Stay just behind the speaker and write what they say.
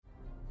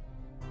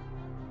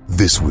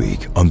This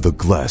week on the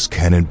Glass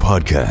Cannon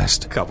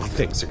Podcast. A couple of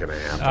things are going to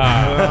happen.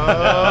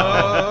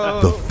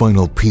 The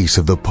final piece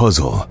of the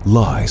puzzle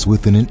lies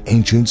within an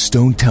ancient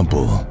stone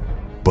temple,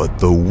 but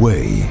the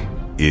way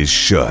is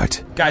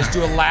shut. Guys,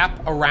 do a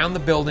lap around the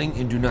building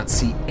and do not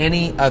see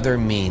any other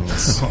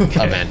means of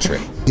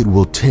entry. It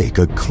will take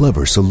a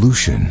clever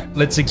solution.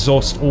 Let's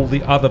exhaust all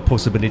the other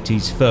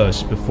possibilities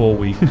first before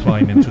we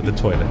climb into the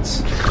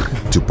toilets.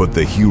 To put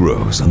the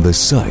heroes on the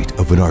site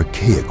of an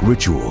archaic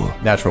ritual.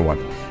 Natural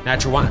one.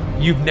 Natural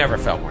one. You've never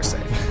felt more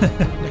safe.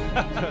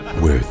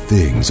 Where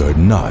things are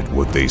not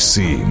what they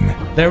seem.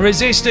 They're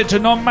resistant to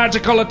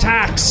non-magical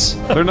attacks.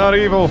 They're not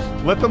evil.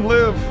 Let them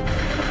live.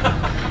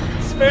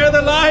 Spare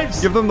their lives.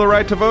 Give them the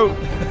right to vote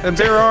and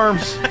bear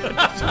arms.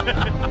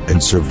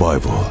 And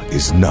survival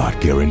is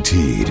not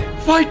guaranteed.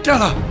 Fight,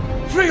 Della!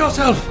 Free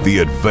yourself! The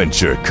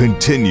adventure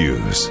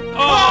continues.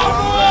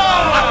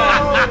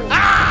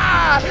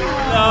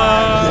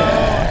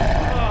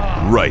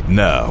 Right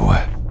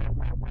now.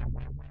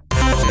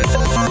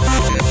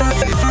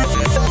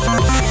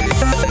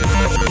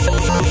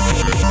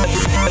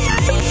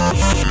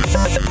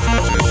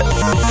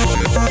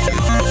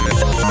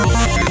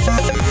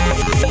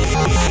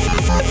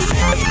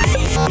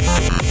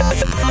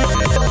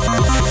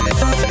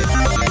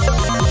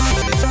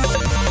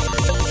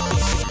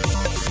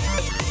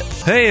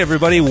 Hey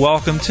everybody,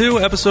 welcome to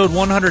episode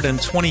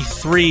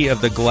 123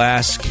 of the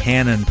Glass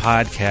Cannon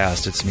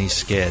Podcast. It's me,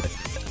 Skid.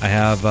 I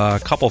have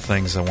a couple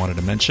things I wanted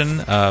to mention.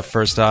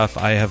 First off,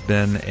 I have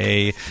been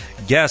a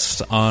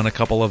guest on a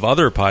couple of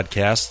other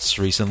podcasts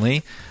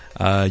recently.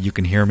 You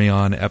can hear me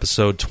on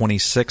episode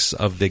 26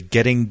 of the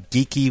Getting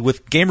Geeky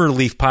with Gamer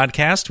Leaf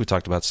podcast. We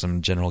talked about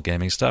some general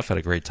gaming stuff, had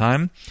a great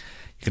time.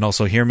 You can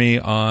also hear me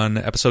on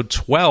episode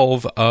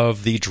 12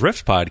 of the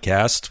Drift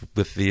podcast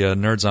with the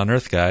Nerds on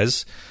Earth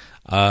guys.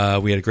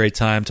 We had a great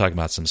time talking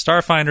about some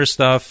Starfinder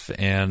stuff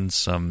and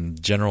some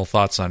general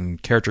thoughts on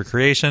character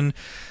creation.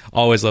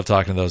 Always love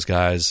talking to those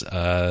guys.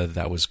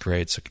 That was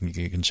great, so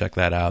you can check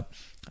that out.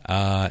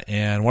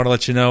 And I want to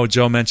let you know,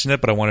 Joe mentioned it,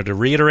 but I wanted to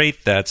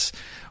reiterate that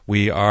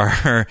we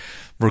are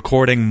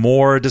recording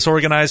more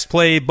Disorganized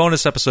Play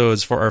bonus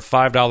episodes for our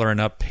 $5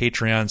 and up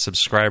Patreon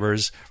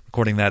subscribers.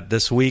 Recording that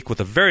this week with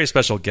a very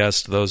special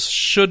guest. Those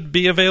should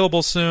be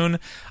available soon.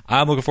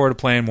 I'm looking forward to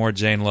playing more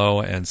Jane Lowe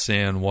and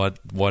seeing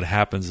what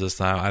happens this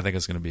time. I think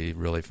it's going to be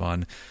really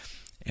fun.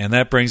 And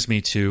that brings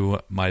me to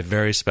my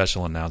very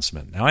special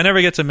announcement. Now, I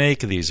never get to make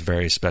these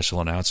very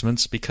special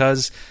announcements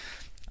because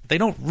they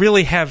don't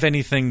really have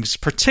anything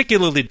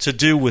particularly to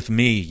do with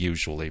me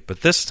usually.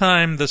 But this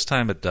time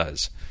it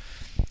does.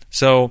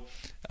 So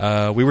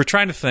we were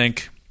trying to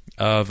think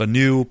of a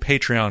new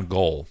Patreon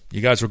goal.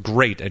 You guys were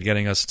great at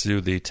getting us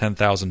to the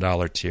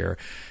 $10,000 tier,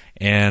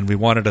 and we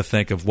wanted to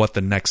think of what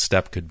the next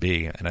step could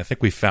be, and I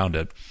think we found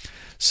it.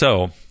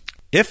 So,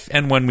 if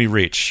and when we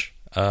reach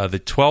the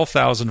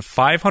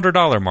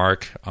 $12,500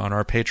 mark on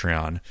our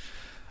Patreon,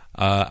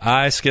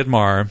 I,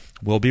 Skidmar,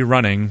 will be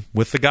running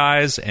with the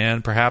guys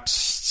and perhaps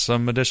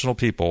some additional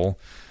people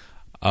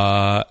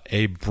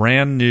a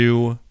brand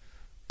new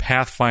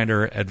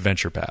Pathfinder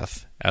Adventure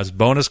Path as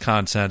bonus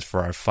content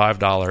for our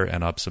 $5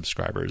 and up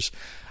subscribers.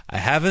 I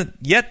haven't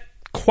yet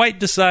quite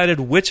decided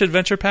which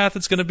adventure path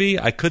it's going to be.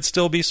 I could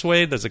still be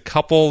swayed. There's a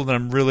couple that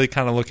I'm really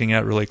kind of looking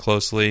at really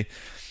closely,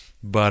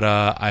 but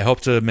I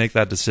hope to make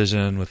that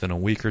decision within a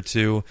week or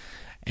two.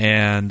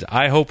 And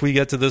I hope we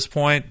get to this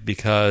point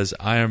because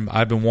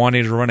I've been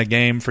wanting to run a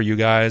game for you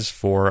guys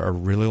for a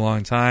really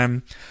long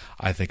time.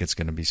 I think it's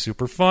going to be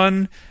super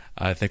fun.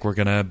 I think we're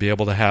going to be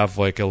able to have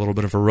like a little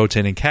bit of a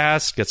rotating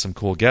cast, get some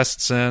cool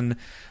guests in.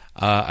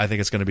 I think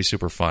it's going to be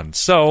super fun.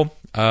 So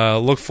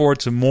look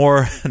forward to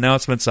more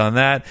announcements on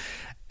that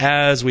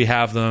as we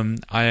have them.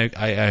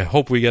 I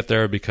hope we get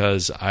there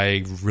because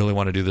I really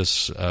want to do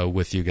this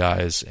with you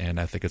guys, and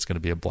I think it's going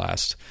to be a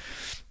blast.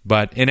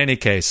 But in any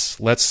case,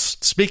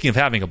 speaking of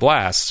having a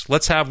blast,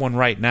 let's have one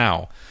right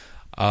now.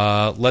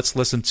 Let's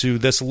listen to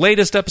this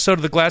latest episode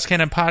of the Glass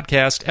Cannon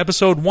Podcast,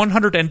 episode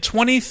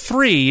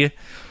 123,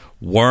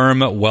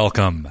 Worm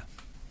Welcome.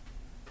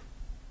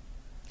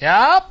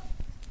 Yep.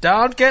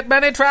 Don't get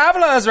many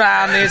travelers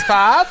around these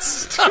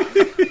parts.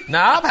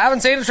 Nope,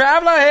 haven't seen a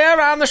traveler here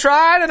around the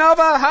shrine in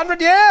over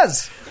 100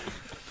 years.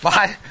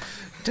 Why,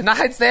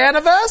 tonight's the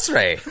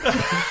anniversary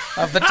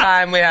of the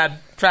time we had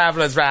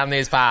travelers around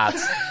these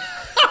parts.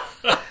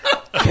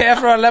 Care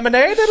for a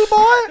lemonade, little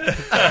boy?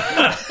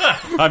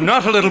 I'm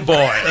not a little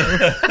boy.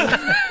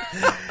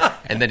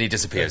 And then he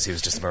disappears. He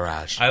was just a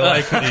mirage. I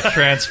like when he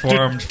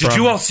transformed Did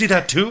you all see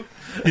that too?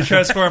 He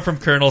transformed from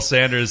Colonel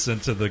Sanders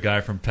into the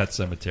guy from Pet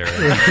Sematary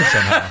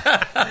somehow.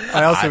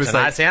 I also was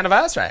tonight's the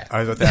anniversary. I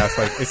was about to ask,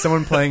 like, is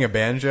someone playing a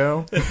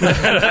banjo?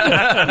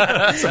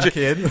 Some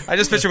kid? I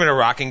just picture him in a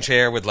rocking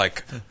chair with,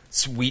 like,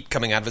 sweet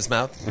coming out of his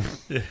mouth.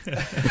 Care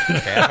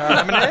for a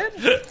lemonade?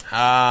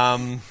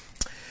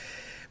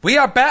 We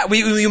are back.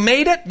 You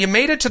made it. You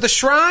made it to the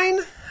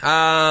shrine.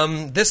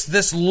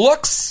 This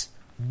looks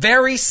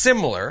very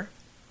similar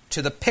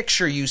to the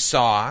picture you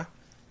saw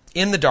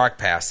in the Dark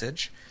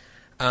Passage.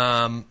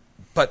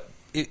 But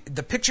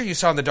the picture you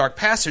saw in the Dark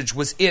Passage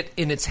was it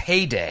in its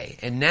heyday,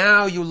 and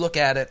now you look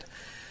at it,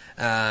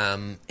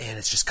 and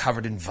it's just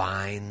covered in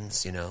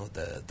vines.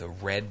 The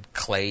red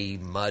clay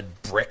mud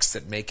bricks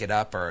that make it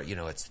up are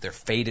they're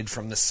faded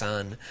from the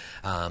sun,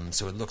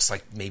 so it looks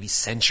like maybe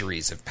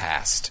centuries have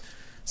passed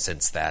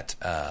since that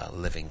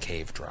living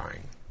cave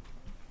drawing.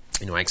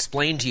 I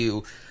explained to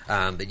you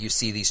that you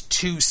see these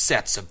two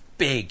sets of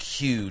big,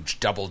 huge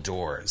double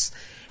doors.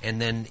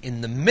 And then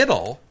in the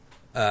middle,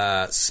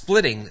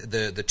 splitting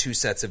the two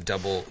sets of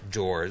double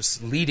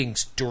doors, leading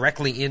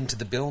directly into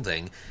the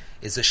building,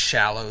 is a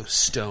shallow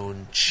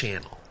stone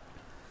channel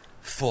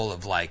full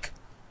of,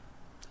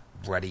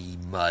 ruddy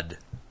mud,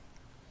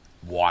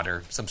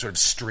 water, some sort of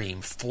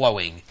stream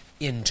flowing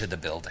into the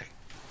building.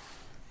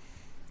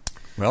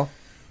 Well,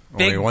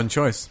 Big, only one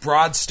choice.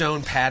 Broad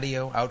stone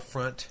patio out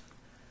front.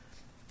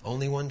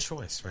 Only one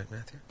choice, right,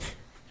 Matthew?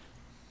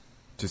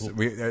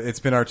 It's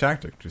been our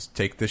tactic. Just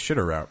take the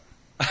shitter route.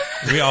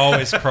 We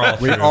always crawl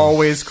through. We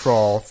always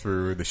crawl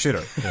through the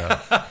shitter.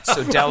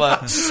 So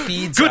Della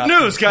speeds Good up.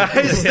 news,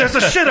 guys. There's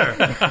a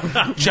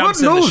shitter.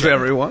 Jumps Good in the news, ship.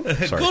 everyone.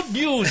 Good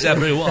news,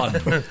 everyone.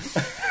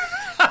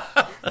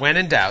 When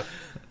in doubt,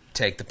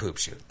 take the poop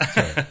chute.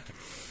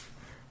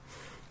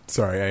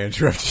 Sorry, I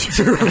interrupted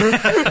you.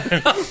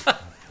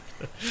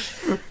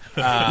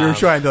 You were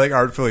trying to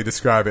artfully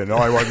describe it, and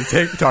all I wanted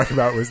to talk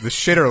about was the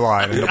shitter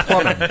line and the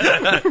plumbing.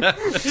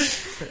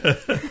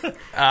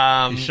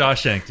 He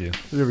Shawshanked you.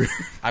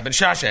 I've been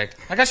Shawshanked.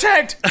 I got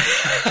shanked.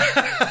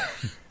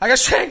 I got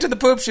shanked in the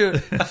poop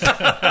chute.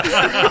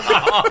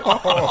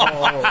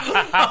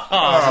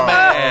 Oh,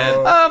 man.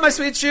 Oh, my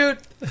sweet chute.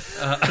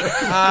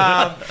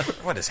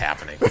 What is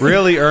happening?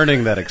 Really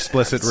earning that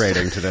explicit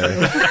rating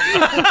today.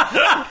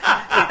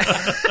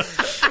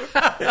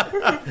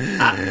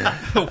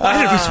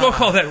 Why did we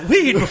smoke all that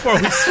weed before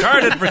we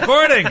started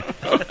recording?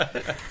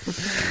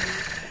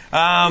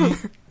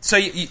 So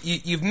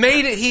you've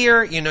made it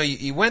here.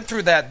 You went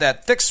through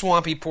that thick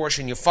swampy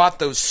portion. You fought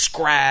those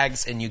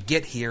scrags, and you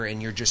get here,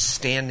 and you're just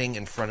standing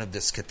in front of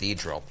this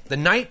cathedral. The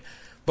night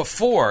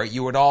before,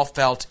 you had all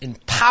felt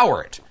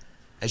empowered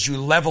as you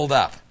leveled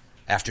up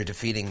after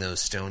defeating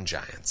those stone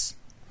giants.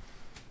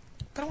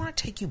 But I want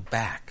to take you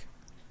back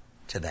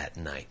to that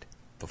night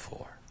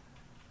before.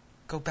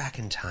 Go back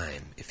in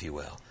time, if you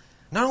will.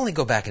 Not only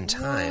go back in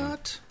time,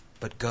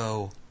 but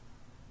go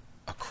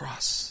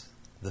across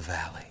the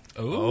valley.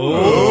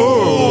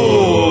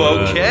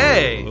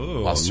 Okay.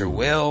 While Sir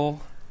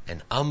Will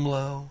and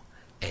Umlo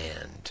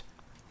and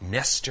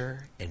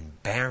Nestor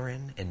and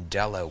Baron and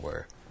Della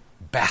were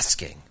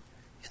basking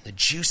in the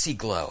juicy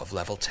glow of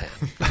level 10.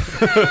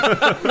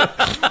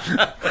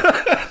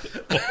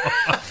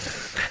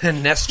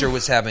 And Nestor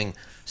was having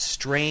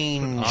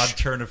strange... Odd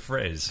turn of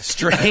phrase.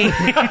 Strange...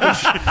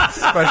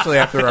 Especially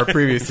after our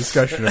previous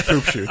discussion of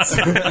poop shoots.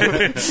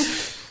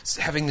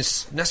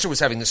 Nestor was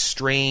having this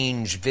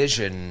strange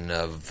vision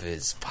of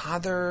his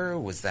father.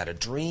 Was that a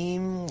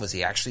dream? Was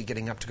he actually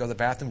getting up to go to the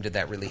bathroom? Did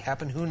that really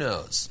happen? Who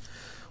knows?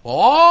 Well,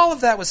 all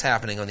of that was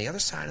happening on the other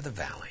side of the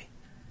valley.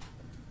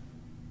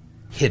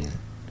 Hidden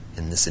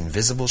in this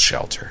invisible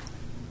shelter.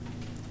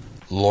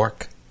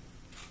 Lork,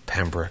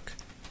 Pembroke,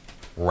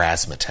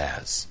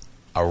 Razmataz,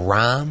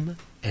 Aram,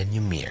 and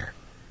Ymir.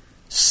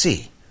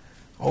 See,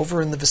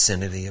 over in the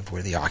vicinity of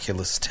where the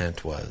Oculus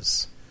tent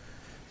was,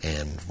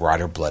 and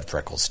Rotter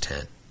Bloodfreckles'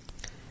 tent,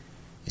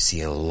 you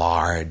see a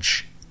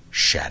large,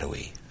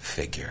 shadowy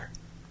figure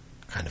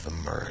kind of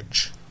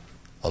emerge,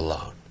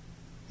 alone,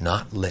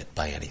 not lit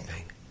by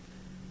anything.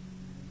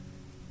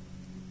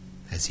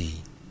 As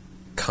he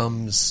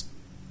comes,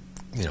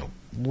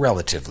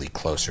 relatively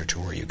closer to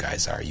where you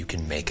guys are, you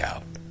can make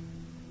out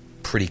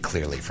pretty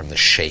clearly from the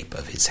shape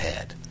of his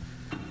head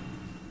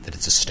that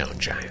it's a stone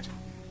giant.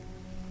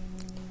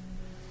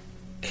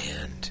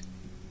 And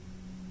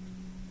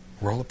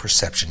roll a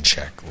perception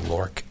check,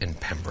 Lork and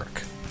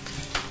Pembroke.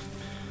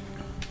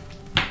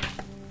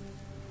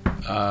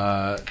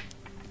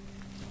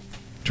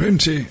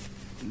 20.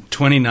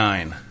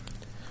 29.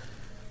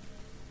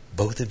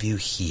 Both of you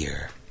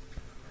hear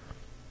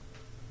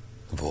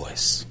a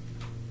voice.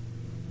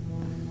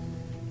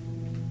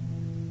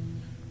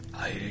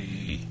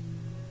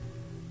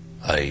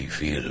 I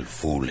feel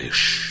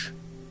foolish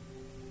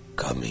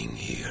coming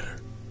here.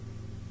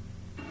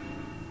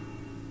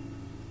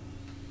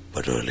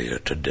 But earlier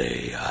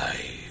today I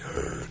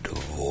heard a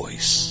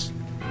voice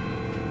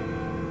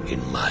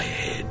in my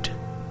head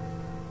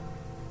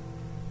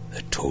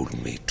that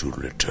told me to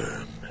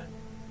return.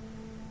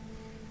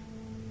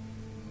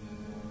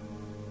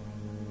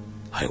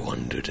 I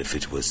wondered if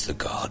it was the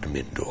god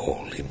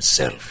Mindorl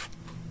himself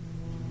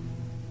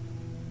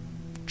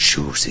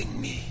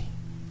choosing me.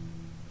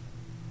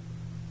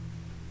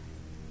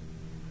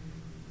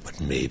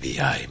 But maybe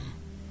I'm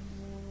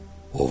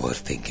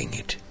overthinking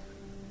it.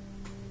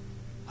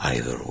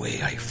 Either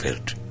way, I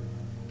felt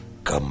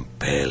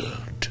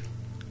compelled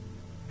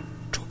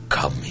to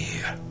come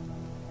here.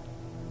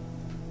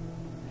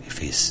 If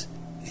this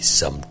is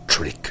some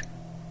trick,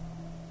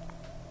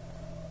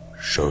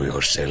 show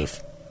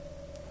yourself.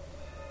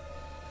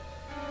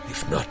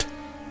 If not,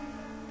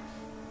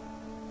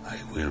 I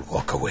will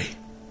walk away.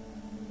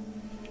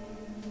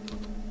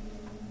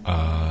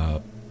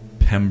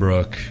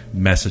 Pembroke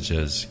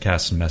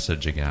casts a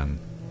message again,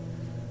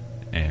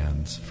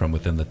 and from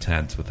within the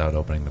tent, without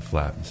opening the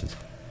flap, he says,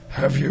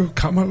 "Have you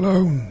come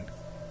alone?"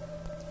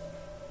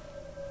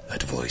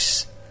 That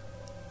voice.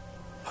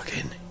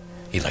 Again.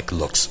 He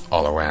looks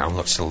all around,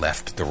 looks to the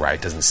left, the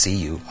right, doesn't see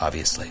you,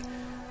 obviously.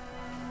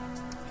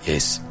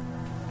 Yes.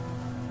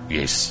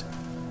 Yes.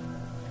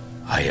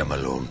 I am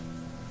alone.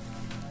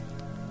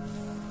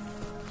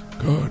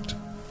 Good.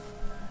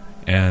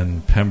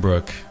 And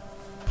Pembroke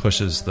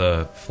pushes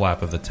the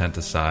flap of the tent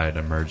aside,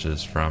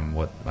 emerges from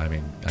what, I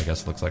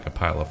guess looks like a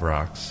pile of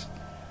rocks.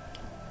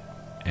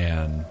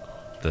 And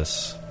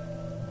this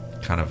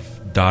kind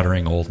of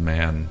doddering old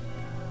man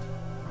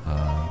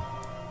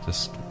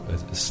just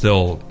is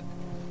still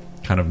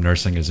kind of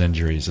nursing his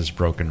injuries, his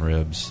broken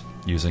ribs,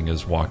 using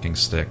his walking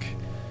stick,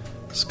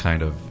 just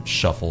kind of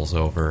shuffles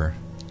over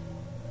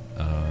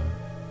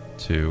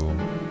to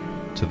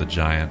the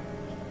giant.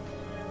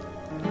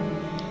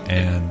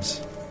 And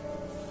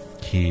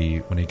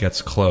when he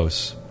gets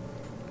close,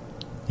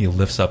 he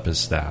lifts up his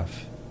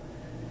staff,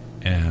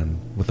 and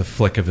with a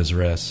flick of his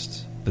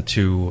wrist, the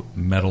two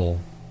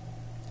metal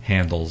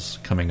handles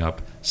coming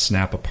up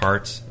snap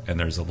apart, and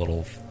there's a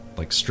little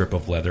strip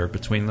of leather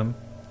between them.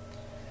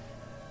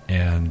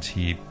 And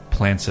he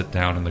plants it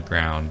down in the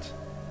ground,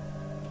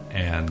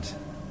 and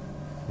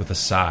with a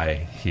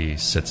sigh, he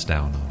sits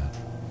down on it.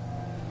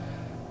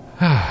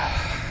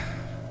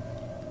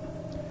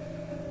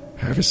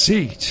 Have a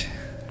seat.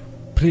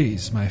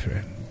 Please, my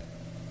friend.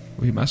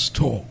 We must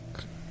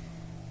talk.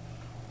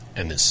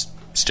 And this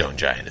stone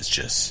giant is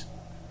just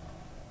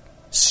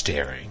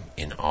staring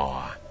in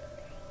awe.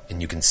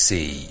 And you can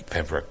see,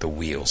 Pembroke, the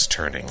wheels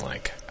turning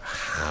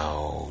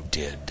how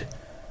did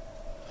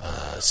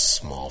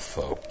small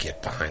folk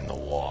get behind the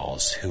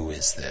walls? Who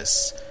is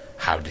this?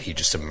 How did he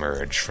just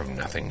emerge from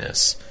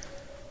nothingness?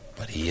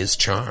 But he is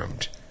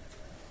charmed.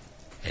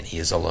 And he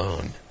is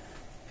alone.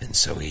 And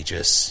so he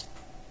just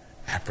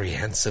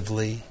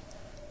apprehensively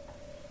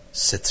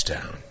sits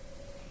down.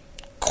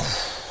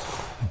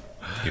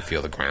 You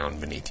feel the ground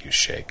beneath you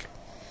shake.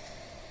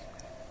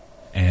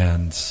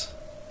 And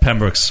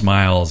Pembroke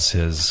smiles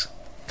his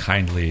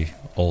kindly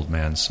old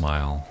man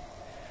smile.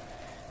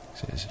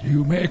 He says,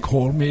 "You may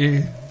call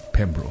me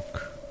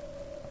Pembroke,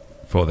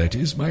 for that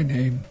is my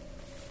name.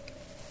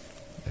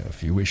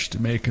 If you wish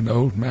to make an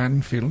old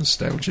man feel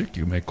nostalgic,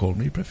 you may call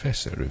me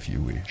Professor if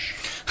you wish."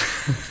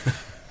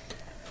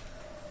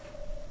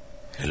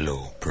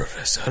 Hello,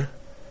 Professor.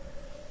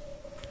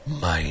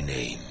 My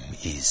name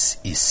is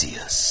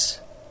Isius.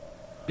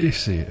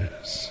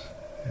 Isius.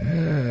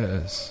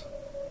 Yes.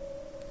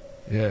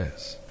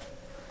 Yes.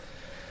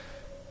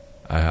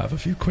 I have a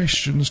few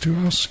questions to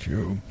ask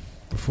you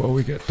before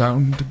we get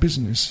down to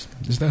business.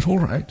 Is that all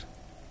right?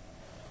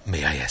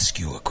 May I ask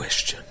you a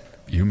question?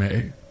 You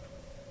may.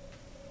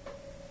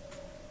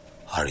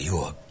 Are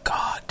you a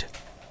god?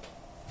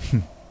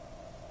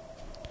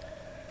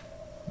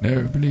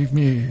 No, believe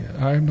me,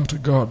 I am not a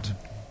god.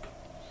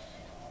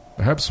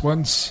 Perhaps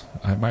once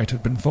I might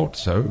have been thought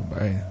so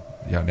by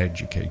the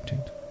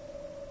uneducated.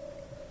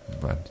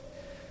 But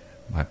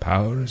my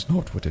power is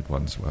not what it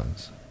once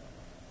was.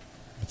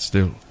 But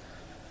still,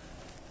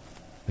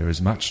 there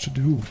is much to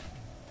do,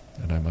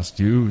 and I must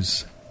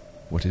use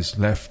what is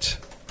left,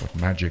 what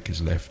magic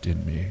is left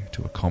in me,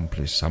 to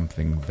accomplish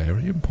something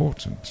very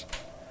important.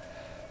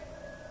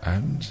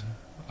 And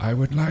I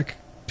would like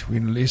to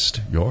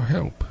enlist your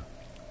help.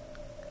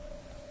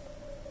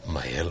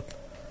 My help?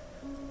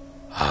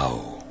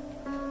 How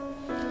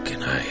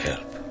can I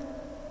help?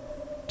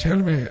 Tell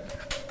me,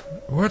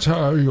 what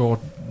are your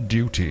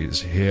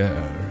duties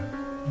here?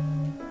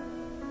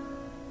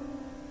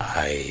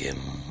 I am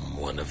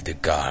one of the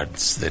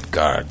guards that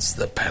guards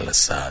the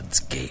palisade's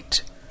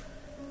gate.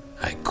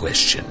 I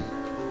question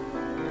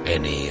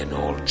any and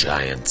all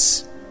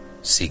giants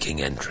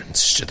seeking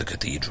entrance to the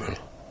cathedral,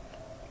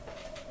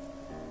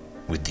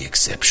 with the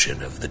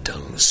exception of the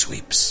dung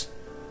sweeps.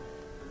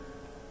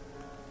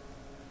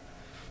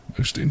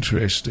 Most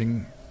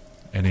interesting.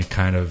 And he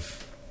kind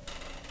of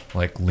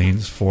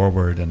leans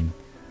forward and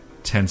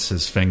tenses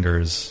his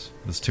fingers,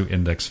 his two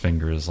index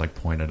fingers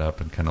pointed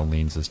up, and kind of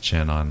leans his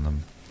chin on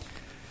them.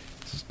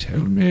 Tell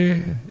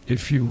me,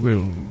 if you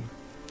will,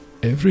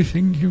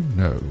 everything you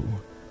know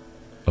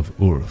of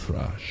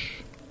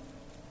Urthrash.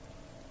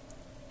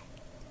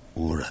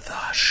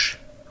 Urathash.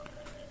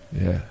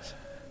 Yes.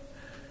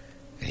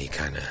 And he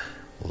kind of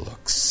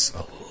looks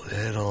a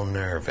little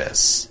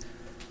nervous.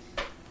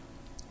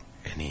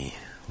 And he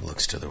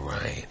looks to the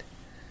right.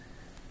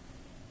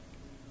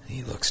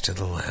 He looks to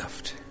the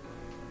left.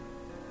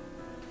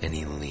 And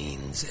he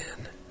leans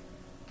in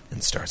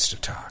and starts to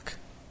talk.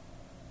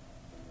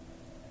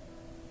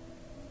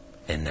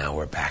 And now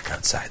we're back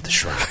outside the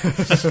shrine.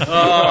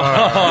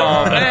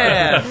 Oh,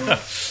 man.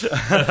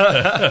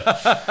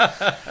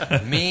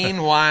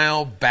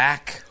 Meanwhile,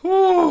 back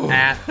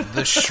at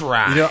the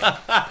shrine. You know,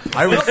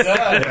 I was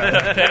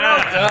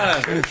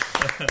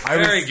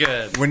Very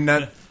good.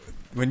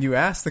 When you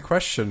asked the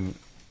question,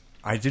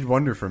 I did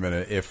wonder for a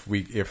minute if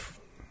we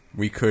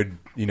could,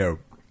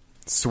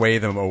 sway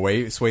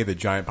the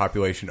giant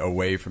population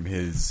away from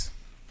his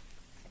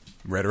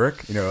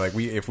rhetoric.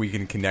 If we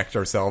can connect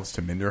ourselves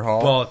to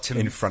Minderhall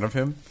in front of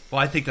him. Well,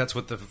 I think that's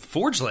what the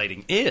Forge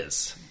Lighting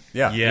is.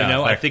 Yeah.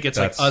 I think it's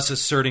like us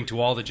asserting to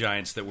all the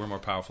giants that we're more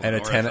powerful than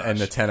Orathosh. And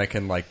Atena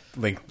can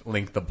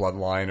link the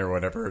bloodline or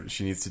whatever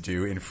she needs to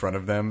do in front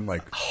of them,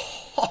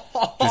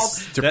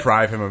 just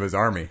deprive him of his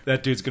army.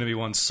 That dude's going to be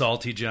one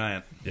salty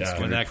giant. Yeah.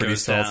 When that Pretty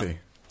goes salty. down.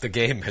 The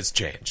game has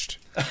changed.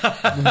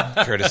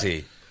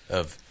 Courtesy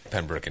of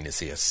Pembroke and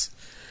Isius.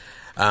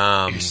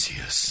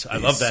 Odysseus. I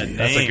love that name.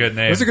 That's a good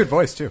name. It was a good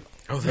voice too.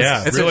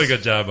 It's really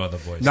good job on the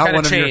voice. Not Kind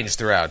one of of your- changed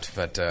throughout,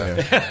 but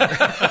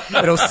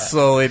It'll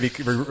slowly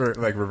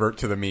revert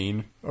to the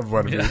mean of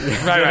one of your.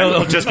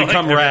 It'll just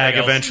become rag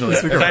eventually.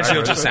 eventually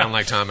it'll just sound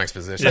like Tom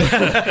Exposition.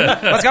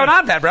 What's going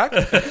on, Pembroke?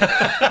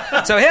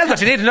 So here's what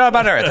you need to know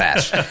about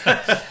Earthash.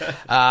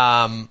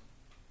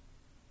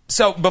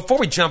 So before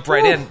we jump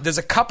right in, there's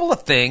a couple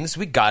of things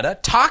we gotta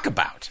talk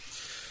about.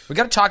 We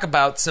gotta talk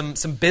about some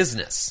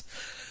business.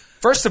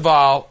 First of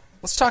all,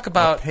 let's talk I'll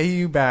about. pay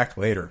you back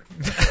later.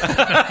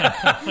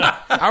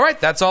 All right,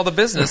 that's all the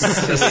business.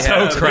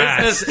 So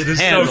crass. It is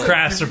so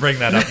crass to bring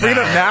that up Bring it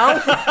up now.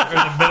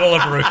 We're in the middle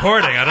of a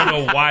recording. I don't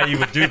know why you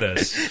would do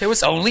this. It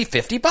was only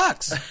 $50.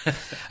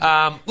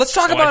 Let's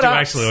talk I about do us.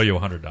 actually owe you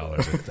 $100.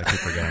 I keep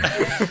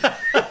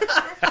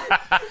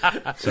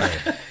forgetting.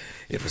 Sorry.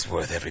 It was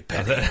worth every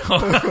penny.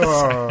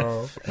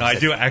 No, I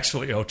do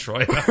actually owe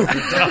Troy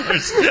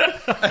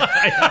 $100.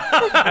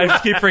 I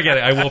keep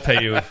forgetting. I will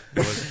pay you.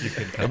 You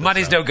can cut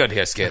Money's this out. no good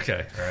here, Skid.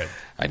 Okay, all right.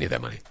 I need that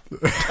money.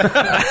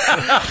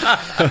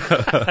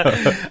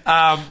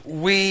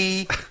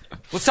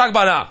 Let's talk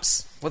about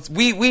ums.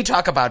 We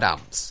talk about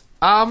ums.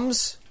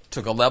 Ums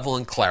took a level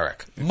in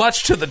cleric,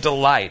 much to the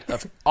delight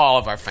of all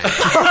of our fans.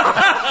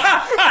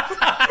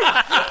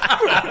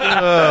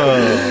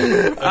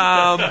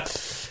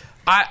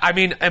 I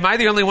mean, am I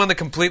the only one that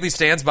completely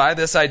stands by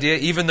this idea?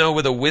 Even though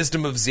with a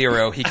wisdom of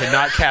 0, he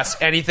cannot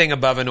cast anything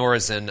above an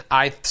Orison,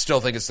 I still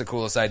think it's the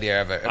coolest idea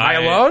ever. Am I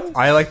alone?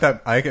 I like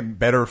that. I like it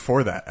better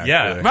for that. Actually.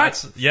 Yeah,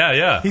 Right.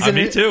 Yeah.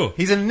 Me too.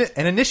 He's an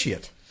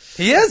initiate.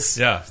 He is.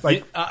 Yeah.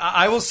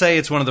 I will say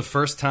it's one of the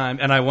first time,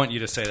 and I want you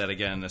to say that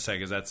again in a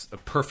second, because that's a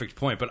perfect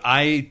point. But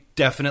I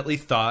definitely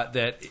thought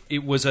that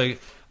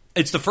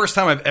it's the first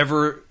time I've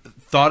ever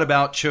thought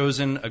about,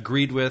 chosen,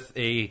 agreed with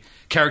a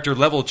character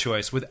level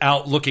choice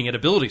without looking at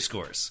ability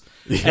scores.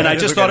 Yeah, and I I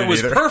just didn't thought look it at was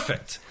it either.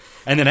 perfect.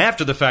 And then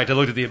after the fact, I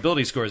looked at the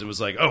ability scores and was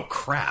like, oh,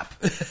 crap.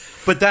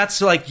 But that's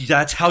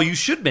how you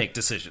should make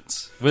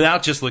decisions,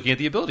 without just looking at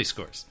the ability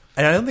scores.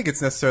 And I don't think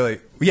it's necessarily...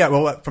 Yeah,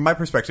 well, from my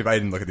perspective, I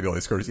didn't look at the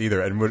ability scores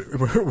either, and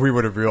we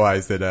would have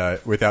realized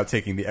that without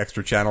taking the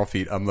extra channel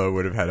feat, Umlo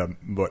would have had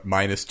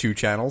 -2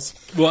 channels.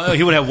 Well,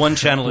 he would have one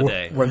channel a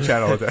day. One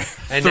channel a day.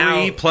 And 3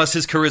 now, plus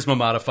his charisma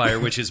modifier,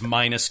 which is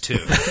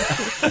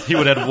 -2. He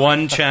would have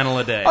one channel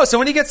a day. oh, so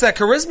when he gets that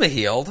charisma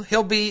healed,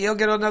 he'll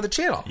get another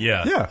channel.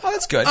 Yeah. Yeah. Oh,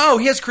 that's good. Oh,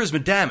 he has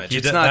charisma damage.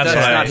 It's not that's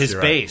that's right. not his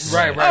You're right. base.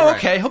 Right. Oh, right.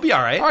 okay. He'll be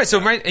all right. All right,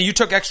 so and you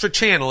took extra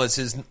channel as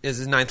his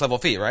 9th level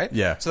feat, right?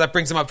 Yeah. So that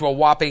brings him up to a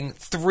whopping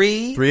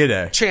 3 3 a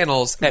day.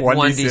 channels at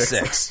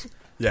 1d6.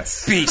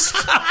 Yes. Beast.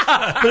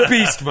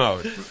 Beast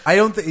mode. I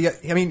don't think...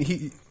 I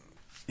mean,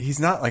 he's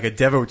not like a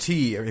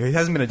devotee. He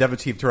hasn't been a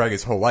devotee of Turag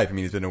his whole life. I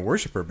mean, he's been a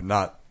worshiper,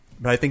 but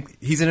I think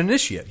he's an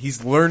initiate.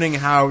 He's learning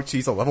how to...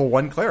 He's a level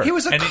 1 cleric. He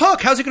was a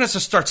cook. How's he going to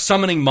start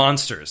summoning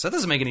monsters? That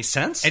doesn't make any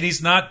sense. And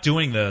he's not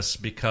doing this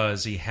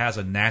because he has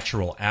a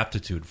natural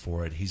aptitude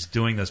for it. He's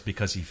doing this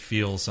because he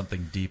feels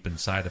something deep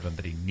inside of him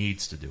that he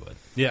needs to do it.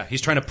 Yeah,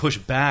 he's trying to push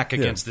back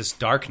against this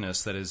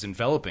darkness that is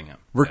enveloping him.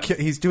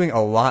 He's doing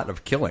a lot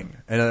of killing,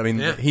 and I mean,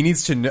 he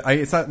needs to.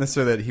 It's not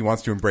necessarily that he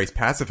wants to embrace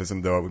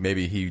pacifism, though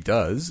maybe he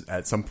does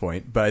at some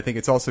point. But I think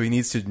it's also he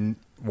needs to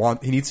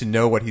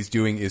know what he's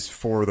doing is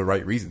for the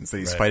right reasons. That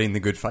he's fighting the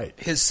good fight.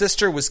 His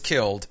sister was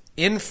killed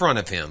in front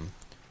of him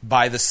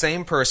by the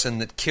same person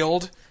that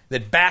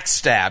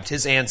backstabbed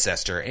his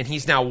ancestor, and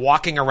he's now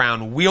walking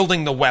around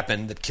wielding the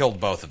weapon that killed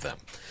both of them.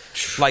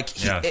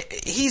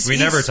 We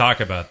never talk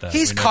about that.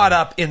 He's caught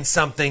up in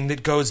something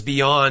that goes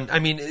beyond. I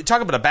mean,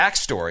 talk about a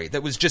backstory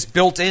that was just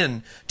built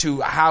in to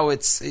how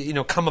it's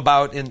come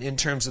about in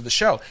terms of the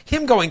show.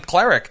 Him going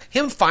cleric,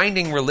 him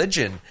finding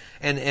religion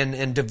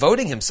and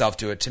devoting himself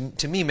to it,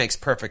 to me makes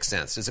perfect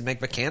sense. Does it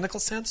make mechanical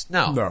sense?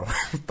 No.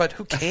 But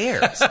who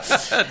cares?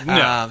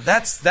 No.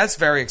 That's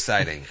very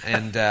exciting.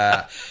 And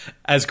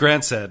as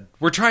Grant said,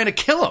 we're trying to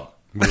kill him.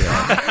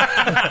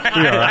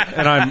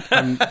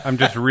 And I'm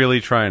just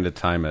really trying to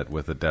time it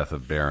with the death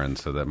of Baron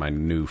so that my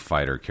new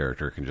fighter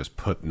character can just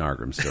put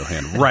Nargrim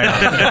Steelhand right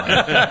on the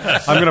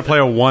line. I'm going to play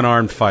a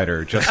one-armed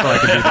fighter just so I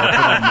can be there for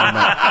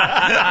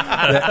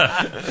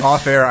that moment.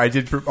 Off air, I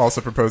did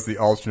also propose the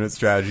alternate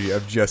strategy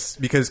of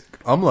just because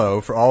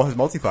Umlo, for all his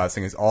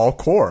multiclassing, is all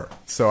core.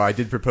 So I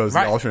did propose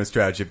the alternate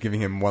strategy of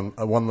giving him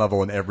one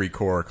level in every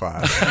core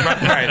class.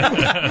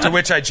 Right. To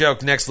which I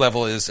joked, next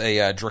level is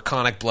a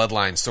draconic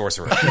bloodline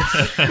sorcerer.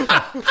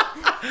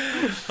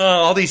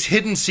 All these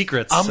hidden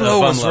secrets.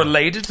 Umlo was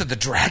related to the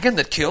dragon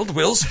that killed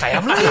Will's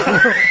family?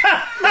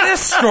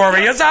 This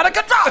story is out of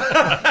control.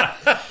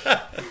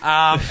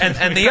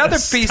 And the other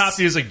piece... Stop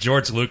using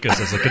George Lucas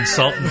as a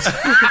consultant.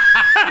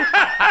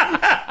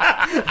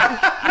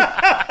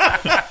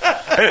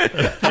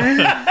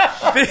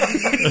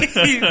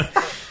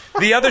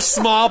 The other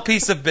small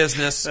piece of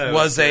business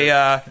was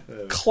a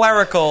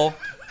clerical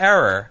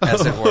error,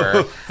 as it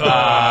were.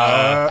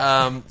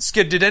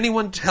 Skid, did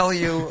anyone tell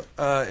you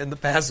in the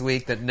past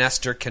week that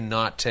Nestor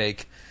cannot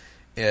take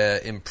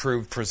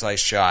improved precise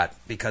shot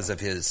because of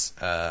his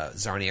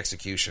Zarni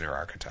Executioner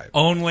archetype?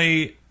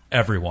 Only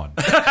everyone.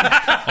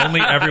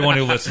 Only everyone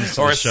who listens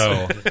to the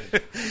show.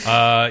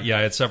 I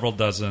had several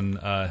dozen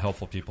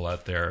helpful people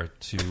out there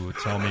to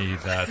tell me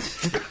that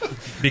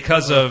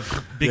because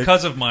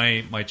of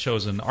my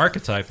chosen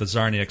archetype, the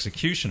Zarni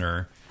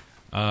Executioner.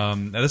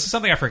 And this is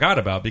something I forgot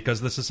about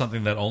because this is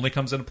something that only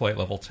comes into play at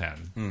level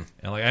 10, and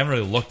I haven't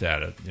really looked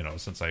at it,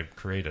 since I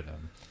created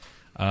him.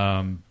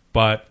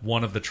 But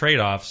one of the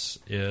trade-offs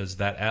is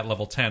that at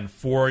level 10,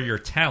 for your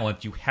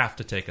talent, you have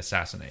to take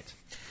Assassinate.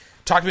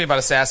 Talk to me about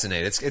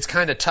Assassinate. It's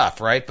kind of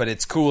tough, right? But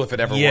it's cool if it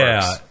ever works.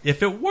 Yeah,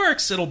 if it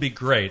works, it'll be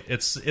great.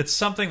 It's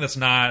something that's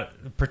not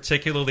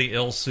particularly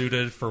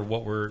ill-suited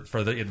for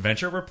for the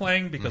adventure we're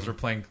playing because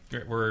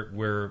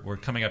we're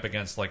coming up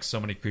against like so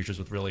many creatures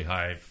with really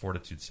high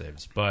fortitude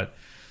saves. But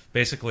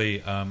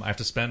basically, I have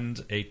to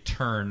spend a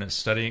turn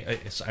studying. I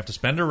have to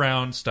spend a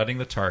round studying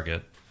the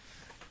target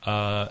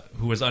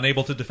who is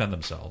unable to defend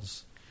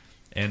themselves.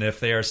 And if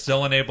they are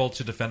still unable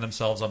to defend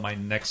themselves on my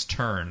next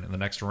turn in the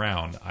next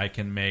round, I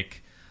can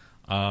make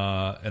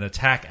an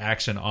attack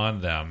action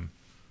on them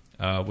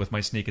with my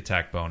sneak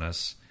attack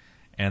bonus.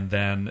 And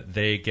then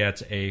they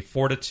get a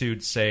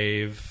fortitude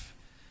save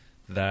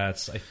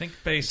that's, I think,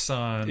 based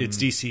on... It's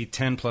DC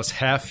 10 plus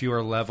half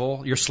your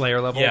level, your Slayer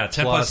level. Yeah,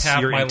 10 plus plus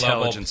half your my level,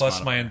 intelligence plus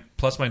modifier.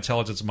 my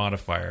intelligence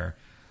modifier.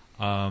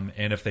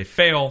 And if they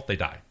fail, they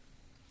die.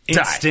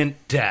 Instant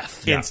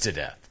death. Yeah. Instant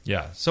death.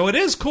 Yeah, so it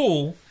is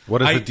cool.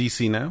 What is the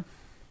DC now?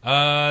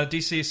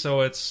 DC,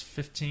 so it's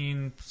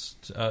 15.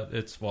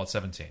 It's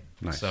 17.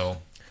 Nice. So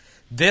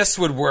this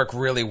would work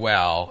really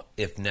well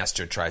if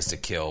Nestor tries to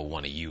kill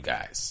one of you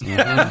guys.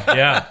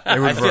 Yeah,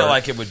 I feel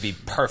like it would be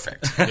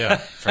perfect. Yeah.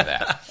 For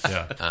that.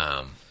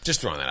 Yeah. Just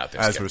throwing that out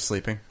there. As Skip. we're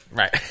sleeping.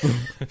 Right.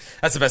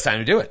 That's the best time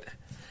to do it.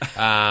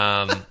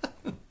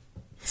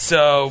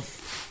 So,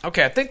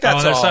 okay, I think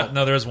that's all.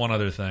 No, there's one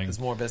other thing.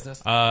 There's more business?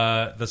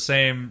 The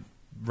same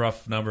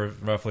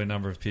roughly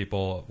number of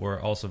people were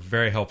also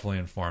very helpfully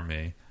informed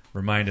me,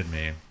 reminded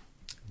me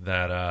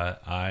that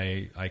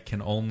I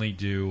can only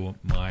do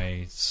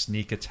my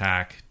sneak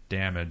attack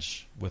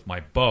damage with my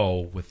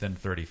bow within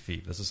 30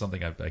 feet. This is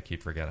something I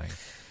keep forgetting.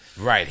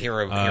 Right,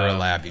 Hero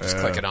Lab, you just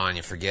click it on,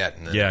 you forget.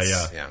 And then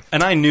yeah.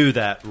 And I knew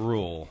that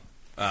rule,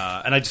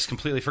 and I just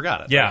completely forgot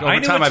it. Yeah, like, over I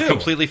knew time it I've too.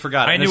 completely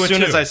forgot it. I And knew as it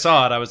soon too. as I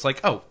saw it, I was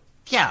like, oh,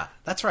 yeah,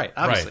 that's right.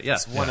 Obviously, Right. yeah.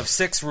 It's one of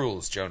 6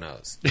 rules Joe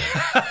knows.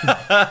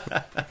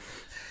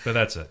 But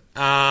that's it.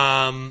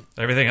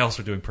 Everything else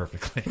we're doing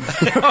perfectly.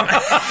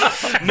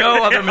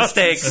 No other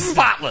mistakes.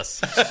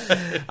 Spotless.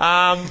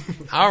 All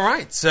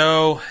right,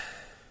 so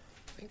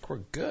I think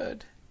we're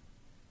good.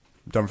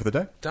 Done for the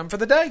day. Done for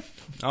the day.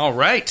 All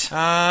right.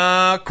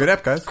 Good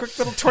app, guys. Quick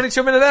little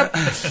 22-minute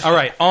ep. All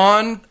right,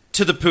 on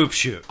to the poop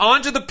shoot.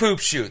 On to the poop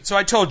shoot. So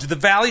I told you, the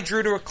valley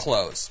drew to a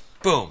close.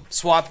 Boom.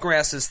 Swamp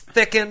grasses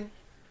thicken.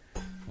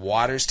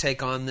 Waters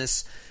take on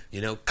this,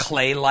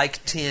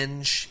 clay-like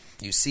tinge.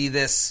 You see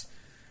this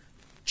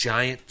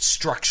giant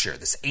structure,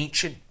 this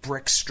ancient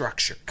brick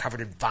structure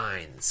covered in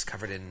vines,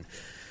 covered in,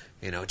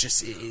 you could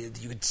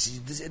see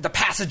the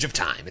passage of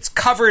time. It's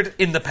covered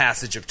in the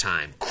passage of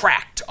time,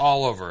 cracked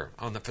all over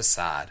on the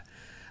facade.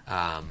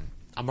 A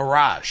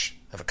mirage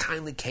of a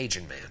kindly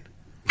Cajun man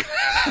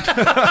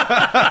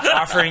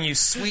offering you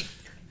sweet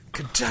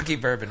Kentucky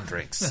bourbon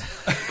drinks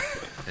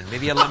and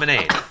maybe a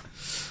lemonade.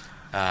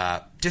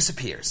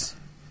 Disappears.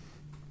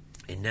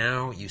 And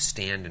now you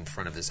stand in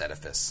front of this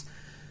edifice.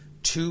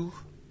 2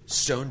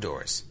 stone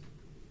doors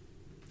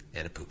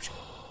and a poop shoot.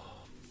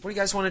 What do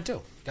you guys want to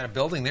do? Got a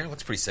building there.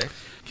 Looks pretty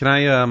safe. Can I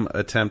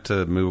attempt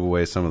to move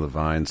away some of the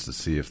vines to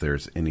see if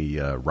there's any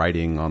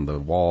writing on the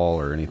wall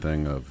or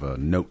anything of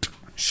note?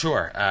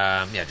 Sure.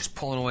 Just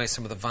pulling away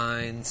some of the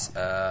vines.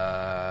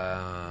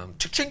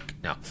 Chink.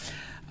 No.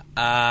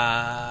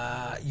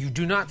 You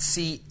do not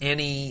see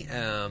any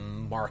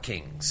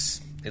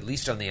markings, at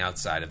least on the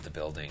outside of the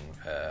building,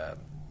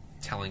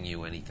 telling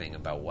you anything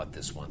about what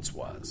this once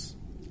was.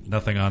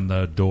 Nothing on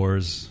the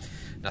doors.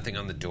 Nothing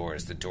on the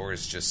doors. The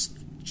doors just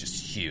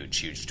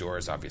huge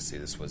doors. Obviously,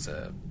 this was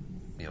a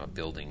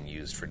building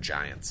used for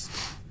giants.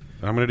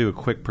 I'm going to do a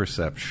quick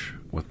perception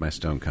with my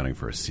stone cutting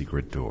for a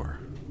secret door.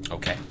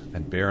 Okay.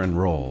 And Baron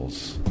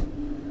rolls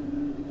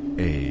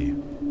a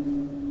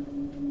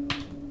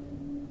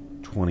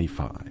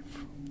 25.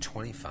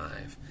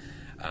 25.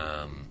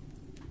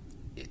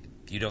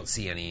 You don't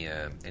see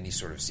any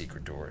sort of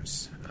secret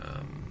doors.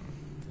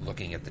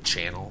 Looking at the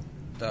channel,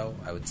 though,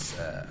 I would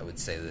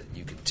say that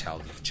you can tell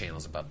that the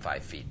channel's about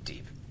 5 feet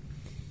deep.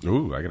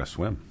 Ooh, I gotta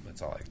swim.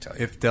 That's all I can tell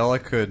you. If Della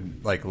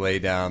could lay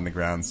down on the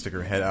ground, stick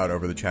her head out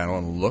over the channel,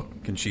 and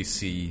look, can she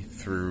see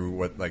through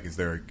what? Is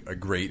there a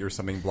grate or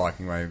something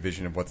blocking my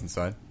vision of what's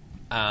inside?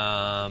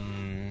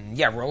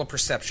 Yeah. Roll a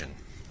perception.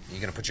 You're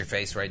gonna put your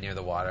face right near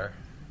the water.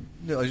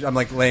 No, I'm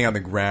laying on the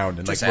ground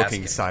and Just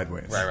looking asking.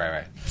 sideways.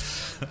 Right.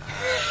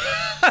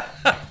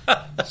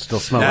 Still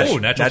smells.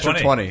 Natural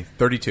 20,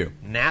 32.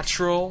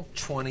 Natural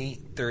 20,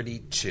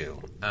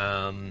 32.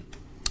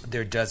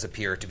 There does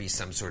appear to be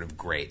some sort of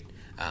grate.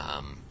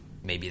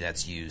 Maybe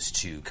that's used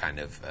to kind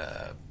of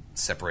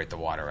separate the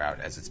water out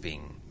as it's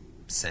being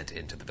sent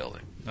into the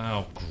building.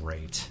 Oh,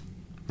 great.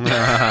 Well,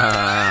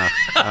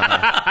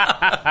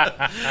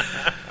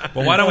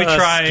 why don't we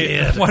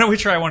try? Why don't we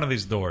try one of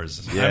these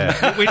doors?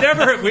 Yeah.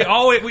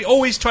 We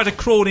always try to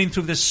crawl in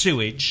through the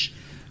sewage.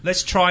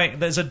 Let's try.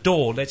 There's a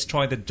door. Let's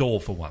try the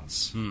door for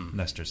once.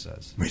 Nestor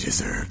says. We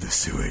deserve the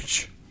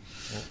sewage.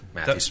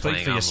 Matthew's Don't speak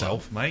playing for on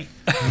yourself, mate.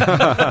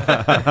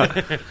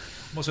 I'm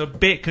also a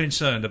bit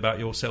concerned about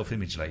your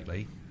self-image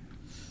lately.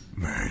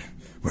 Man,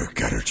 we're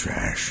gutter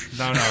trash.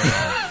 No.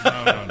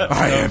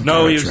 I am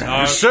No, gutter you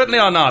trash. certainly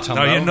are not. No,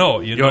 Humbo. you're not.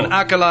 You're an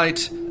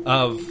acolyte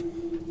of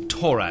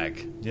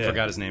Torag. Yeah.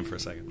 Forgot his name for a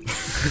second.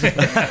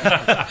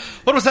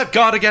 What was that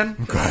god again?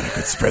 I'm glad I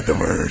could spread the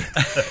word.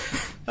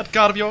 That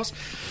god of yours?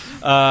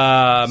 So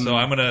I'm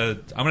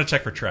gonna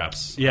check for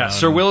traps. Yeah,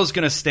 Sir Will is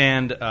going to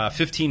stand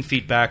 15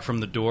 feet back from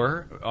the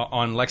door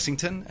on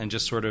Lexington and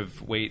just sort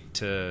of wait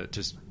to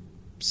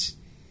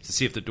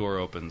see if the door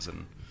opens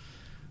and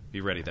be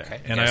ready there. Okay.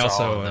 And You I guys are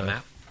also all on the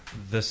map?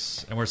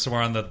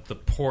 we're on the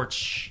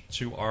porch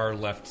to our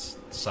left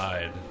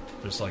side.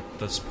 There's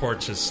this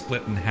porch is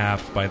split in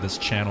half by this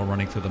channel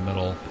running through the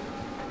middle.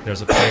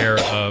 There's a pair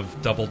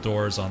of double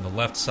doors on the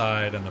left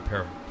side and a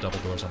pair of double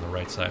doors on the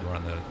right side. We're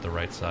on the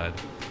right side.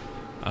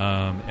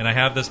 And I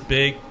have this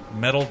big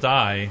metal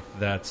die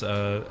that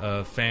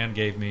a fan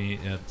gave me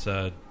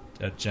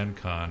at Gen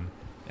Con,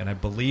 and I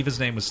believe his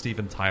name was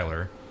Steven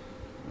Tyler.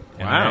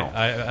 And Wow.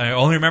 I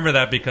only remember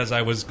that because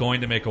I was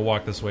going to make a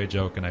walk this way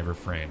joke and I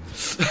refrained.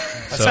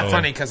 That's not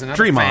funny because another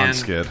Dream on, fan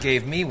Skid.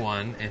 gave me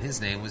one, and his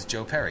name was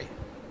Joe Perry.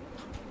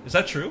 Is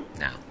that true?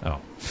 No. Oh.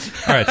 All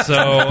right,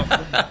 so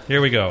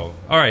here we go.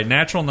 All right,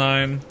 natural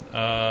 9,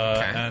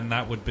 and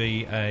that would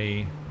be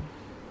a...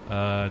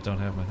 don't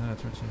have my...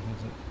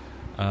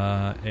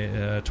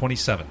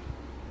 27.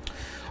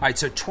 All right,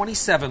 so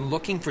 27,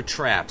 looking for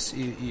traps.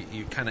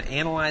 You're kind of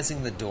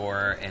analyzing the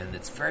door, and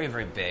it's very,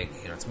 very big.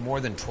 It's more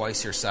than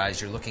twice your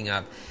size. You're looking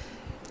up.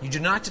 You do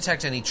not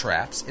detect any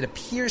traps. It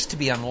appears to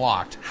be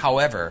unlocked.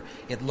 However,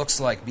 it looks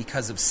like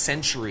because of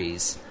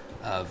centuries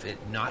of it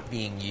not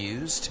being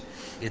used,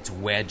 it's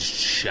wedged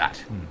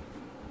shut.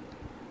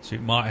 So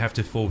you might have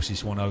to force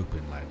this one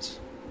open, lads.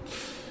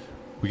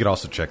 We could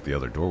also check the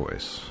other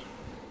doorways.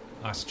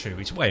 That's true.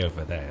 It's way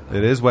over there, though.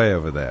 It is way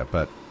over there,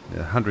 but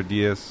 100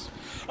 years.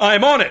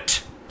 I'm on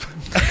it!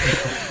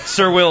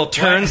 Sir Will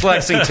turns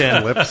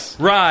Lexington,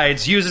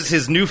 rides, uses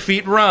his new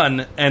feet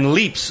run, and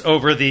leaps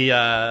over the...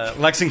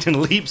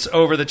 Lexington leaps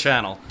over the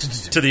channel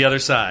to the other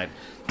side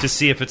to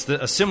see if it's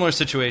a similar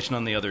situation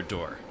on the other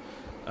door.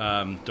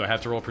 Do I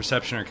have to roll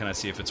perception, or can I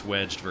see if it's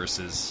wedged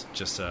versus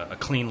just a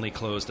cleanly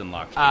closed and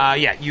locked door?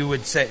 Yeah, you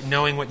would say,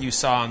 knowing what you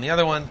saw on the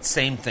other one,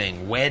 same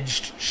thing.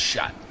 Wedged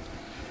shut.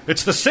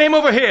 It's the same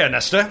over here,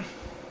 Nestor.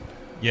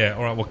 Yeah,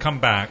 all right, we'll come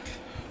back.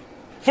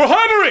 For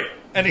Highbury!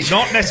 And he's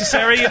Not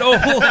necessary at all.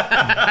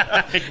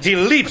 he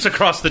leaps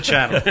across the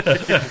channel.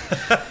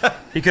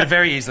 He could have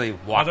very easily I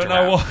walked don't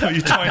around. know what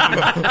you're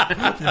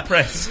trying to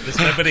impress. There's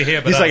nobody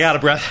here but He's us. like out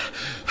of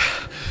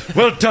breath.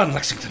 Well done,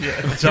 Lexington.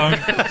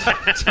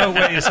 Don't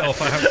wear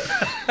yourself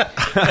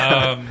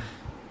out.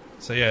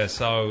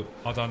 So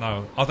I don't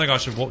know. I think I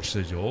should watch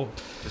the door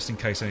just in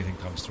case anything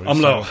comes through.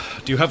 Umlo,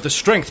 do you have the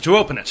strength to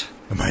open it?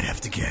 I might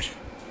have to get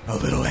a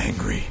little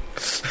angry.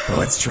 But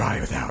let's try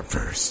without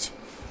first.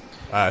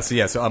 So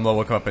Umlo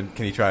will come up and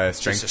can he try a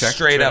strength Just a check?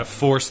 straight Try up to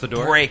force the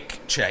door?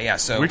 break check. Yeah,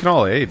 so We can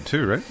all aid,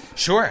 too, right?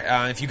 sure.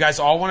 If you guys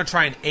all want to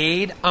try and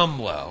aid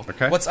Umlo,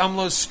 Okay. what's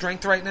Umlo's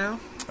strength right now?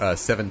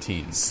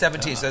 17.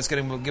 17. So that's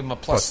going to give him a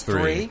plus Plus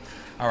 3. 3.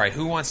 All right,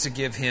 who wants to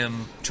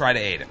try to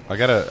aid him? I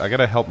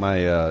gotta help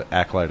my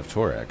acolyte of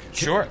Torag.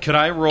 Sure. Could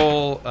I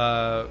roll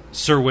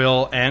Sir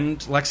Will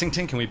and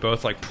Lexington? Can we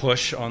both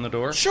push on the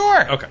door?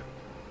 Sure. Okay.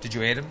 Did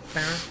you aid him,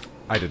 Farron?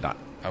 I did not.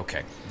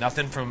 Okay.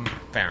 Nothing from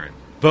Farron.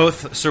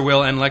 Both Sir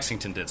Will and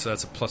Lexington did, so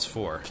that's a plus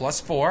 4.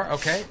 Plus 4.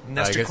 Okay.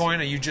 Nestor guess-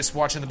 Coin, are you just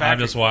watching the back?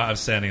 I'm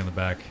standing in the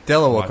back.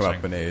 Della will come watching.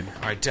 up and aid.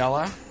 All right,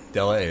 Della.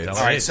 Della aids. All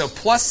right, so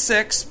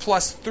 +6,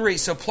 +3,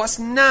 so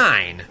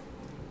 +9.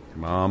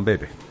 Come on,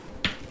 baby.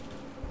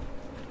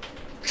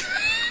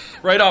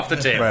 Right off the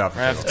table. Right off the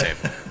Right table. off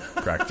the table.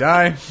 Crack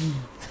die.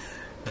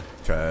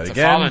 Try that It's a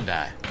again. fallen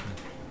die.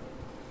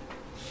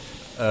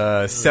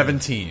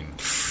 17.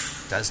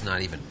 Does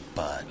not even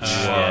budge.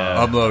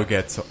 Umlo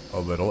gets a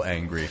little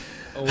angry.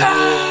 Roll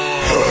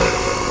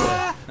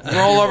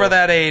over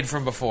that aid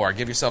from before.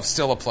 Give yourself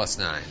still a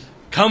 +9.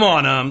 Come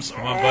on, Ums.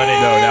 Come on, buddy.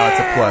 No, now it's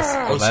a plus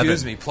Oh, 11.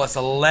 excuse me,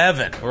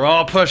 +11. We're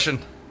all pushing.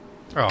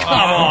 Come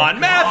on,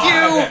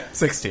 Matthew!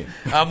 16.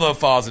 Umlo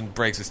falls and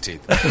breaks his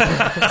teeth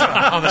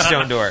on the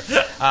stone door.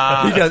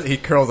 He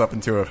curls up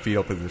into a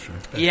fetal position.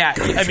 Yeah,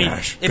 I mean,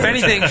 Trash. if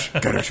anything,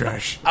 Gutter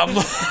trash.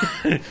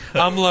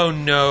 Umlo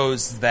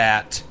knows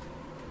that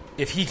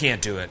if he can't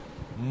do it,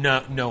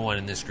 no one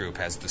in this group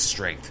has the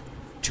strength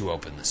to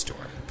open this door.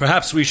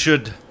 Perhaps we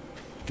should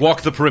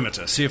walk the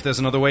perimeter, see if there's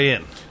another way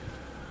in.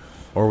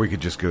 Or we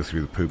could just go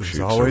through the poop chute.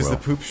 There's always so the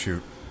well. poop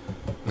chute.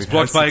 We've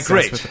blocked had by a success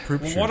grate. with the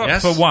poop chute. What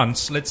Yes? for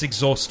once, let's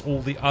exhaust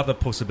all the other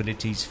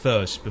possibilities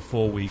first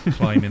before we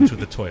climb into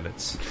the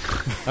toilets.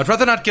 I'd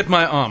rather not get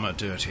my armor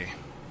dirty.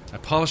 I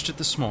polished it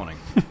this morning.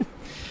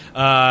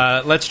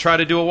 Let's try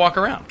to do a walk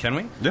around, can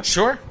we?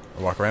 Sure.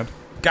 Walk around.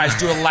 Guys,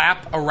 do a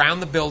lap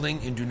around the building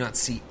and do not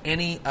see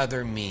any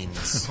other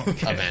means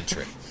of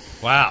entry.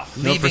 Wow.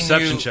 No Leaving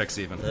perception you checks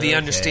even. The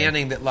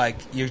understanding that, like,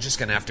 you're just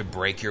going to have to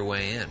break your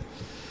way in.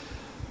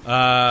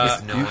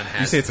 If no one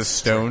has You say it's a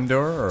stone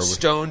door? Or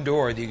stone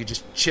door that you could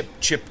just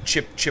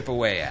chip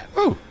away at.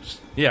 Oh,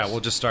 Yeah,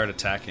 we'll just start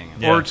attacking.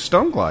 or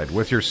stone glide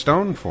with your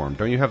stone form.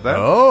 Don't you have that?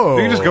 Oh.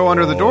 You can just go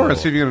under the door and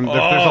see if you can. If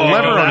there's a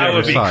lever on the that other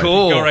would be side.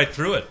 cool. Go right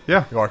through it.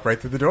 Yeah, You walk right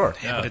through the door.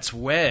 Yeah, but it's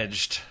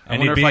wedged. I And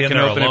wonder you'd if be I in can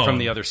there open it alone. from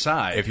the other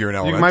side. If you're an you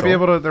elemental. might be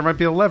able to. There might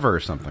be a lever or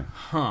something.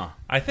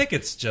 I think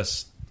it's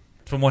just,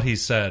 from what he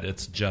said,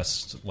 it's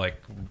just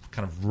like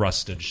kind of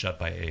rusted shut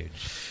by age.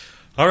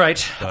 All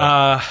right.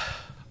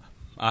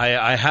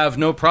 I have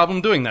no problem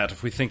doing that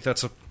if we think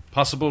that's a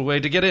possible way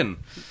to get in.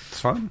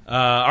 It's fun.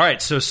 All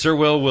right, so Sir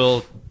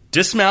will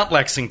dismount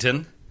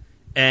Lexington,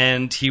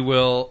 and he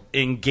will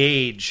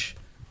engage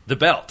the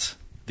belt,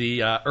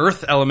 the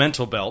Earth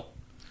Elemental belt.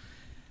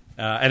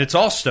 And it's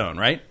all stone,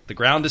 right? The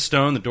ground is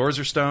stone, the doors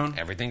are stone.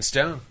 Everything's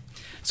stone.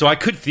 So I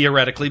could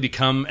theoretically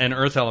become an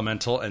Earth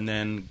Elemental and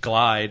then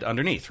glide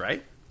underneath,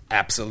 right?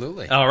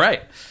 Absolutely. All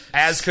right.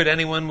 As could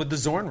anyone with the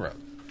Zorn robe.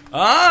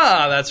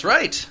 Ah, that's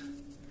right.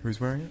 Who's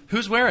wearing it?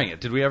 Who's wearing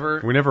it? Did we ever...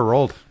 We never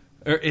rolled.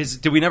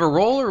 Did we never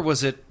roll, or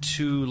was it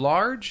too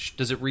large?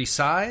 Does it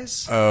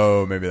resize?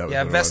 Oh, maybe that was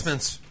Yeah, what it was.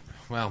 vestments.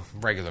 Well,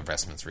 regular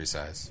vestments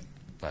resize.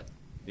 But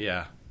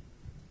Yeah.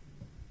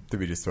 Did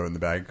we just throw it in the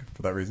bag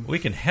for that reason? We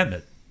can hem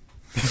it.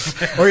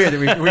 Oh,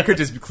 yeah, we could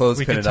just We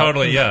clothespin could it up.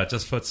 totally,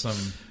 just put some,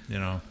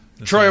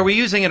 Troy, are we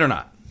using it or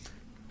not?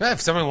 yeah,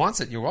 if someone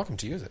wants it, you're welcome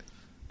to use it.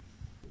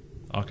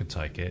 I can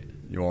take it.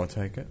 You want to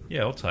take it?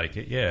 Yeah, I'll take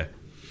it, yeah.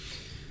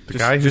 The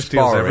guy who just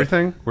steals borrow it.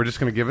 everything. We're just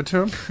going to give it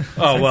to him.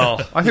 Oh,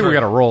 well. I think we got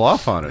to roll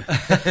off on it.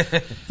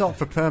 It's not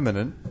for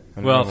permanent. I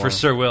don't Well, know for why.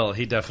 Sir Will,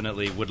 he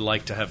definitely would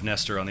like to have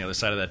Nestor on the other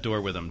side of that door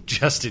with him,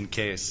 just in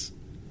case.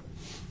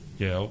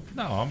 Yeah,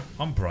 no,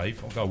 I'm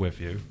brave. I'll go with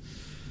you.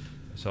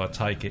 So I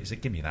take it. So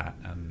give me that,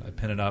 and I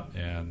pin it up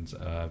and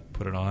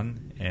put it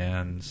on,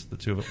 and the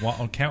two of it.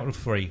 On count of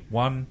three.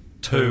 1,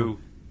 2,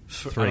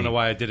 3. I don't know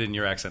why I did it in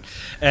your accent.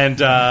 And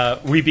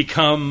we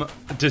become...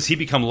 Does he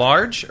become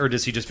large, or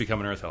does he just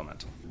become an Earth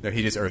Elemental? No,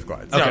 he just earth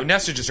glides. No,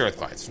 Nestor just earth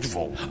glides.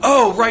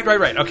 Oh,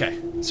 right. Okay.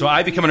 So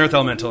I become an Earth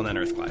Elemental and then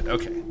Earth Glide.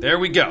 Okay, there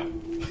we go.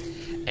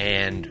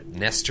 And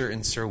Nestor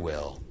and Sir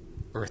Will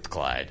earth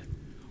glide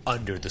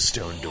under the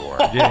stone door.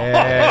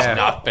 Yeah. Has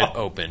not been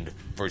opened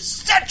for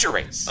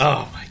centuries.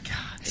 Oh, my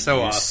God. And So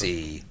you awesome.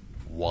 see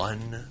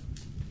one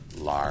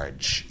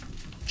large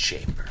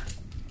chamber.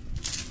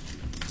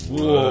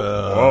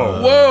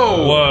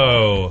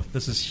 Whoa!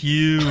 This is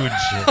huge.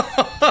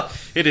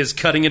 It is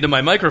cutting into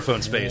my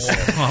microphone space.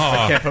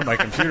 I can't put my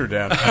computer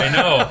down. I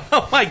know.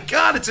 Oh, my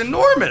God, it's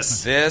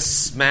enormous.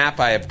 This map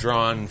I have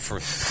drawn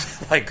for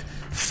like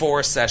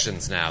 4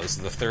 sessions now. This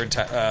is the third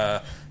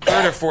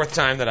or fourth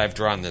time that I've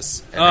drawn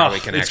this, and now we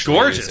can it's actually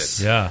gorgeous.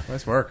 use it. Yeah.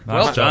 Nice work.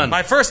 Well done.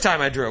 My first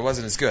time I drew it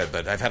wasn't as good,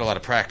 but I've had a lot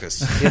of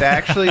practice. It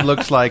actually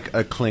looks like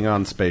a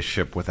Klingon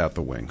spaceship without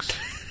the wings.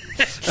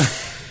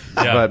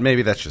 Yeah. But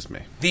maybe that's just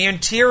me. The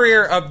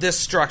interior of this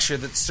structure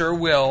that Sir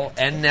Will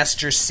and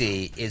Nestor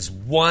see is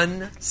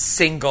one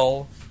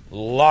single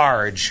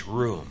large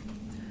room.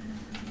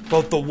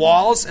 Both the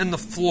walls and the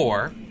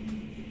floor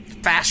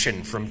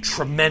fashioned from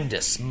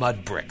tremendous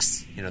mud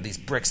bricks. You know, these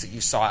bricks that you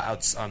saw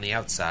out on the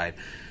outside.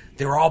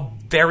 They're all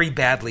very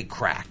badly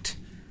cracked.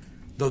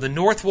 Though the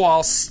north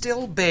wall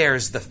still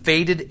bears the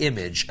faded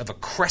image of a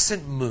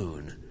crescent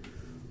moon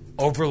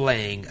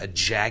overlaying a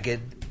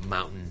jagged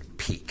mountain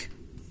peak.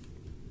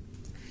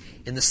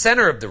 In the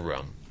center of the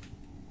room,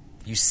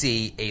 you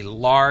see a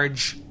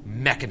large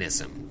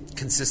mechanism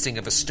consisting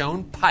of a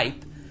stone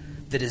pipe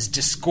that is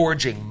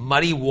disgorging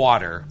muddy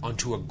water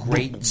onto a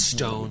great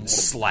stone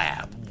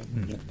slab.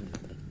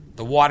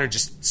 The water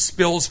just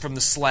spills from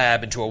the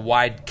slab into a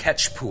wide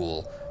catch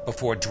pool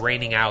before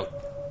draining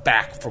out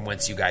back from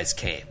whence you guys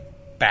came,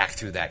 back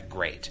through that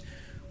grate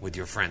with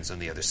your friends on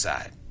the other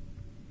side.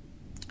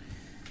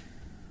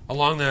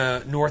 Along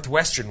the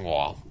northwestern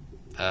wall,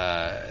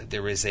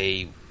 there is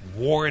a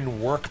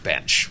worn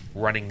workbench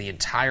running the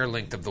entire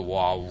length of the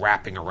wall,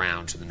 wrapping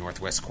around to the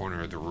northwest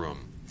corner of the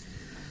room.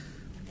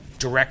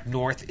 Direct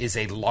north is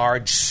a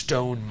large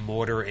stone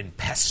mortar and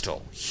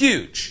pestle.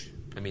 Huge.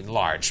 I mean,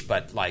 large,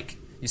 but like,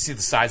 you see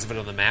the size of it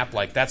on the map?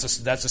 Like, that's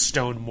a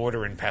stone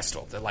mortar and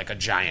pestle that like a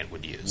giant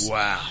would use.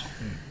 Wow.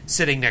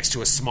 Sitting next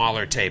to a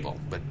smaller table,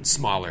 but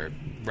smaller,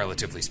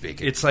 relatively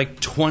speaking. It's like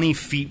 20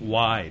 feet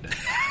wide,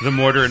 the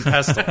mortar and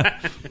pestle.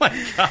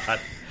 My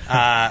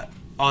God.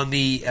 On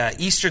the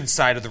eastern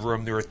side of the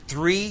room, there are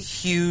 3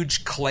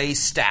 huge clay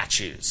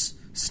statues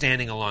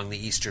standing along the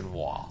eastern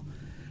wall.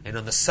 And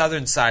on the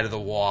southern side of the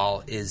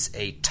wall is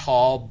a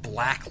tall,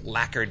 black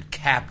lacquered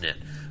cabinet,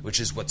 which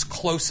is what's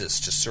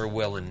closest to Sir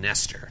Will and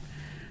Nestor.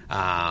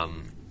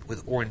 Once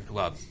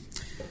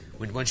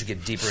you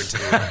get deeper into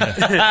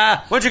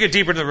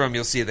the room,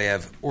 you'll see they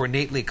have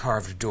ornately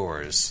carved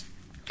doors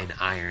and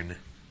iron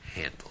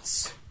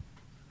handles.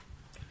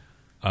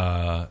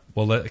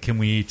 Can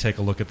we take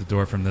a look at the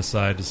door from this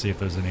side to see if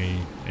there's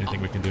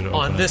anything we can do to open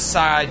it? On this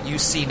side, you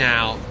see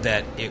now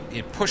that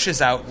it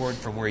pushes outward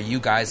from where you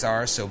guys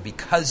are, so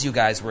because you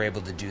guys were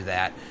able to do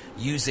that,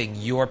 using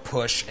your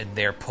push and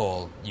their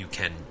pull, you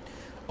can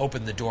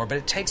open the door, but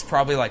it takes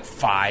probably like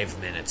 5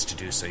 minutes to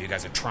do so. You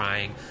guys are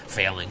trying,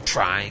 failing,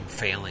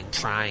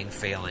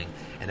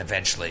 and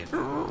eventually...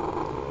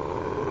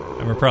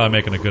 And we're probably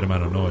making a good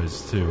amount of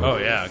noise, too. Oh,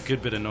 yeah, a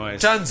good bit of noise.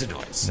 Tons of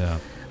noise. Yeah.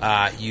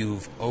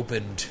 You've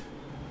opened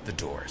the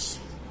doors.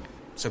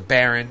 So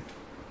Baron,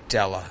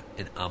 Della,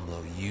 and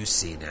Umlo, you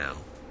see now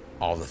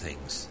all the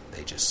things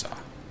they just saw.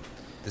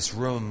 This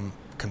room,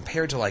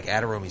 compared to like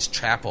Adaromy's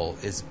chapel,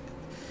 is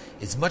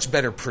much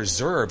better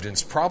preserved, and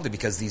it's probably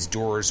because these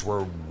doors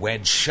were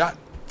wedged shut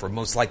for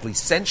most likely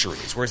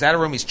centuries, whereas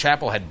Adaromy's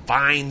chapel had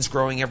vines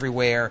growing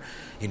everywhere,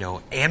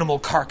 animal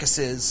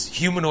carcasses,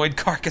 humanoid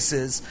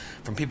carcasses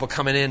from people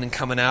coming in and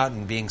coming out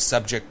and being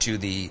subject to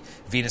the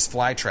Venus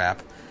flytrap.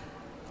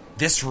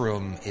 This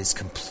room is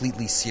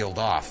completely sealed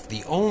off.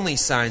 The only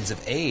signs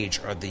of age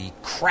are the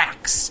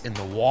cracks in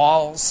the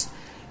walls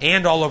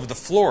and all over the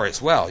floor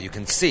as well. You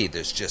can see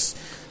there's just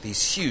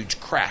these huge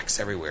cracks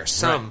everywhere.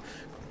 Some,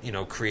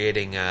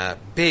 creating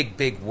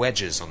big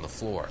wedges on the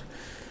floor.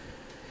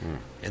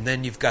 And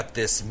then you've got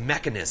this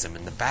mechanism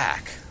in the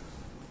back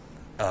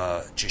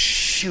just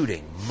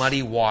shooting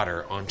muddy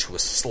water onto a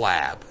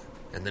slab.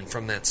 And then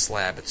from that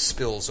slab it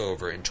spills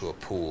over into a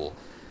pool,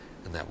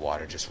 and that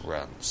water just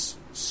runs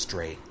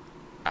straight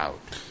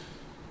out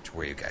to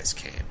where you guys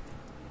came.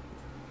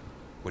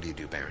 What do you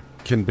do, Baron?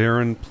 Can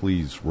Baron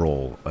please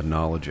roll a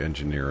knowledge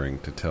engineering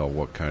to tell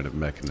what kind of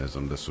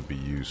mechanism this would be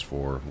used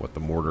for, what the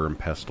mortar and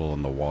pestle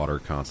and the water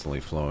constantly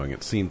flowing?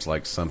 It seems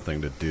like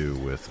something to do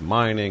with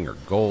mining or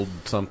gold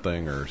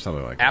something or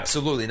something like that.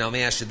 Absolutely. Now let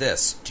me ask you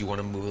this. Do you want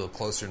to move a little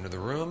closer into the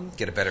room?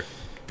 Get a better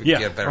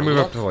I'll move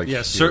look? up to like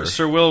here.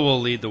 Sir Will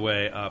lead the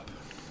way up.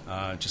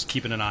 Just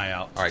keeping an eye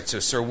out. All right, so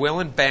Sir Will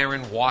and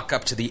Baron walk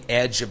up to the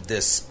edge of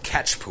this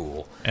catch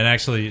pool. And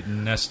actually,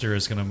 Nestor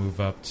is going to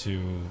move up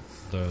to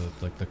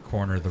the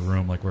corner of the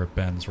room, like where it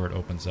bends, where it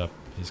opens up.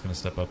 He's going to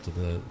step up to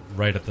the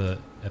right at the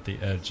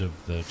edge of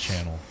the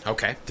channel.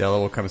 Okay. Della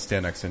will come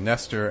stand next to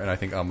Nestor, and I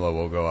think Umlo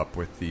will go up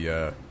with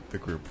the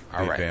group,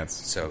 All right. advance,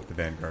 So the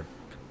vanguard.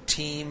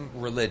 Team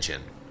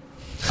Religion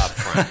up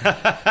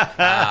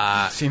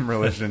front. Team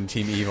Religion,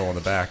 Team Evil in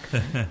the back.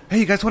 Hey,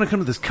 you guys want to come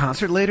to this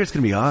concert later? It's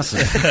going to be awesome.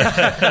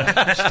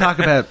 Let's talk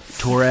about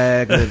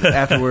Torag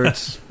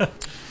afterwards.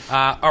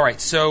 All right,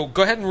 so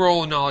go ahead and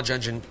roll a knowledge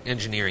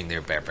engineering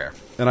there, Bear.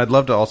 And I'd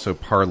love to also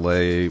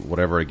parlay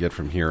whatever I get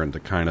from here into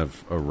kind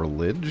of a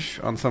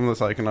religion on some of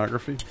this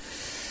iconography.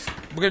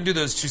 We're going to do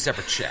those 2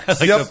 separate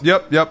checks.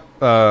 Yep.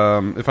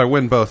 If I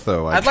win both,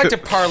 though, I'd like to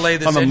parlay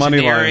this on the money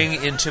engineering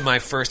line. into my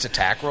first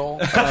attack roll.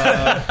 If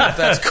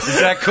that's cool. Is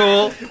that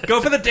cool?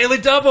 Go for the daily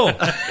double!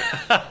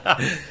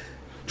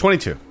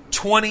 22.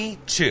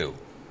 22.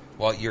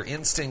 Well, your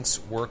instincts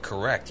were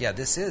correct. Yeah,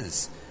 this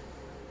is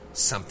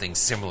something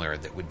similar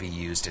that would be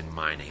used in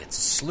mining. It's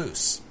a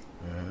sluice.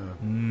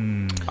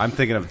 I'm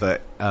thinking of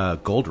the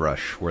Gold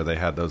Rush, where they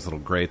had those little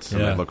grates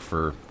and they look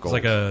for gold.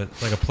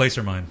 It's like a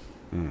placer mine.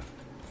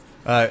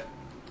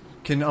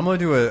 Can Umlo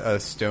do a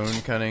stone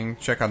cutting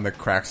check on the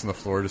cracks in the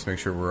floor, just make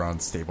sure we're on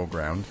stable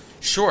ground?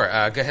 Sure.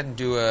 Go ahead and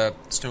do a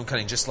stone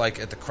cutting, just like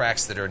at the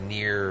cracks that are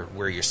near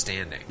where you're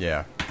standing.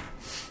 Yeah.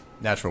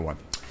 Natural 1.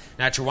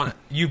 Natural 1.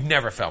 You've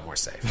never felt more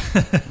safe.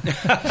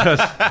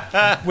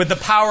 With the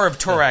power of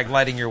Torag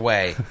lighting your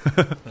way,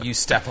 you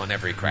step on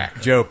every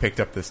crack. Joe picked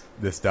up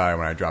this die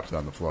when I dropped it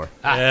on the floor.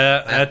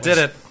 Yeah, that did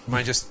it.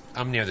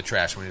 I'm near the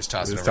trash. When I just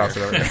toss it Just over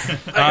toss here.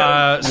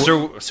 it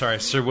over.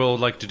 Sir Will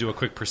would like to do a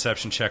quick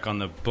perception check on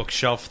the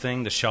bookshelf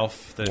thing, the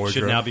shelf that should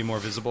Wardrobe. now be more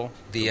visible.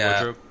 The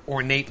wardrobe.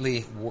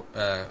 ornately,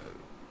 the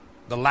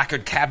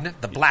lacquered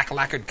cabinet, the black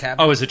lacquered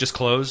cabinet. Oh, is it just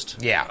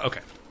closed? Yeah.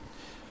 Okay.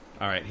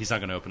 All right, he's not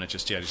going to open it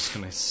just yet. He's just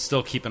going to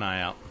still keep an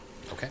eye out.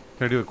 Okay.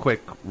 Can I do a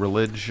quick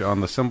religion on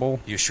the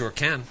symbol? You sure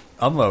can.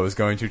 Umlo is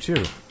going to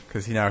too,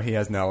 because he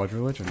has knowledge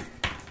religion.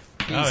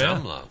 He's yeah.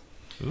 Umlo.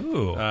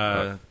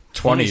 Ooh.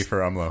 20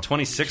 for Umlo.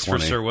 26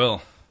 20. for Sir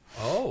Will.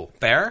 Oh,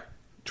 Bear?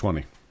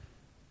 20.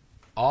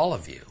 All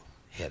of you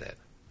hit it.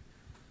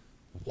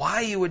 Why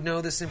you would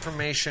know this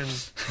information,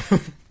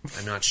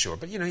 I'm not sure.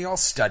 But, you all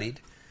studied.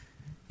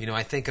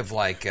 I think of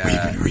like... We've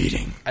been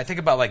reading. I think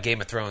about like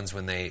Game of Thrones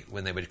when they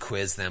would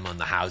quiz them on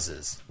the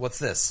houses. What's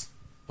this?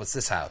 What's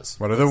this house?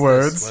 What are the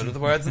words? What are the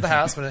words of the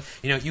house?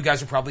 You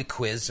guys are probably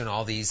quizzed on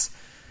all these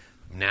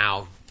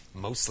now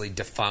mostly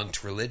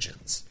defunct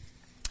religions.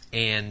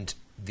 And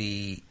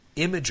the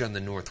image on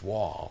the north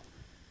wall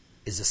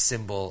is a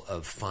symbol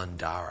of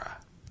Fandara.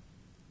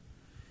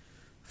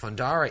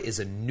 Fandara is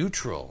a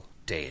neutral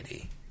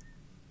deity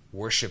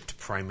worshipped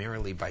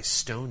primarily by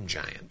stone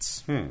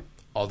giants,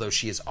 although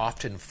she is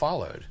often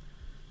followed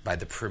by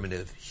the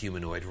primitive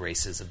humanoid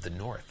races of the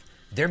north.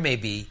 There may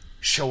be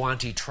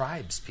Shoanti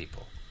tribes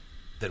people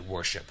that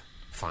worship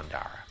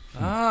Fandara.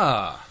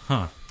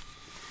 And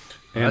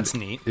That's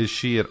neat. Is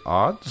she at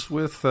odds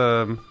with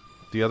the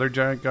other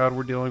giant god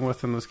we're dealing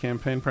with in this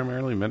campaign,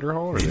 primarily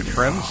Minderhall? Are they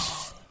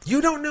friends? You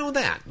don't know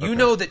that. You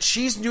know that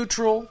she's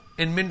neutral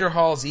and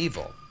Minderhall's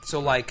evil. So,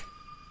 like,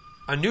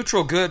 a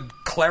neutral good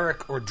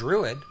cleric or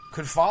druid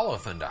could follow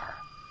Fandara.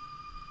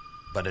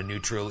 But a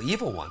neutral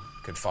evil one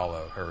could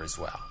follow her as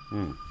well.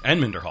 And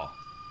Minderhall.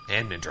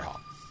 And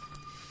Minderhall.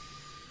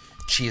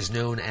 She is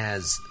known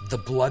as the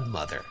Blood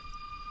Mother,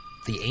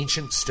 the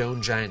ancient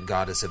stone giant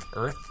goddess of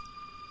earth,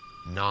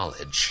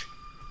 knowledge,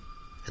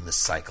 and the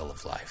cycle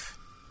of life.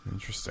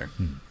 Interesting.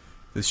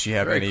 Does she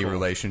have Very any cool.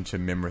 relation to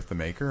Mimrith the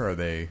Maker? Are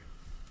they...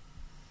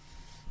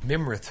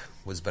 Mimrith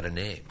was but a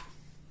name.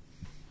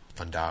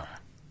 Fandara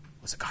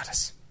was a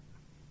goddess.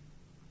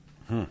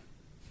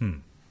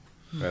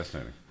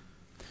 Fascinating.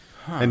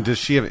 And does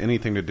she have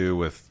anything to do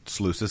with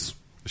sluices?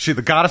 Is she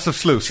the goddess of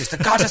sluice? She's the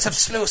goddess of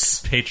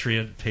Sluice.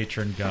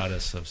 Patron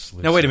goddess of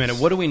sluices. Now, wait a minute.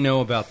 What do we know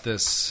about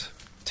this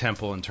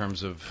temple in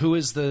terms of who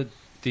is the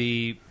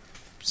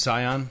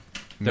scion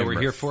that we're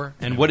Mimrith. here for?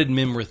 And what did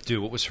Mimrith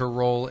do? What was her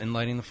role in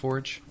lighting the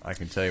forge? I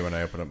can tell you when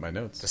I open up my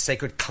notes. The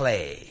sacred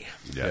clay.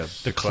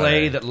 Yes. The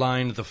clay that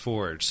lined the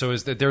forge. So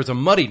there's a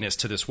muddiness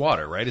to this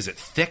water, right? Is it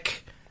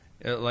thick?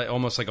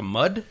 Almost like a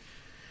mud?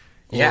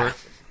 Yeah.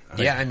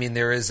 Yeah, I mean,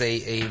 there is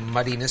a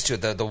muddiness to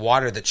it. The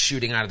water that's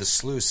shooting out of the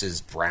sluice is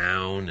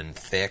brown and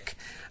thick,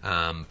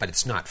 but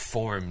it's not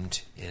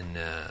formed in,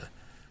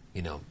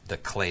 the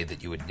clay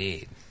that you would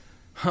need.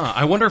 Huh.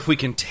 I wonder if we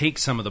can take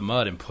some of the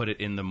mud and put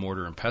it in the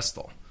mortar and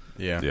pestle.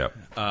 Yeah. Yep.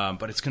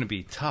 But it's going to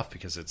be tough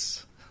because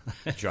it's...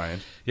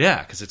 Giant.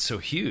 Yeah, because it's so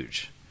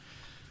huge.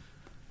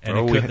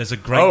 And there's a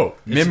great... Oh,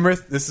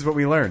 Mimrith, this is what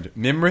we learned.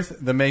 Mimrith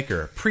the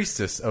Maker,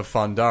 priestess of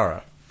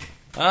Fandara.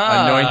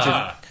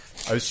 Anointed...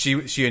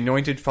 she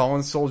anointed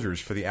fallen soldiers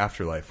for the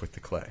afterlife with the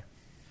clay.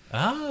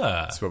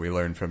 That's what we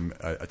learned from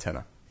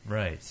Atenna.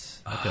 Right.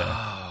 Okay.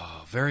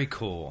 Oh, very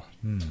cool.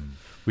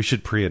 We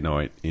should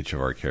pre-anoint each of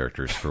our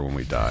characters for when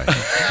we die,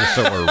 just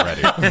so we're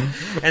ready. And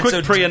Quick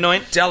so,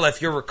 pre-anoint. Della, if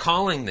you're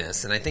recalling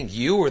this, and I think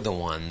you were the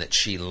one that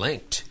she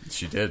linked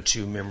She did.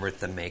 to Mimrith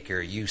the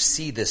Maker, you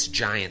see this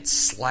giant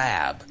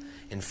slab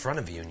in front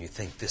of you, and you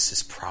think this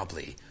is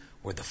probably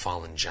where the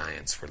fallen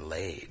giants were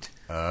laid.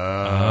 For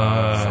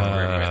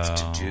Mimrith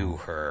to do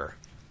her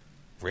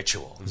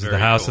ritual. This is the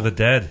House of the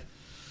Dead.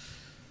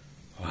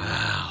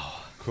 Wow.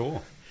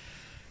 Cool.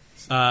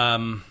 You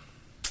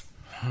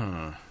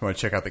want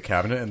to check out the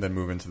cabinet and then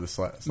move into the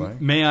slang?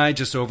 May I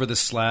just over the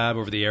slab,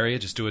 over the area,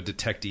 just do a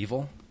detect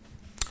evil?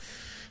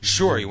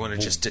 Sure, you want to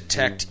just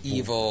detect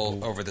evil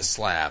over the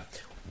slab.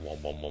 You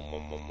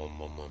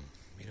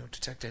don't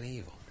detect any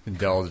evil. And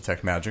Dell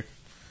detect magic.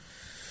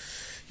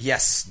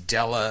 Yes,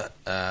 Della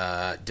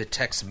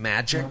detects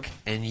magic,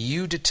 and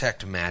you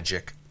detect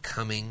magic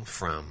coming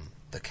from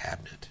the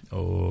cabinet.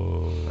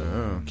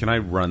 Can I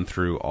run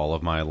through all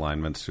of my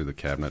alignments through the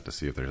cabinet to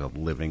see if there's a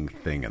living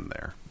thing in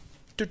there?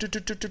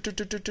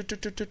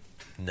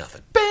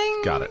 Nothing.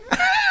 Bing! Got it.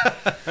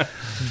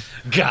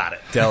 Got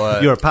it.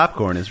 Della, Your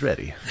popcorn is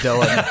ready.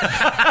 Della,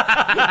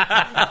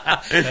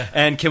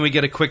 And can we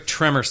get a quick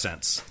tremor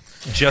sense?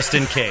 Just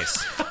in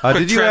case.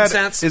 Did you trem add?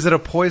 sense. Is it a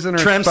poison or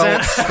Trem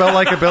sense? spell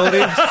like ability?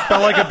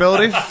 Spell like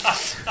ability?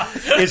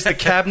 It's the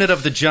cabinet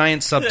of the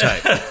giant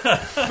subtype.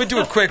 Let me do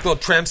a quick little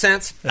trem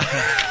sense.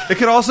 It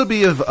could also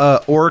be of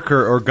orc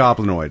or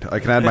goblinoid. I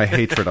can add my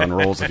hatred on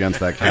rolls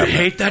against that I cabinet.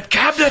 hate that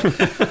cabinet.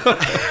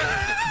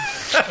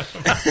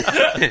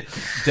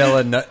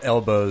 Della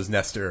elbows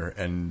Nestor,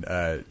 and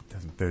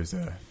there's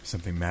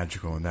something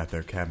magical in that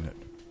there cabinet.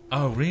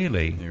 Oh,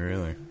 really? You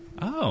really?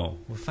 Oh,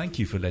 well, thank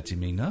you for letting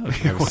me know.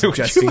 I was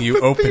suggesting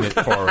you open it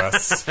for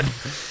us.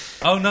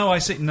 Oh, no, I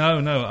see. No,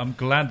 I'm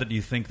glad that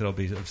you think that I'll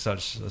be of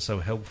so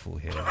helpful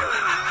here.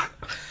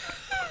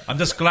 I'm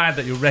just glad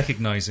that you're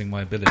recognizing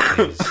my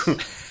abilities.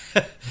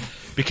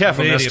 Be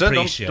careful, Really Nesta.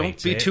 appreciate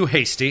Don't be it. too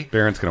hasty.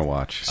 Baron's going to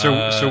watch.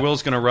 Sir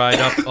Will's going to ride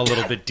up a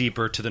little bit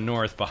deeper to the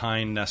north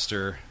behind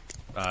Nestor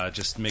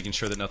just making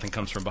sure that nothing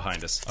comes from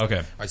behind us. Okay.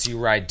 All right, so you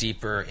ride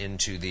deeper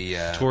into the...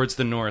 Towards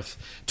the north,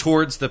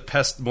 towards the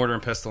mortar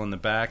and pestle in the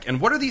back. And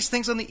what are these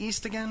things on the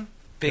east again?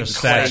 big They're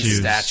clay statues.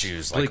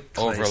 statues, like Big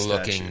clay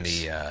overlooking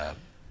statues. the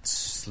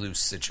sluice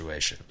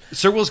situation.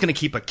 Sir Will's going to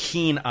keep a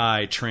keen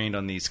eye trained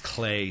on these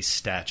clay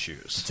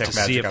statues Detect to see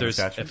magic if on the there's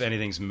statues? if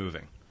anything's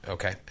moving.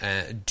 Okay.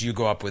 Do you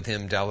go up with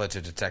him, Della,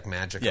 to detect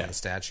magic Yeah. on the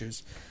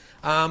statues?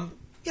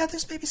 Yeah,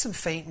 there's maybe some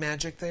faint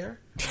magic there.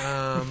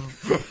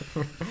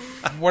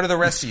 What are the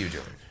rest of you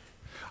doing?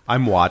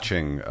 I'm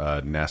watching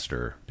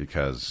Nestor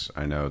because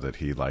I know that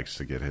he likes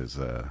to get his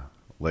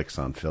licks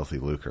on filthy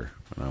lucre,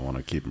 and I want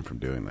to keep him from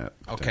doing that.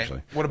 Okay.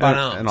 Potentially. What about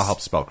and I'll Ums?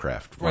 help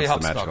spellcraft. Well, you once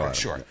help the magical spellcraft, item-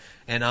 sure. yeah.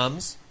 And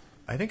Ums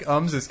I think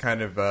is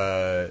kind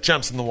of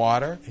jumps in the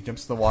water. he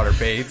jumps in the water,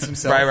 bathes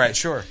himself. Right,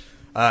 sure.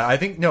 I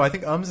think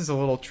is a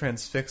little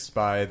transfixed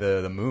by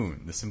the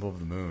moon, the symbol of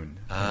the moon.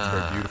 It's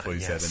very beautiful. He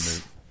said, yes.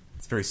 and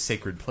it's a very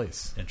sacred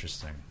place.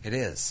 Interesting. It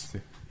is.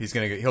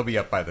 He'll be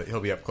up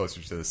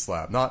closer to the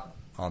slab, not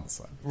on the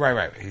slab.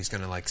 Right. He's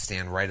going to like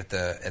stand right at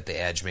the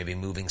edge, maybe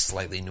moving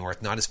slightly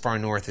north, not as far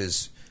north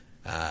as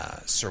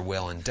Sir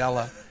Will and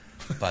Della,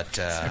 but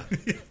a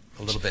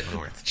little bit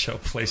north. Joe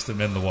placed him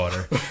in the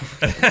water.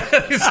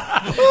 He's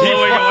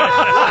blowing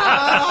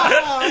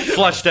away.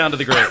 Flush down to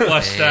the grave.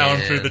 Flushed down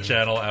through the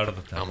channel out of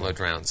the temple. Almo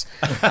drowns.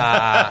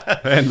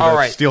 And All the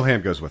right. steel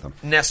hand goes with him.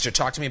 Nestor,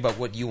 talk to me about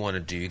what you want to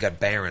do. You got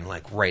Baron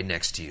like right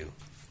next to you,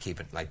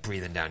 keeping like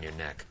breathing down your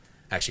neck,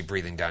 actually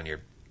breathing down your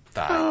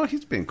thigh. Oh,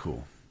 he's being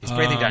cool. He's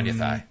breathing down your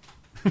thigh.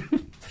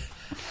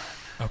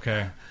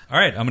 Okay. All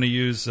right. I'm going to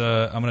use.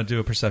 I'm going to do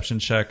a perception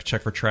check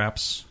for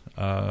traps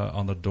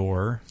on the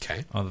door.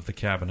 Okay. On the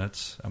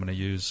cabinet. I'm going to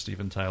use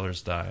Steven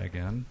Tyler's die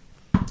again.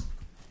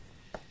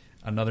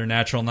 Another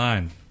natural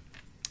 9.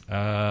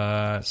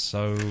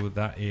 So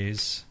that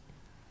is.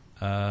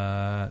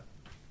 What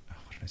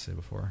did I say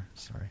before?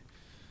 Sorry.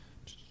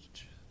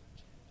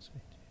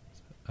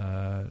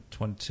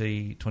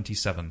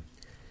 27.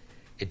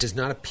 It does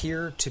not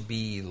appear to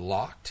be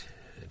locked.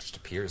 It just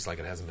appears like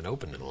it hasn't been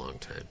opened in a long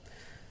time.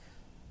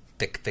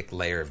 Thick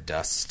layer of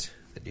dust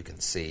that you can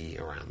see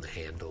around the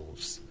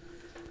handles,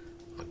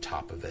 on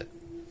top of it.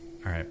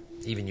 All right.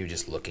 Even you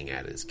just looking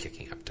at it is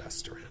kicking up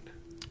dust around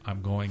it.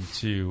 I'm going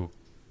to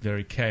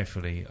very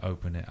carefully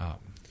open it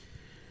up.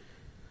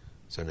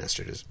 So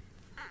Nestor just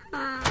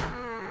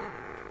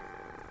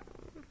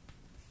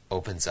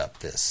opens up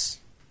this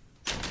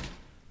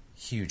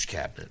huge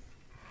cabinet.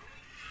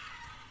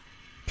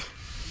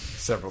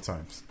 Several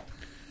times.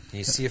 And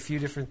you see a few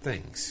different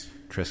things.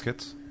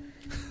 Triscuits?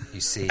 You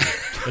see...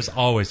 There's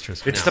always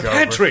Triscuits. It's the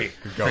pantry.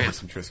 Could go with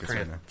some Triscuits right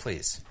now. Cramp,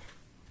 please.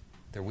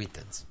 They're wheat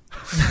thins.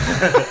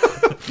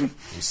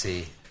 You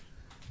see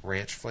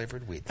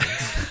ranch-flavored wheat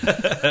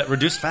thins.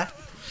 Reduced fat?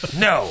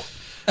 No!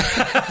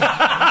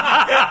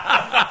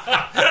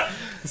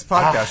 This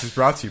podcast is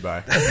brought to you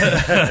by.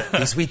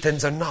 These wheat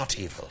thins are not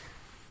evil.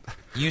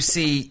 You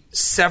see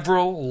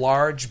several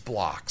large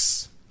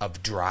blocks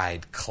of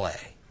dried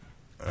clay.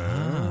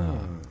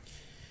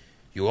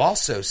 You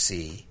also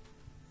see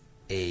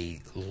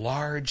a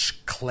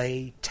large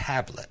clay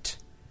tablet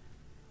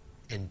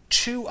and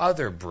 2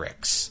 other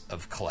bricks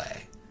of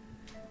clay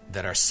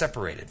that are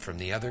separated from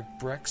the other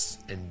bricks.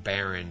 And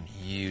Baron,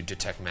 you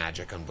detect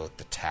magic on both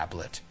the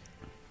tablet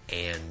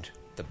and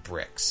the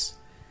bricks.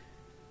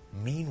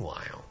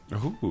 Meanwhile,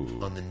 Ooh.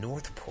 on the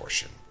north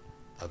portion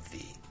of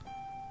the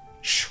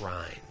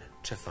shrine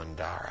to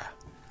Thundara,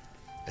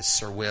 as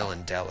Sir Will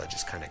and Della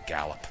just kind of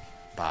gallop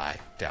by,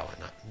 Della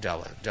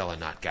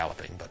not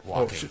galloping, but Oh,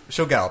 walking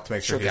she'll gallop to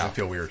make sure She'll he doesn't gallop.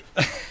 feel weird.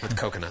 with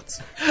coconuts.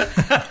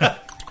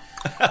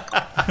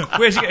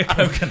 Where'd you get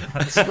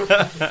coconuts?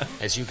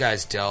 As you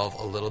guys delve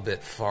a little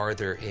bit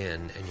farther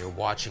in, and you're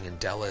watching, and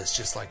Della is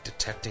just like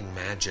detecting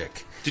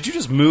magic. Did you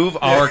just move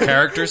our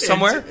characters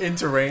somewhere?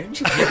 into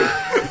range.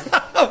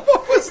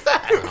 What was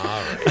that?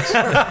 All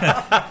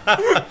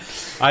right.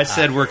 I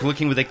said we're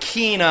looking with a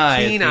keen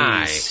eye Keen at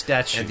eye. these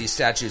statues. And these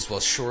statues, well,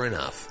 sure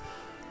enough,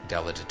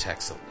 Della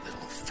detects a little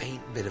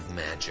faint bit of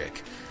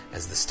magic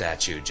as the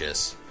statue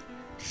just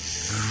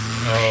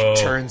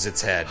turns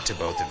its head to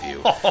both of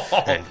you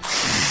and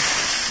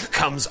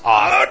comes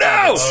off of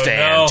its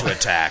stand to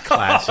attack,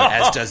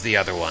 as does the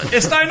other one.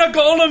 It's not a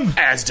golem.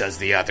 As does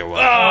the other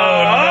one.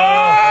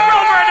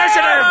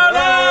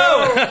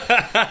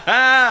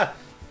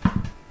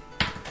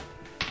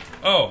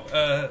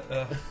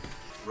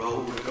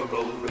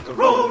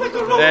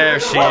 There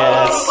she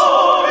is.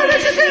 All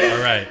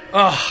right.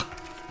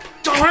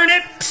 Darn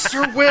it,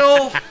 Sir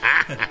Will.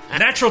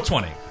 Natural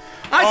 20.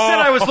 I said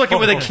I was looking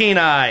with a keen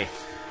eye.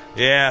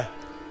 Yeah.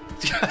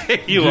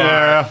 You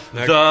are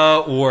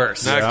the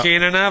worst. Not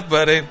keen enough,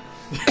 buddy.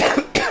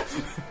 I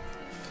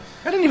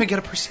didn't even get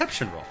a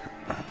perception roll.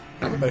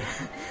 I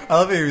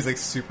love that he was like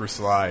super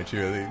sly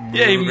too.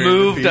 Yeah, he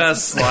moved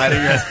us. sliding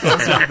us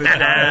closer to the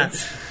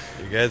giants.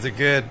 You guys are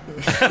good.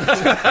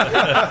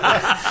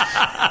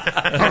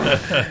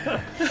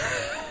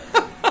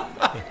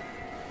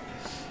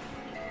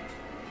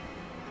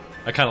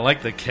 I kind of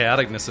like the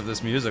chaoticness of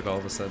this music all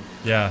of a sudden.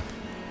 Yeah.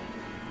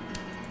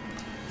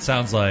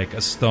 Sounds like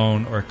a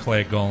stone or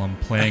clay golem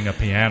playing a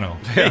piano.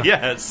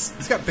 Yes.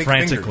 He's got big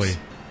frantically.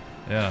 fingers.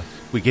 Yeah.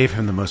 We gave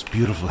him the most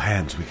beautiful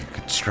hands we could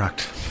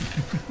construct.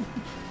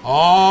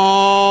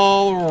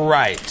 All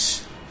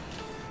right.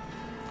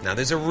 Now,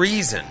 there's a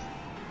reason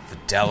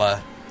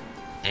Videla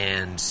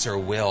and Sir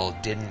Will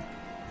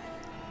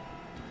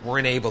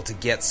weren't able to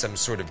get some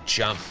sort of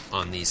jump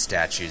on these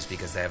statues,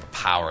 because they have a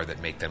power that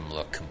make them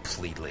look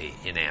completely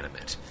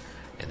inanimate.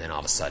 And then all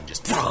of a sudden,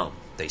 just boom,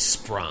 they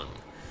sprung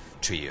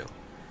to you.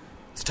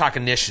 Let's talk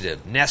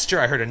initiative. Nestor,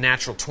 I heard a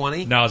natural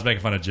 20. No, I was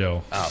making fun of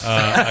Joe.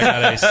 I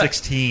got a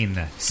 16.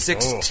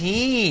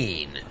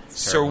 16.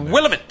 Sir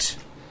Willamette.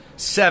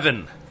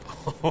 7.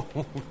 Oh,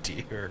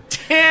 dear.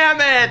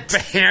 Damn it!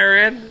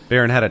 Baron.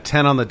 Baron had a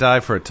 10 on the die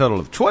for a total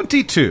of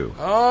 22.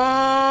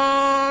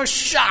 Oh,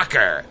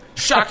 shocker.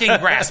 Shocking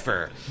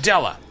grasper.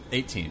 Della.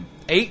 18.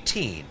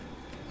 18.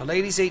 A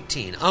lady's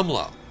 18.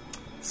 Umlo.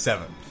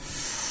 7.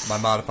 My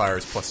modifier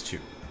is +2.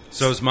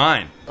 So's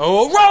mine.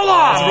 Oh, roll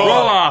off! Roll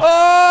off.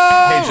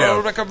 Oh, Hey, Joe.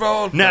 roll, Rick,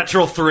 roll.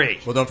 Natural 3.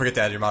 Well, don't forget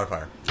to add your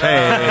modifier.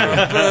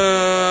 Hey.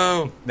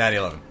 Boo. Natty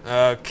 11.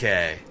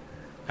 Okay.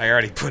 I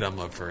already put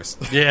Umlo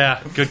first.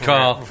 Yeah, good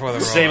call. Before the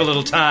roll. Save a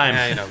little time.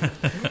 Yeah, you know.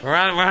 We're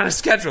on a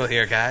schedule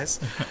here, guys.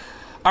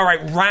 All right,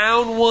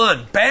 round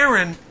 1.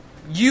 Baron,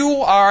 you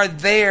are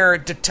there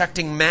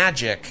detecting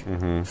magic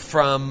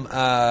from,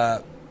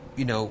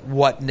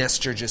 what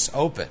Nestor just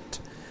opened.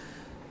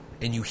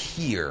 And you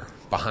hear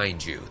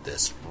behind you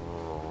this...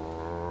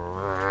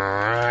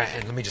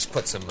 And let me just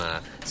put some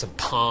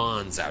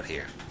pawns out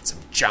here. Some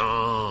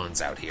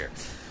Johns out here.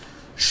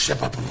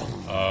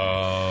 Ship-a-boom.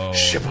 Oh.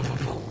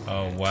 Ship-a-boom.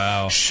 Oh,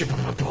 wow.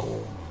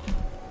 Ship-a-boom.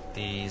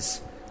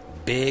 These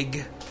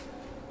big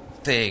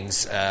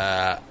things.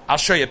 I'll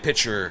show you a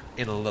picture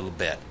in a little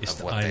bit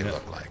of what they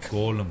look like.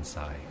 Golem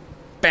sai.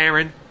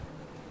 Baron,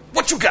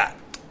 what you got?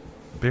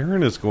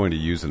 Baron is going to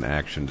use an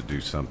action to do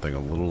something a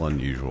little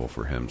unusual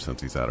for him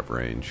since he's out of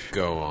range.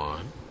 Go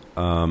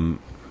on.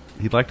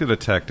 He'd like to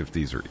detect if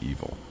these are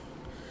evil.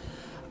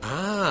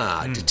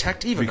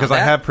 Detect evil. Because Now I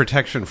that- have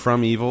protection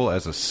from evil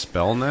as a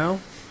spell now.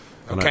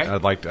 And Okay.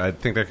 I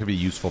think that could be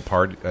useful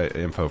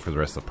info for the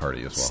rest of the party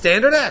as well.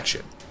 standard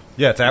action.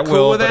 Yeah, it's at cool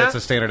will, with but that? it's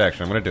a standard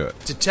action. I'm going to do it.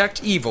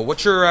 Detect evil.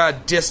 What's your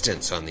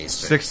distance on these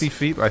things? 60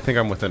 feet. I think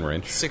I'm within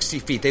range. 60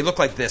 feet. They look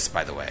like this,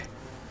 by the way.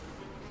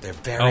 They're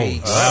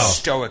very Oh, wow.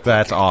 stoic.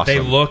 That's looking. awesome.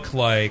 They look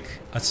like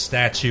a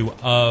statue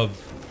of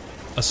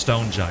a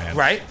stone giant.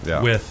 Right?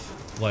 Yeah. With,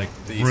 like,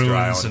 The Easter runes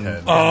Island and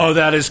head. Oh,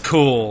 that is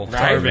cool.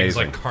 carvings,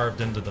 Amazing. like, carved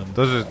into them.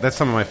 That's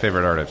some of my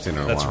favorite art I've seen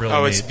in a That's while. really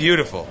Oh, neat. it's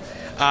beautiful.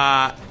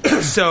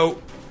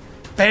 So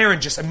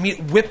Baron just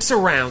whips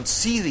around,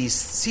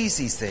 sees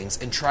these things,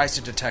 and tries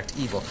to detect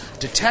evil.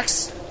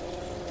 Detects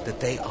that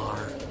they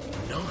are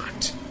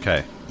not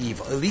Okay,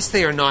 evil. At least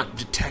they are not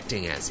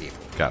detecting as evil.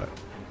 got it.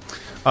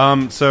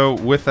 So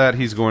with that,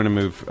 he's going to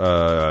move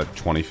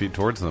 20 feet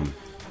towards them.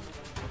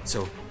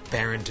 So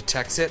Baron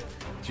detects it.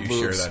 Do you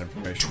share moves that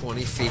information?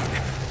 20 feet.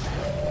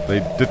 They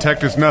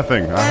detect as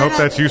nothing. I hope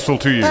that's useful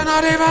to you. They're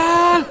not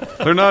evil!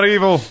 They're not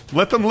evil.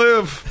 Let them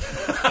live.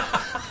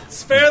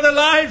 Spare their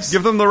lives!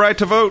 Give them the right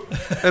to vote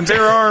and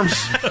bear arms.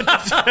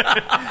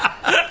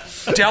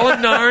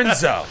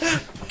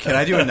 Delanarnzo. Can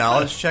I do a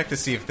knowledge check to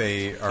see if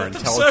they are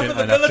intelligent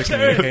the enough to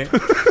military.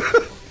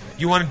 communicate?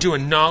 You want to do a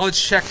knowledge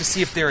check to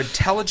see if they're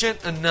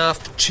intelligent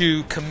enough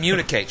to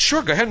communicate.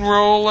 Sure, go ahead and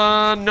roll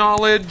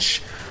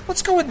knowledge.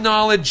 Let's go with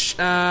knowledge,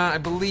 I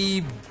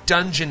believe,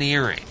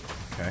 dungeoneering.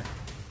 Okay.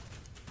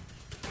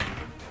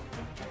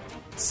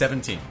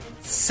 17.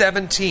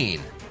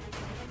 17.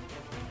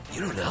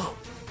 You don't know.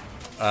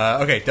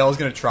 Okay, Della's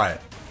going to try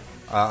it.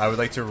 I would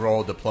like to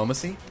roll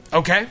diplomacy.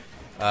 Okay.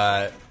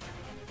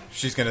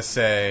 She's going to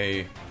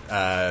say,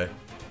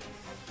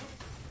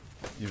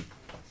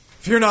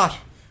 "Fear not.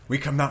 We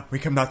come not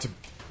to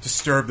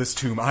disturb this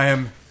tomb. I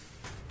am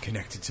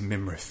connected to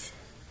Mimrith,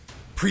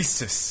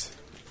 priestess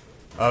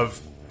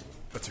of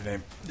what's her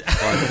name?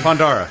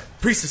 Pandara.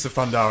 Priestess of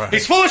Fandara.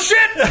 He's full of shit!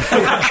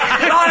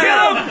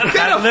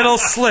 That little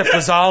slip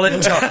was all it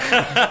took.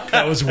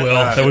 That was Will.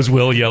 That was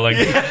Will yelling.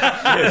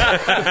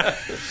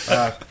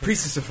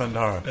 Priestess of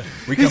Fandara.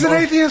 He's an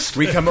atheist.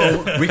 We come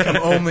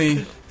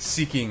only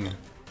seeking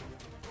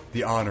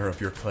the honor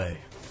of your clay.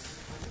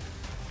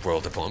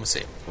 Roll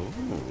diplomacy.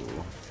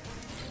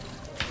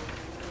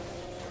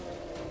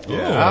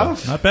 Yeah.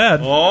 Not bad.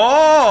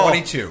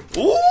 22.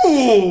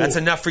 That's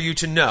enough for you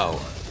to know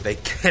they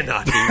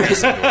cannot be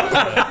reasoned with.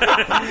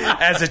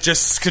 As it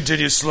just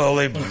continues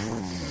slowly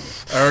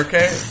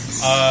Okay.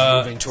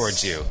 moving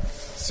towards you.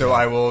 So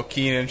I will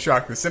keen and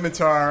shock the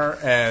scimitar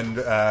and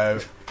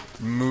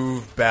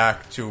move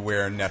back to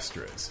where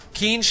Nestor is.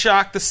 Keen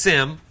shock the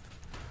sim.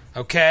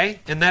 Okay,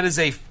 and that is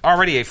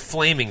already a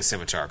flaming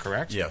scimitar,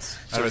 correct? Yes.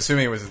 I'm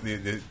assuming it was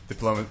the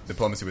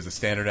diplomacy was a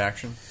standard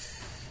action.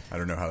 I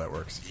don't know how that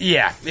works.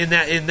 Yeah,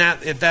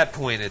 at that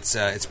point, it's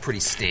pretty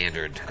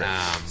standard.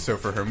 So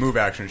for her move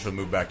action, she'll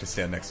move back to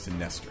stand next to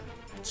Nestor.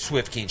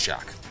 Swift keen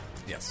shock.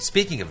 Yes.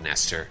 Speaking of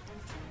Nestor,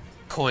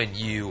 Coin,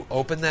 you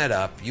open that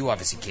up. You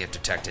obviously can't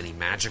detect any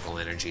magical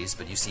energies,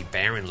 but you see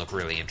Baron look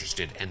really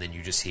interested, and then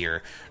you just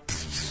hear...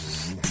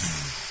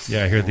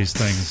 Yeah, I hear these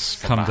things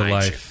From come to behind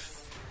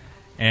life.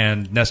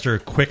 And Nestor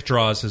quick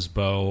draws his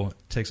bow,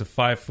 takes a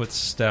 5-foot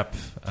step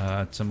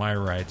to my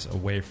right,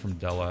 away from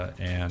Della,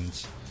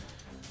 and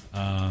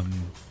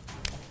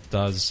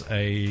does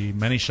a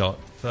many shot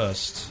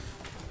first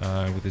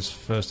with his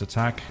first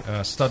attack.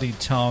 Studied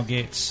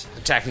target.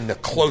 Attacking the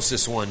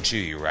closest one to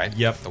you, right?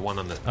 Yep. The one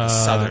on the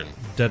southern.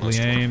 Deadly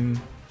aim.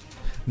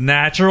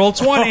 Natural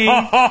 20.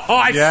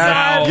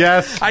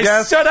 I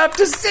stood up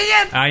to see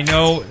it. I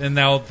know, and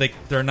now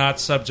they're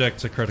not subject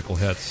to critical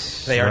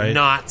hits. They are right?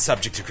 not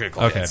subject to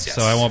critical Okay, hits. Yes.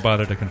 so I won't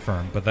bother to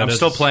confirm. But that I'm is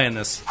still playing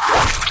this. That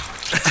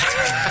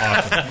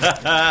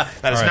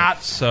is All right,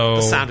 not so-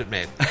 the sound it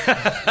made.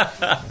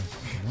 The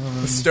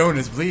stone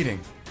is bleeding.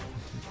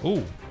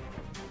 Ooh.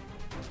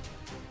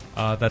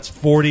 That's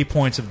 40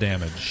 points of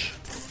damage.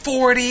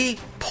 40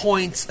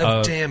 points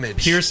of damage.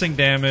 Piercing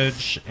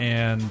damage,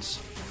 and,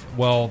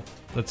 well,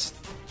 that's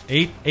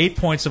 8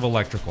 points of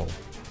electrical.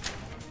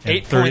 And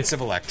 8 points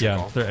of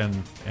electrical. Yeah,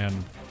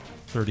 and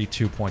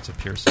 32 points of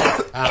piercing.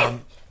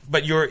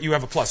 But you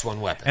have a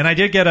 +1 weapon. And I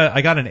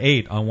got an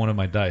 8 on one of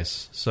my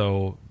dice.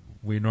 So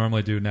we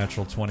normally do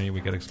natural 20, we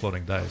get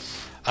exploding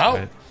dice. Oh.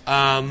 right?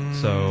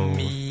 So,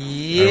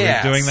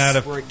 yes. Are we doing that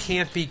if- where it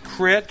can't be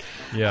crit?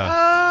 Yeah.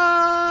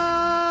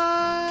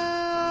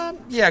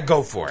 Yeah,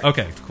 go for it.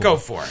 Okay, cool. Go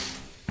for it.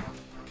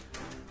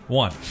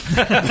 1.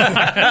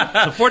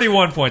 So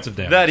 41 points of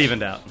damage. That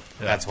evened out.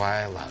 That's why I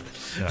allowed it.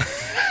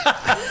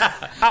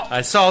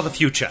 I saw the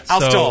future. I'll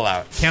still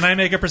allow it. Can I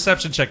make a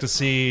perception check to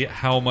see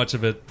how much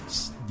of it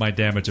my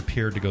damage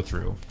appeared to go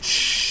through?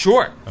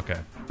 Sure. Okay.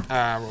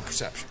 Roll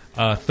perception.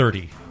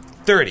 30.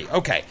 30.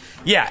 Okay.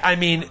 Yeah, I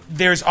mean,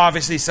 there's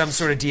obviously some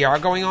sort of DR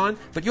going on,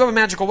 but you have a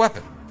magical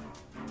weapon.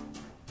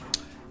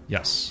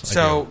 Yes. I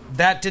So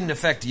that didn't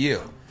affect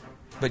you.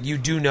 But you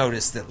do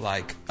notice that,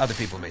 like, other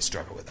people may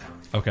struggle with that.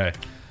 do. Okay.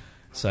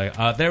 So,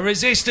 they're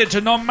resistant to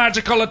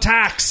non-magical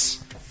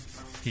attacks,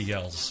 he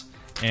yells.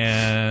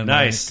 And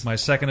Nice. my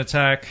second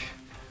attack,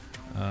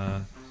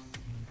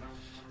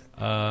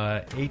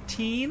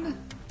 18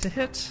 to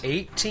hit.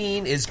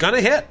 18 is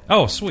gonna hit.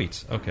 Oh,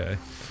 sweet. Okay.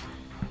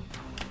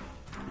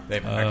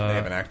 They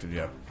haven't acted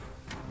yet.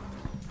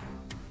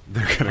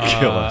 They're going to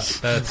kill us.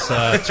 That's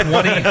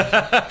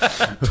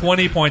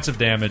 20 points of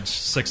damage,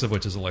 6 of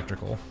which is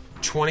electrical.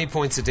 20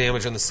 points of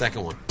damage on the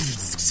second one.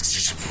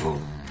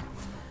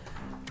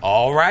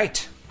 All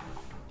right.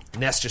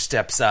 Nestor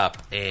steps up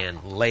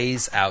and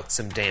lays out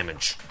some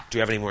damage. Do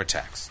you have any more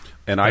attacks?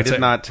 And I That's did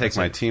it. not take That's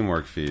my it.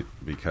 teamwork feat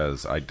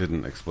because I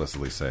didn't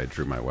explicitly say I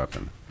drew my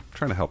weapon. I'm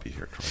trying to help you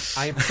here, Troy.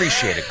 I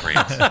appreciate it,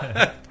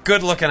 Grant.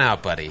 Good looking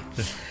out, buddy.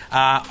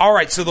 All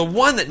right, so the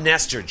one that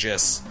Nestor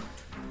just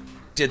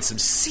did some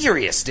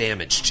serious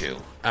damage to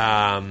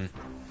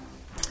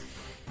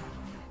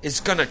is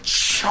going to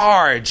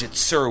charge at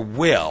Sir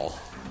Will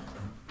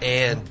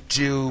and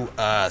do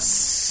a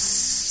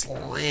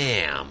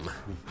slam.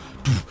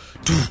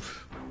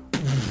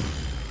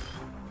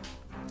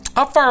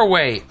 How far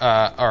away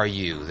are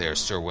you there,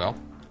 Sir Will?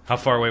 How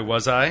far away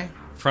was I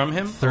from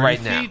him?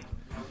 Right now.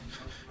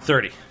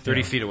 30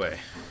 feet away.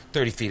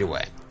 30 feet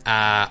away.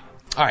 All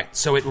right,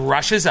 so it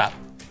rushes up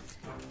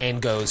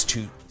and goes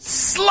to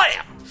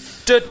slam.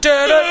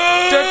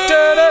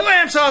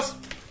 Lamb sauce.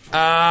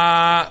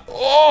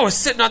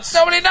 Sitting on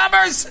so many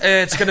numbers.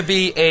 It's going to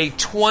be a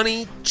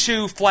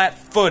 22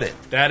 flat-footed.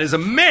 That is a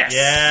miss.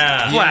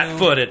 Yeah.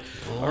 Flat-footed.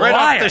 Right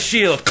off the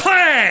shield.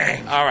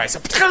 Clang! All right,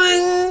 so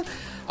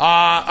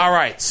all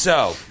right,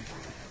 so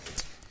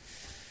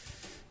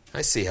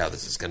I see how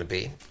this is going to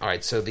be. All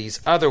right, so these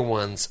other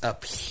ones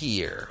up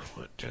here,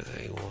 what do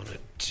they want to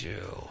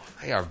do?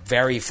 They are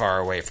very far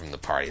away from the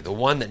party. The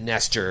one that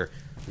Nestor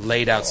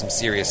laid out some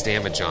serious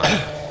damage on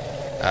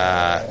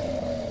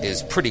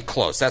is pretty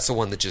close. That's the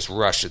one that just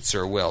rushed at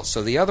Sir Will.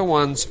 So the other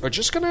ones are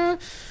just gonna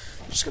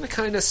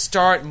kind of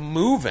start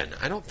moving.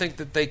 I don't think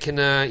that they can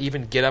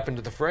even get up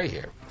into the fray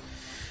here.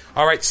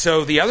 All right,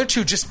 so the other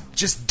two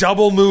just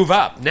double move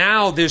up.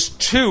 Now there's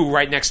two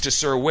right next to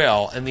Sir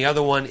Will, and the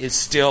other one is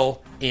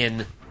still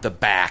in the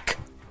back.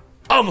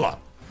 Umla.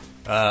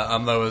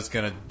 Umlo is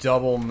going to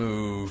double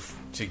move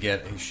to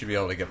get. He should be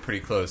able to get pretty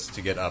close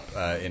to get up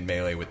in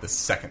melee with the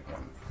second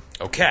one.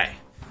 Okay.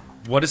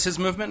 What is his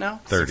movement now?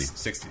 30.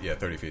 60, yeah,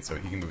 30 feet, so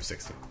he can move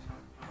 60.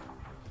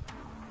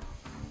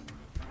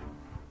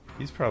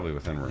 He's probably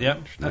within range.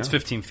 Yep, that's no?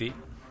 15 feet.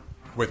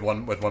 With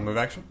one move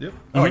action? Yep.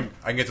 Oh, I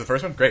can get to the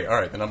first one? Great, all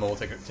right, then Umlo will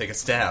take a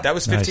stab. That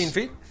was 15 Nice.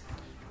 feet?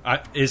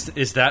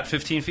 Is that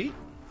 15 feet?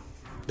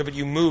 No, but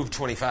you moved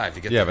 25 to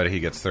get Yeah, there. but he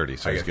gets 30,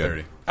 so I he's get good.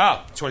 30.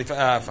 Oh,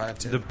 25, 5,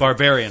 10. The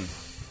barbarian.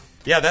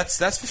 Yeah, that's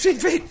 15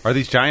 feet. Are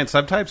these giant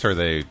subtypes or are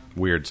they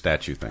weird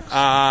statue things?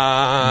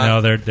 No,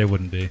 they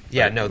wouldn't be.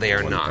 Yeah, no, they are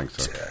Wouldn't not. think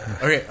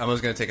so. Okay,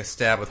 Umlo's going to take a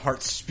stab with Heart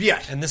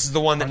Spiat. And this is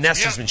the one that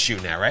Nestor's been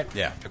shooting at, right?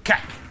 Yeah. Okay.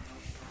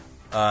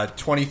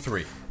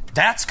 23.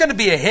 That's going to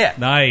be a hit.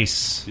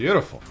 Nice.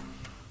 Beautiful.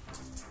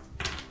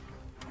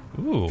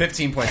 Ooh.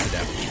 15 points of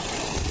damage.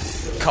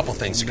 couple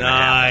things are going to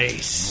happen.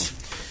 Nice.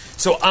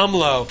 So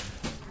Umlo,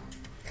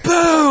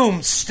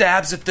 boom,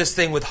 stabs at this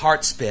thing with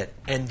heart spit,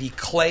 and the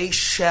clay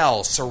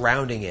shell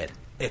surrounding it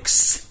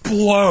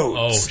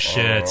explodes. Oh,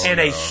 shit. And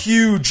a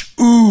huge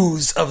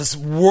ooze of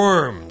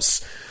worms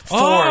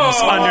forms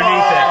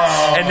underneath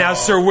it. And now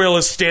Sir Will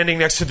is standing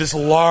next to this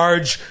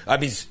large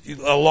ooze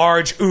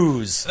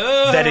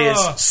that is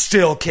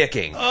still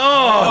kicking.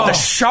 But the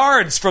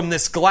shards from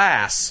this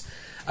glass...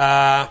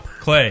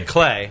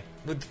 Clay.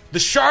 The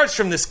shards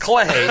from this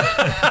clay...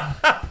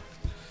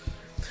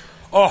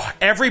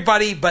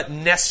 everybody but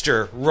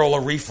Nestor roll a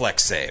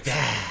reflex save.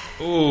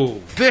 Ooh,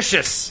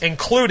 vicious.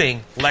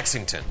 Including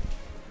Lexington.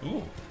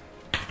 Ooh.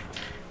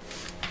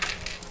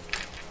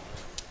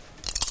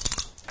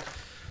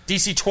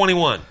 DC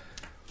 21.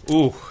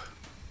 Ooh.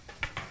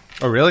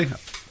 Oh, really?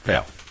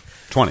 Fail.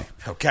 20.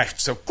 Okay,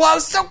 so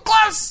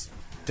close.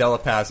 Della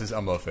passes,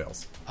 Umlo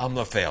fails.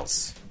 Umlo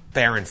fails.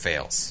 Baron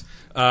fails.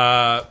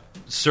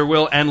 Sir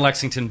Will and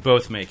Lexington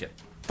both make it.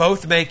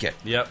 Both make it.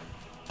 Yep.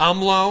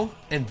 Umlo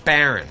and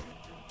Baron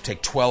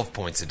take 12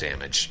 points of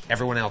damage.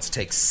 Everyone else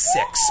takes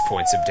 6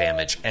 points of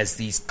damage as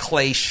these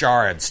clay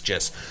shards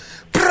just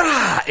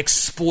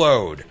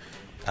explode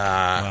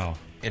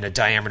in a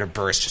diameter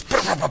burst. Just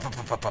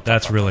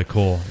That's really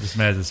cool. Just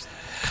imagine this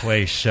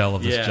clay shell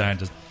of this Yeah. giant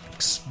just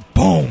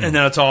boom. And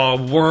then it's all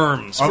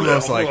worms.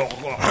 Umlo's like,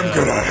 I'm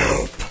gonna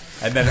help.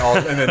 And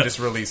then just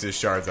releases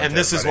shards. And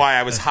this is why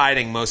I was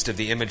hiding most of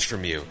the image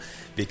from you,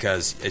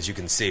 because as you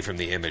can see from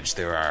the image,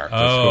 there are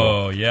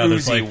there's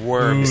oozy like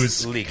worms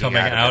ooze leaking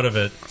coming out of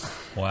it.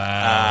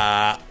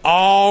 Wow.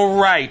 All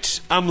right,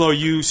 Umlo,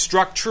 you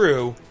struck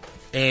true,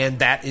 and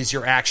that is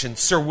your action.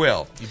 Sir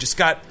Will,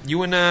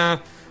 you and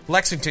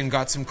Lexington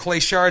got some clay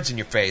shards in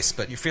your face,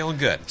 but you're feeling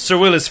good. Sir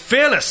Will is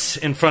fearless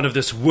in front of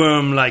this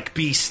worm-like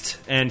beast,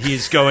 and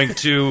he's going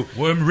to...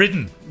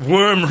 Worm-ridden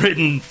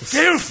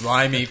filth!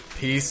 Slimy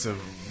piece of...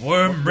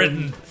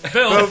 Worm-ridden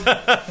filth!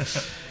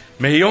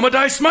 May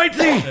Yomadai smite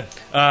thee!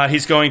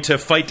 He's going to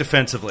fight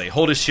defensively,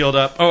 hold his shield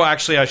up. Oh,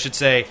 actually, I should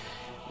say,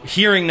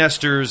 hearing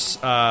Nestor's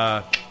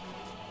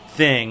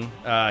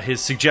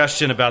his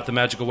suggestion about the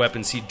magical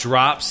weapons, he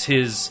drops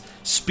his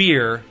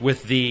spear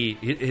with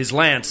his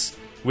lance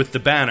with the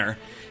banner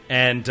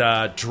and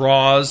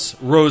draws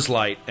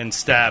Roselight and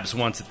stabs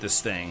once at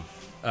this thing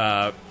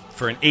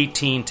for an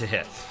 18 to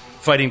hit,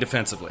 fighting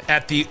defensively.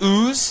 At the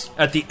ooze?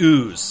 At the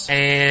ooze.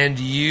 And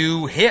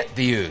you hit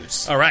the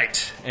ooze. All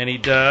right. And he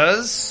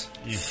does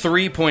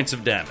 3 points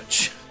of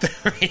damage.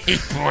 3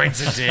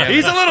 points of damage.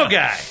 He's a little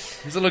guy.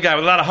 He's a little guy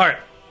with a lot of heart.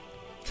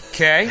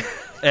 Okay.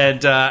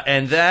 And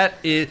that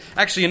is...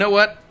 Actually, you know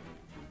what?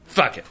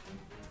 Fuck it.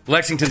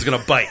 Lexington's going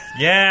to bite.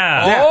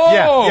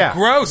 Yeah.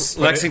 Gross.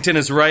 Lexington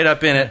is right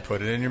up in it.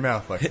 Put it in your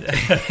mouth,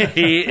 Lexington.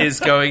 He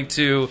is going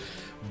to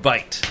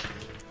bite.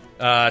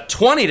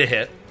 20 to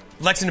hit.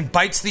 Lexington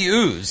bites the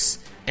ooze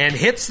and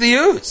hits the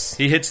ooze.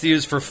 He hits the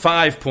ooze for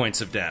 5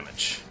 points of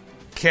damage.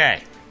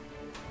 Okay.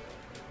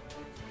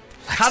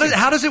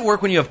 How does it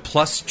work when you have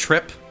plus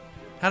trip?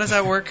 How does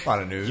that work? A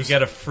lot of news. You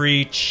get a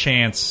free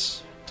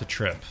chance to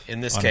trip.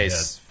 In this on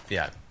case,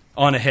 yeah.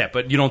 On a hit,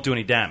 but you don't do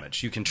any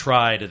damage. You can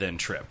try to then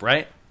trip,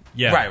 right?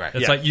 Yeah, Right.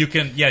 It's Yeah. like you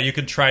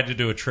can try to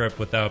do a trip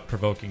without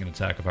provoking an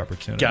attack of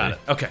opportunity. Got it.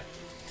 Okay.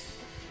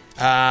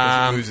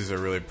 Those oozes are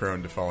really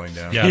prone to falling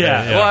down.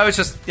 Yeah. Well, I was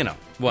just,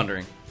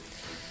 wondering.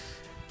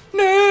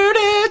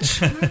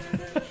 Nerdage!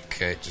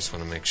 Okay, just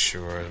want to make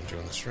sure I'm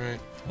doing this right.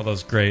 All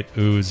those great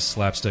ooze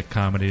slapstick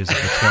comedies of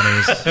the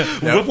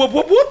 20s. Whoop, whoop,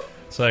 whoop, whoop.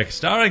 It's like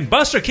starring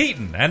Buster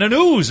Keaton and an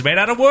ooze made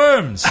out of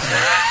worms.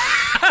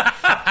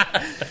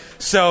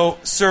 So,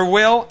 Sir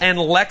Will and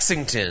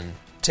Lexington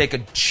take a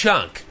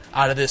chunk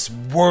out of this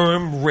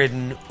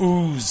worm-ridden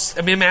ooze.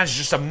 I mean, imagine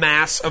just a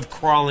mass of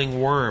crawling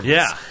worms.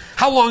 Yeah.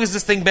 How long has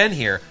this thing been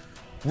here?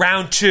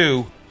 Round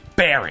 2,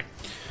 Baron.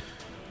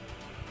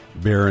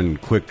 Baron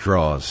quick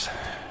draws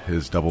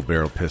his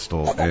double-barrel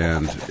pistol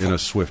and, in a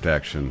swift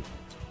action,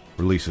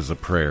 releases a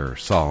prayer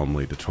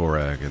solemnly to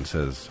Torag and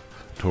says,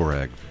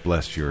 Torag,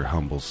 bless your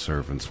humble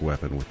servant's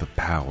weapon with the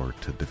power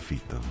to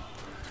defeat them.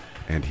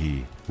 And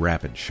he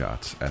rapid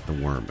shots at the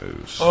worm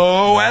ooze.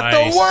 Oh, at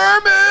the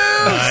worm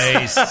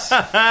ooze!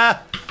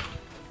 Nice.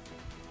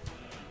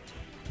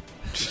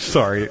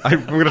 Sorry,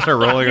 I'm going to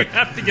start rolling. You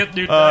have to get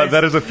new dice.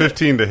 That is a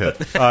 15 to hit.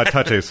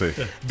 Touch AC.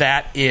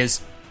 That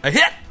is a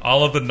hit.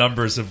 All of the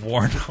numbers have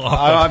worn off.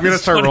 I'm going to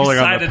start rolling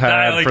on the 20-sided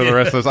pad for the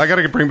rest of this. I got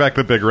to bring back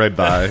the big red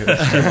die.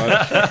 It's too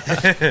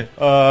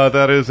much.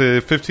 That is a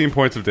 15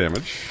 points of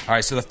damage. All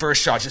right, so the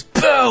first shot, just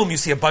boom! You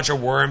see a bunch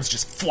of worms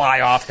just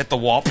fly off, hit the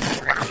wall.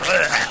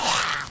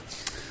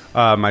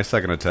 My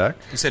second attack.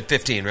 You said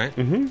 15, right?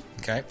 Mm-hmm.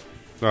 Okay.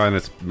 And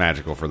it's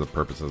magical for the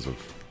purposes of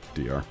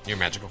DR. You're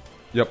magical.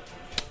 Yep.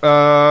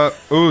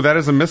 That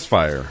is a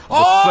misfire.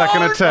 The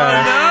second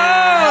attack. No!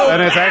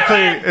 And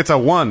it's a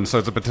 1, so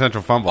it's a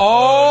potential fumble.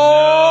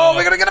 Oh,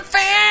 we're going to get a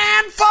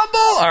fan fumble.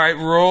 All right,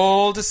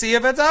 roll to see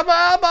if it's a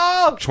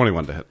bubble.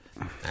 21 to hit.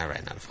 All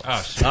right, not a fumble.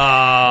 Oh,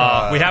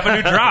 shit. We have a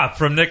new drop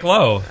from Nick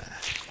Lowe.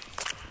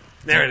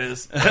 There it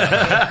is.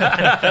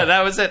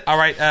 That was it. All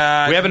right.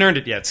 We haven't earned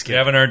it yet, Skip. You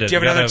haven't earned it. Do you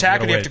have another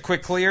attack, or do you have wait. to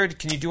quick clear?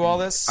 Can you do all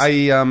this?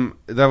 That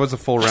was a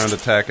full round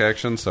attack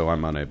action, so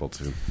I'm unable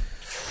to.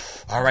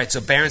 All right,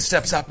 so Baron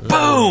steps up,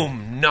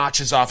 boom,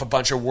 notches off a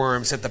bunch of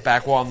worms, hit the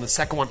back wall, and the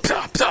second one,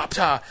 pah, pah,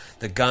 pah.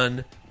 The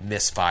gun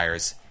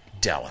misfires.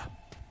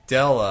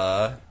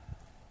 Della,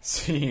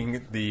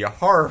 seeing the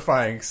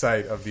horrifying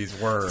sight of these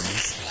worms,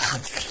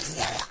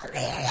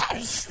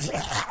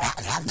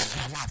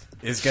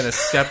 is going to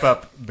step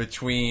up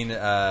between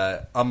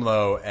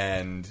Umlo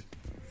and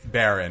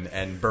Baron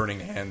and burning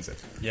hands it.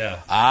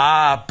 Yeah.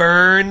 Ah,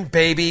 burn,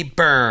 baby,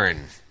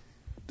 burn.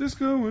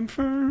 Disco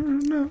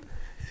Inferno.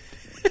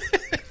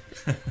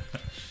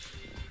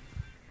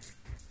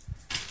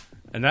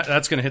 And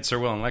that's going to hit Sir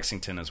Will and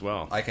Lexington as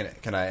well.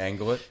 Can I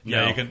angle it?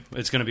 No, you can-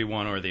 It's going to be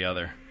one or the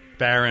other.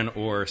 Baron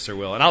or Sir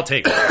Will. And I'll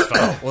take it. It's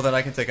fine. Well, then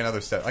I can take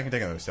another step. I can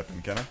take another step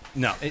in, can I?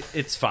 No,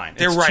 it's fine.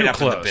 They're it's right too up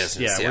in the close.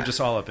 business, yeah. We're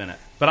just all up in it.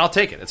 But I'll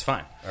take it. It's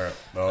fine. All right.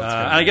 Well, it's And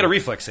gonna I be- get a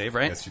reflex save,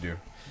 right? Yes, you do.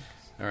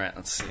 All right,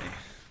 let's see.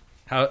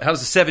 How's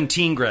the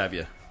 17 grab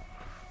you?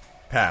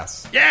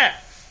 Pass. Yeah!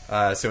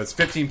 So it's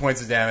 15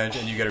 points of damage,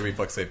 and you get a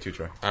reflex save too,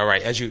 Troy. All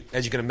right, as you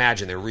can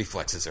imagine, their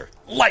reflexes are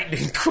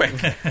lightning quick.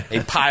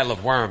 A pile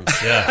of worms.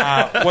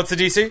 Yeah. What's the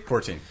DC?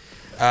 14.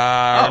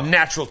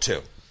 Natural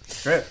 2.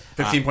 Great.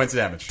 15 points of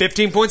damage.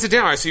 15 points of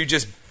damage, so you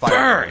just Fire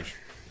burn. damage.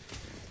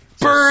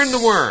 Burn the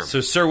worm.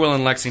 So Sir Will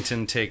and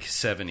Lexington take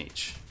 7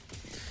 each.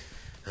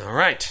 All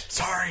right.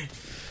 Sorry.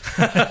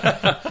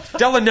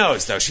 Della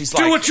knows, though. She's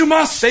like... Do what you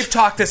must! They've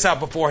talked this out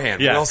beforehand.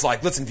 Yeah. Will's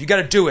like, listen, if you got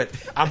to do it,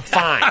 I'm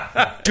fine.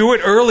 Do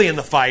it early in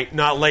the fight,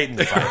 not late in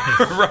the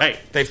fight. Right.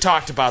 They've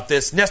talked about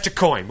this. Nestor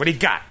Coin, what do you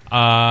got?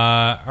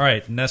 All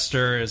right,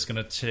 Nestor is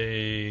going to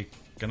take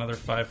another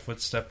 5-foot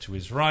step to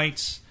his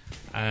right,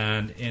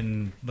 and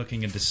in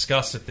looking in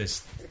disgust at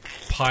this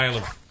pile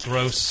of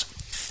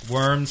gross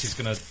worms, he's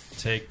going to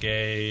take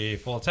a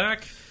full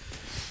attack.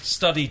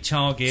 Study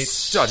target.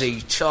 Study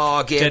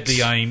target.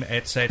 Deadly aim,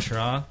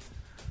 etc.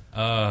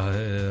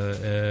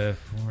 There's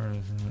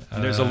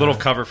a little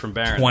cover from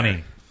Baron.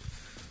 20.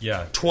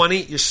 Yeah.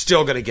 20, you're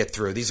still going to get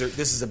through. This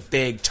is a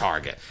big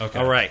target. Okay.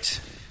 All right.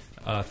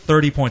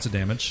 30 points of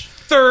damage.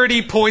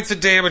 30 points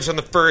of damage on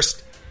the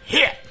first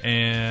hit.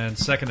 And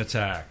second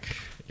attack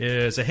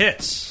is a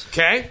hit.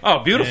 Okay. Oh,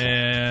 beautiful.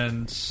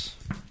 And...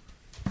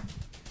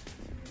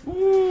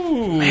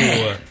 Ooh.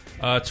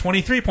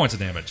 23 points of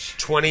damage.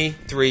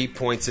 23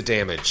 points of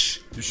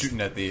damage. You're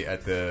shooting at the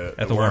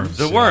worms.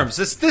 The worms.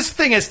 This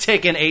thing has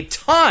taken a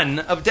ton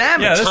of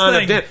damage. Yeah, this Ton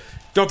thing- of damage.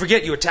 Don't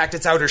forget, you attacked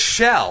its outer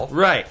shell.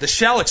 Right. The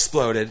shell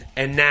exploded,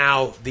 and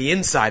now the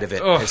inside of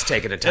it has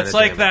taken a ton It's of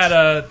like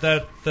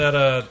damage.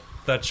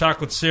 that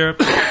chocolate syrup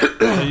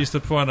they used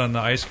to put on the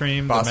ice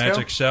cream, Bosco? the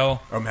magic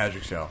shell. Oh,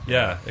 magic shell.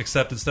 Yeah,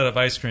 except instead of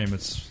ice cream,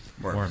 it's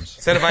worms.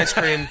 Instead of ice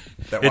cream,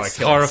 That wanna It's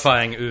kill us.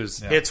 horrifying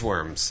ooze. it's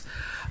worms.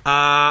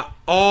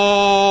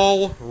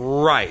 All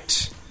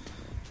right.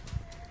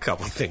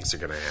 Couple things are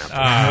going to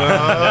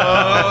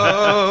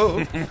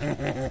happen.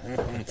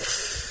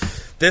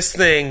 This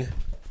thing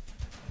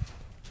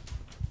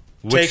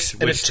takes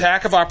an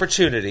attack of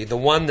opportunity, the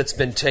one that's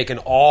been taking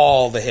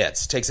all the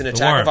hits, takes an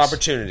attack of worms.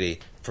 opportunity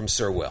from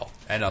Sir Will.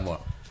 And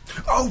Umlo.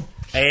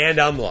 And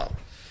Umlo.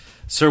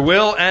 Sir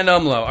Will and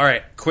Umlo. All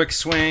right, quick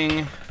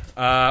swing.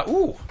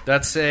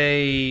 That's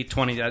a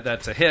 20.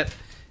 That's a hit,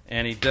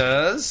 and he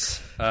does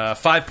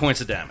 5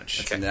 points of damage.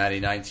 It's a natty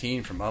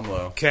 19 from Umlo.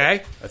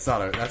 Okay. That's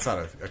not a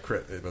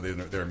crit. But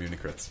they're immune to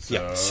crits. So.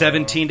 Yep.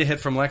 17 to hit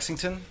from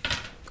Lexington.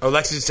 Oh,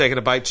 Lexi's taking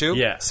a bite too?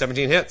 Yeah.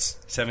 17 hits.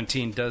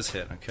 17 does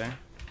hit. Okay,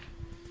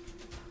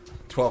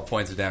 12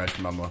 points of damage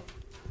from Umlo.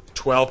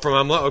 12 from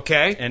Umlo,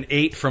 okay. and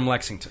 8 from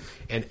Lexington.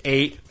 And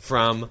 8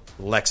 from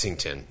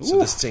Lexington. So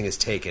this thing is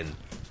taken.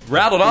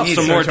 Rattled off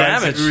some more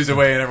damage. Ooze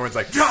away, and everyone's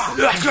like,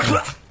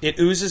 It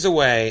oozes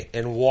away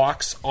and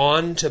walks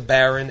onto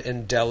Baron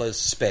and Della's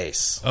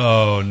space.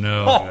 Oh,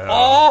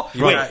 no.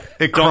 Wait,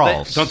 It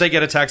don't crawls. they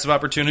get attacks of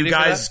opportunity? You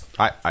for guys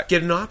that? I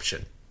get an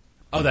option.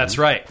 Oh, that's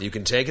right. You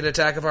can take an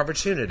attack of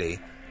opportunity,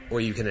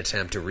 or you can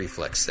attempt a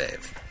reflex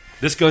save.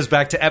 This goes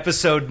back to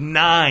episode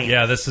 9.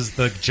 Yeah, this is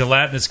the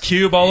gelatinous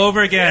cube all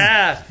over again.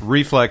 Yeah.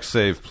 reflex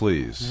save,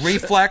 please.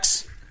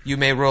 Reflex, you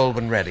may roll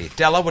when ready.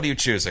 Della, what are you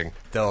choosing?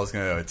 Della's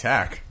going to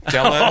attack.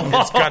 Della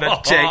is going to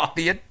take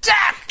the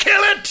attack.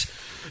 Kill it,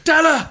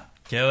 Della.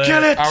 Kill it.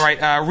 Kill it. All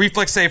right,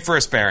 reflex save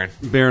first, Baron.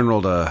 Baron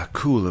rolled a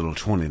cool little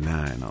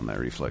 29 on that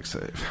reflex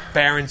save.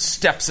 Baron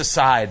steps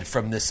aside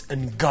from this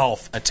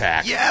engulf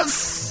attack.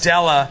 Yes!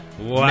 Della,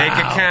 make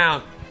a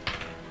count.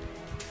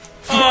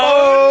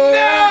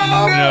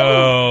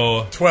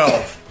 No.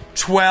 12.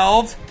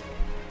 12,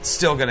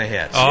 still going to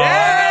hit.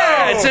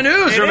 Yeah, it's an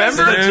ooze,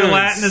 remember? It's the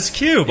gelatinous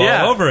cube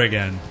Yeah. all over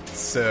again.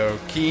 So,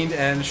 keened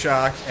and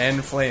shocked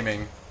and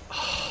flaming.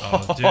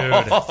 Oh, dude.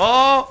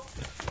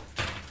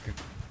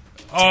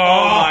 Oh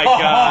my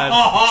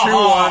god!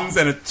 2 ones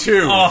and a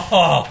 2. Was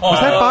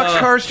that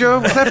boxcars, Joe?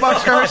 Was that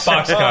boxcars?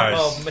 Boxcars.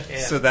 Oh, man.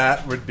 So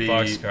that would be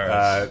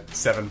Boxcars.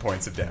 7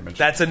 points of damage.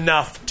 That's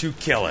enough to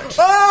kill it.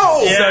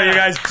 Oh! So you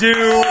guys do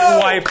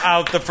wipe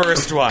out the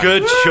first one.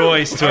 Good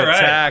choice to All right.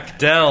 attack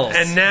Dells.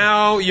 And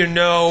now you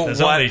know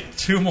There's what only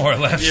 2 more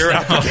left. you're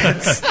up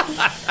against.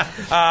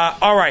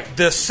 All right,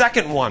 the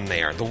second one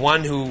there, the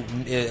one who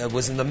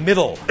was in the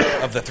middle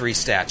of the 3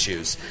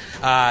 statues,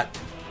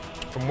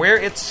 from where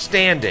it's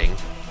standing,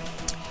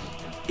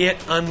 it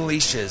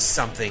unleashes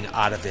something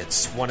out of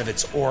one of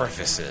its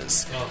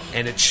orifices,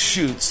 and it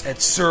shoots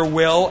at Sir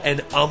Will and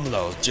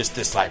Umlo. Just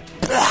this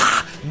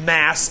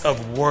mass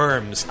of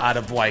worms out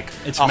of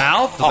Its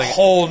mouth? a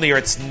hole near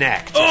its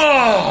neck.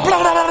 Blah,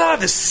 blah, blah, blah,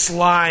 this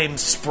slime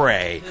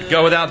spray.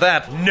 Go without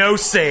that. No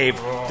save.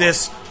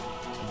 This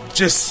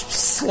just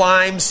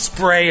slime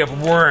spray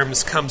of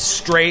worms comes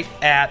straight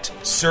at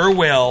Sir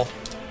Will,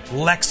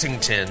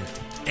 Lexington,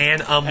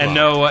 and Umlo. And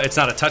no, it's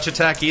not a touch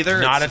attack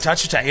either. Not a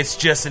touch attack. It's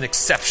just an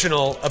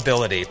exceptional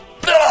ability.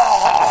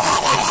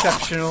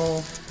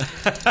 Exceptional.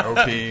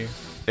 OP.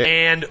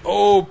 And,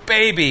 oh,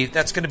 baby,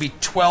 that's going to be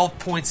 12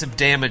 points of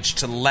damage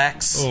to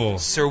Lex, Oh.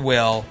 Sir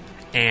Will,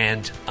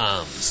 and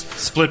Ums.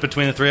 Split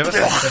between the 3 of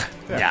us.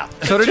 Yeah.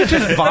 So did it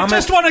just vomit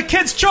Just won a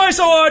Kids' Choice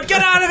Award.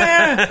 Get out of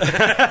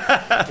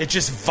there. It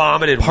just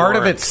vomited part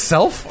of worms.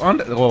 itself?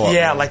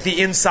 Yeah, like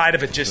the inside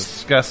of it just...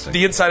 Disgusting.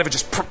 The inside of it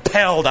just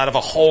propelled out of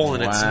a hole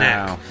in its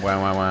neck.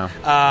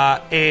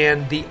 Wow.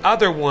 And the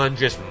other one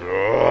just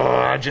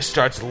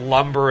starts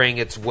lumbering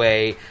its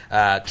way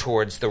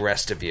towards the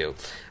rest of you,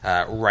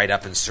 right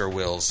up in Sir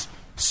Will's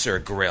Sir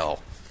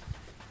Grill.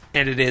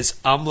 And it is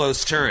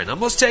Umlo's turn.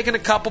 Umlo's taking a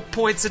couple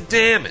points of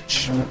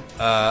damage.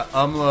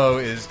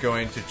 Umlo is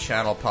going to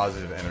channel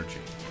positive energy.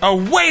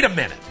 Oh, wait a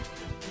minute!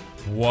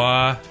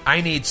 What? I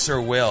need Sir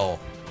Will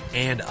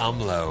and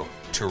Umlo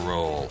to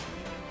roll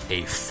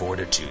a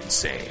fortitude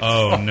save.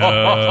 Oh, no.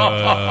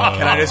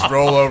 Can I just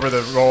roll over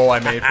the roll I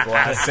made for the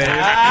last save?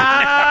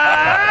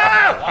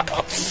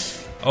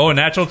 Oh,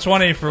 natural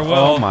 20 for Will.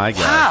 Oh, my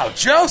God. Wow,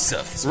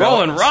 Joseph!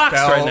 Rolling rocks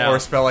Spell right now. or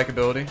spell-like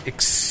ability?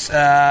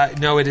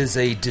 No, it is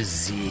a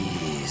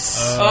disease.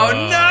 Oh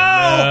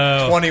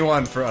no!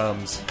 21 for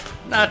Ums.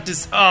 Not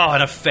just. Oh,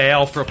 and a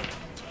fail for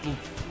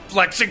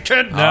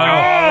Lexington. No. Oh.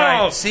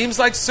 All right. Seems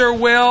like Sir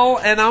Will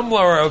and Umlo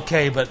are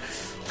okay, but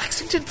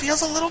Lexington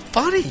feels a little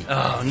funny.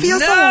 Oh, feels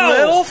no. a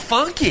little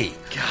funky.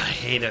 God, I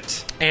hate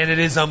it. And it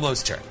is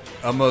Umlo's turn.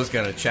 Umlo's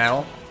going to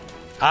channel.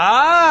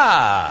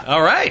 Ah!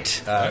 All right.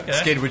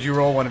 Skid, would you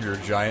roll one of your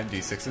giant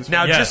D6s?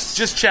 Now, Yes.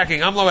 just checking.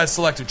 Umlo has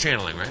selective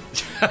channeling, right?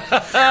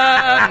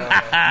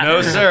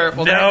 No, sir.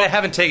 Well, No. they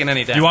haven't taken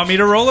any damage. Do you want me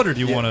to roll it, or do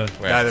you want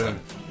to? Neither of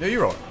them. No,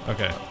 you roll it.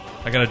 Okay.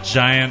 I got a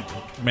giant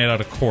made out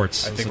of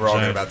quartz. I It's think a we're all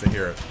giant- about to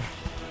hear it.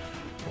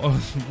 Oh,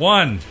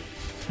 1.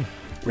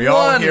 We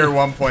all hear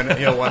 1 point of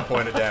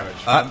damage.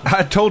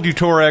 I told you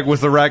Torag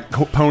was the right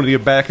pony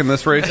back in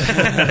this race.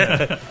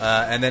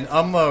 And then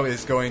Umlo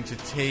is going to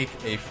take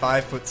a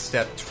 5-foot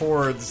step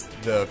towards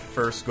the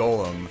first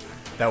golem.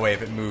 That way,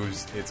 if it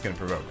moves, it's going to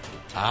provoke.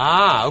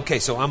 Ah, okay.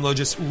 So Umlo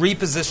just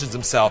repositions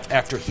himself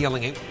after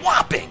healing a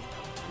whopping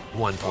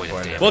 1 point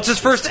of damage. Well, it's his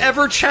first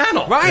ever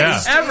channel. Right? Yeah.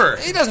 he's- Ever.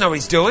 He doesn't know what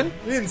he's doing.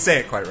 You didn't say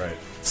it quite right.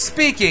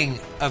 Speaking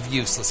of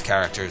useless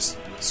characters,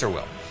 Sir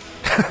Will.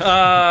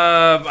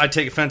 I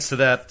take offense to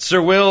that.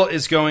 Sir Will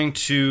is going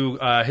to.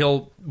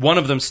 One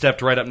of them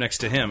stepped right up next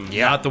to him.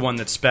 Yeah. Not the one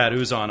that spat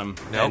ooze on him.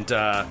 Nope.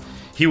 And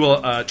he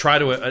will try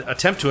to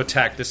attempt to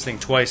attack this thing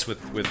twice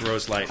with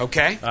Roselight.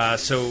 Okay.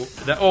 So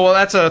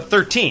that's a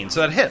 13.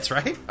 So that hits,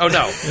 right? Oh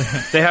no,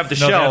 they have the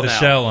No, they shell have the now.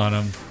 shell on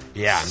him.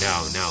 Yeah,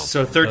 no.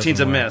 So 13's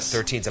a miss.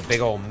 13's a big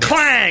old miss.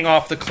 Clang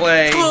off the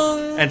clay,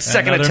 and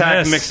second Another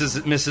attack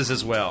miss. misses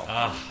as well.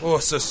 Oh,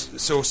 so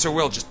Sir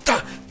Will just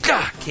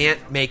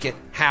can't make it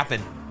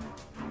happen.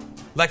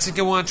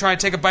 Lexington want to try and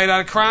take a bite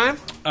out of crime?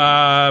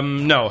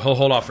 No, he'll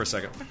hold off for a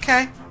second.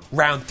 Okay.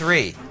 Round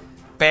 3.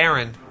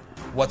 Baron,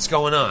 what's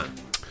going on?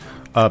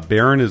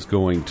 Baron is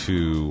going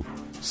to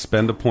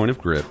spend a point of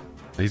grit.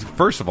 He's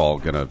first of all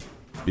going to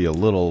be a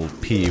little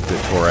peeved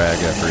at Torag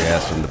after he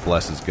asked him to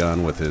bless his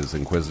gun with his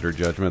Inquisitor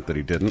judgment that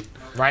he didn't.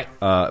 Right.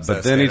 But that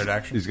a then standard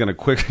action? he's going to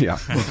quick. Yeah,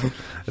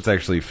 it's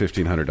actually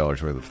 $1,500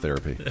 worth of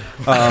therapy.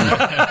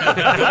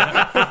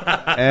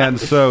 And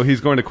so he's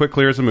going to quick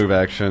clear as a move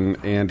action,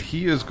 and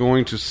he is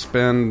going to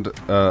spend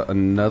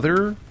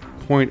another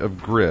point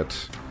of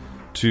grit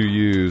to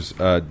use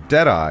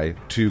Deadeye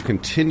to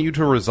continue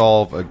to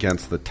resolve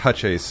against the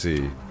touch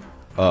AC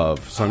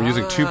of. So I'm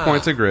using 2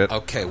 points of grit.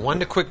 Okay, 1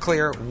 to quick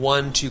clear,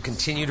 1 to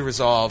continue to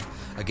resolve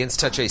against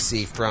touch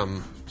AC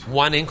from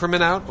 1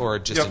 increment out or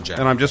just in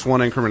general? And I'm just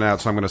 1 increment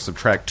out, so I'm going to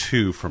subtract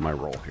 2 from my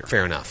roll here.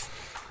 Fair enough.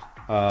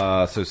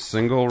 So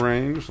single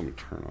range. Let me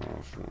turn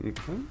off one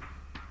thing.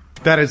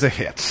 That is a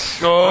hit.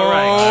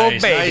 Oh,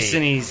 Nice. baby. Nice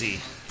and easy.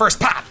 First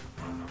pop.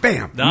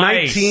 Bam!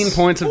 Nice. 19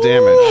 points of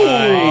damage.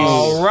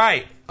 All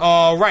right.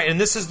 And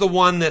this is the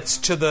one that's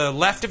to the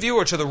left of you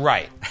or to the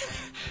right?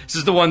 This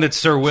is the one that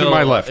Sir Will...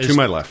 my left, is- to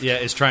my left. Yeah,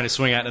 is trying to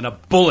swing at, and a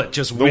bullet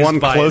just The whizzed one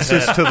by his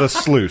closest head, to the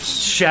sluice.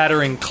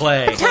 shattering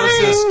clay.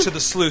 Closest to the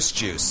sluice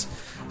juice.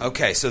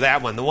 Okay, so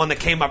that one, the one that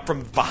came up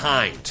from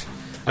behind.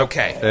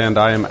 Okay, And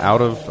I am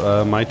out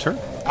of my turn.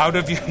 out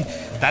of you.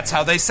 That's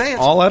how they say it.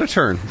 All out of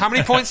turn. How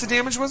many points of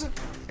damage was it?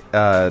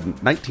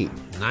 19.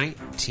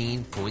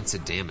 19 points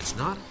of damage.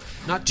 Not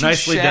too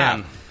Nicely shabby.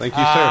 done. Thank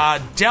you,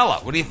 sir. Della,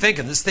 what are you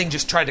thinking? This thing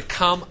just tried to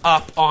come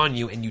up on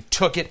you, and you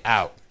took it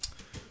out.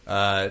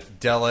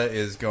 Della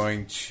is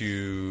going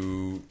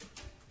to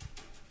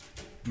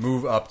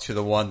move up to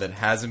the one that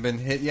hasn't been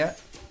hit yet.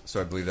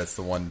 So I believe that's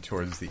the one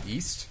towards the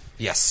east.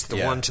 Yes, the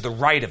Yeah. one to the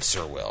right of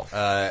Sir Will.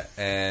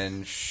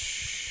 And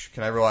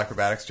can I roll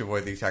acrobatics to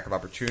avoid the attack of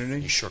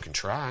opportunity? You sure can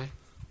try.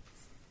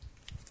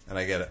 And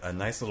I get a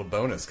nice little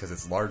bonus because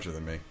it's larger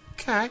than me.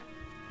 Okay.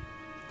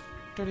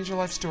 Don't need your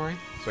life story.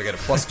 So I get a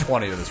plus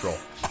 20 to this roll.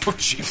 Oh,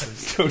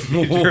 Jesus.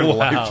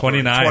 Wow.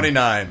 29.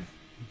 29.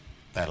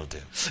 That'll do.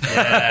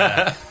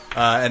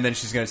 And then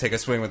she's going to take a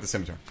swing with the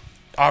scimitar.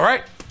 All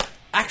right.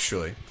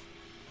 Actually,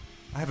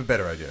 I have a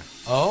better idea.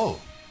 Oh.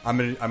 I'm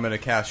gonna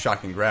cast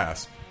Shocking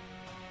Grasp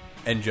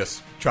and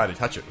just try to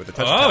touch it with a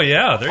touch Oh, attack.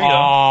 yeah, there you go.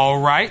 All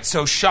right.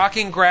 So,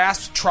 Shocking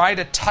Grasp, try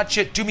to touch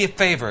it. Do me a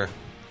favor.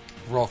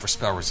 Roll for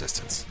spell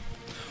resistance.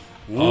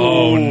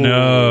 Oh,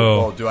 no.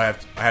 Well, do I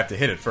have to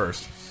hit it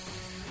first?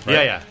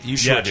 Yeah. You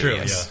sure Yeah, do, true,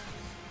 yes.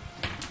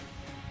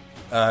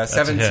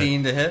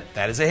 17 to hit.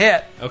 That is a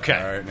hit. Okay.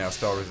 All right, now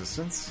spell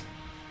resistance.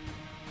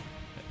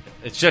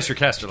 It's just your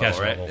caster level,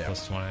 Caster right? level Yeah.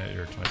 plus 20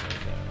 or 20.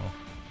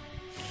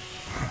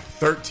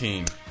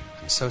 13.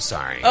 I'm so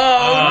sorry.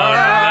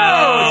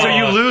 So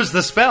you lose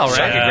the spell, right?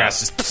 Shocking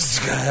Grasp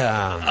just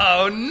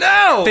Oh,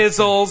 no!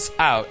 fizzles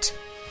out.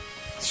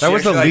 That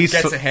was She the actually, least-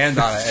 gets a hand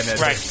on it and then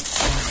Right.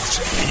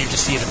 And you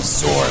just see it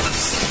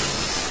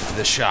absorbs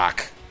the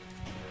shock.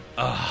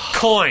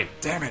 Coin.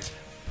 damn it.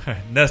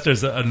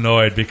 Nestor's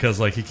annoyed because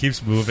like he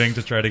keeps moving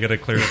to try to get a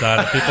clear shot,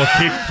 and people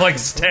keep like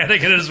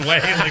standing in his way.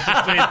 Like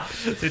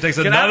between, so he takes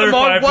out another of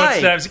my 5 way.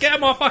 footsteps. Get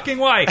him more fucking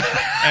way.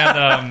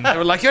 And They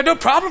were like, you had no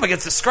problem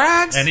against the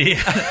Scrags. and he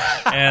Is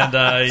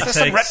there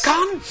some takes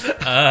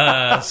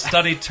retcon?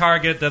 study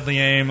target, deadly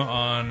aim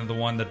on the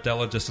one that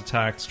Della just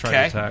attacked. Try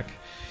Okay. to attack.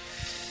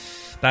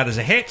 That is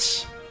a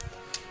hit.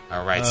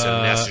 All right,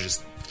 so Nestor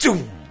just...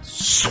 Doom.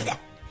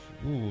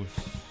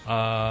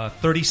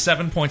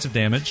 37 points of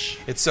damage.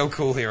 It's so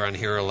cool here on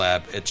Hero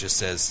Lab. It just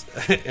says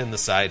in the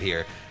side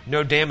here,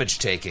 no damage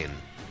taken, ...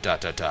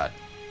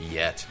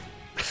 yet.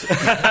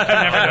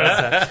 I never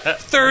noticed that.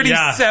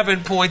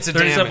 37 points of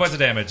 37 damage. points of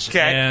damage. Okay.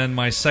 And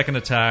my second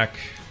attack,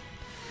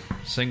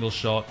 single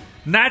shot,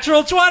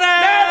 natural 20!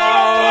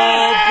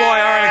 Oh, boy,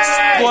 our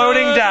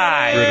exploding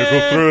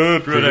die.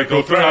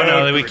 Critical threat.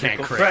 Oh, no, we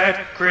can't crit.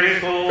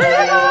 Critical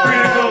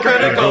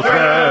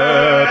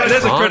threat. It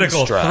is a critical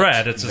Construct.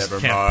 threat. It just Never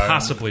can't mind.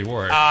 possibly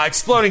work.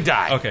 Exploding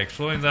die. Okay,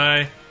 exploding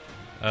die.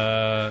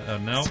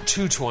 No.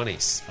 2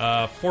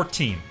 20s.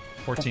 14.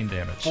 14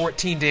 damage.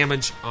 14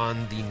 damage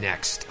on the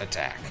next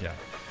attack. Yeah.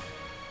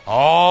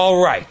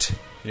 All right.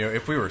 You know,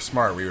 if we were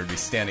smart, we would be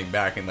standing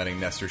back and letting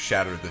Nestor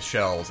shatter the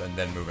shells and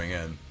then moving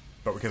in.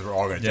 But because we're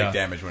all going to take Yeah.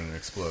 damage when it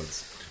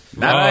explodes.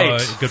 Right.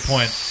 Good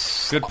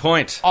point. Good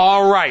point.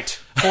 All right.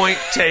 Point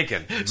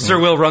taken. Sir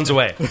Will runs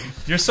away.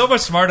 You're so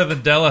much smarter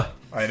than Della.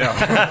 I know.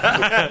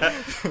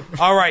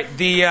 All right.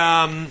 The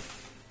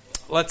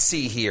let's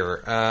see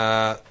here.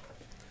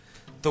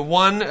 The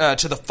one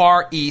to the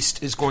far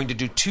east is going to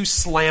do 2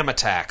 slam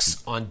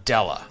attacks on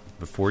Della.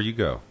 Before you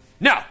go,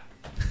 No.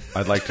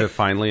 I'd like to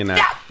finally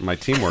enact my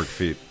teamwork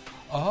feat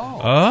Oh.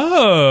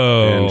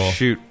 and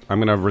shoot. I'm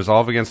going to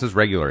resolve against his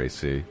regular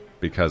AC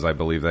because I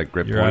believe that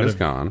grip You're point out is of-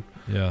 gone.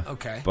 Yeah.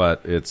 Okay.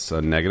 But it's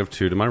a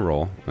 -2 to my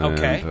roll. And,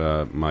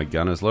 Okay. my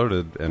gun is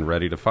loaded and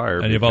ready to fire.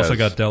 And you've also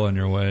because- got Della in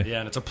your way. Yeah,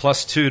 and it's a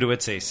 +2 to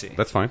its AC.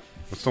 That's fine.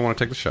 I still want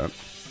to take the shot.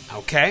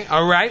 Okay.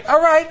 All right.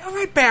 All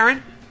right,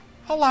 Baron.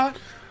 I'll allow it.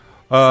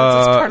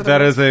 part of the That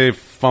roll. is a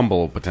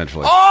fumble,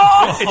 potentially.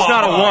 It's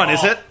not a 1,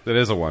 is it? That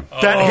is a 1.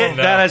 That hit.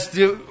 no. That has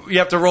to. You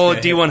have to roll a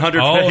D100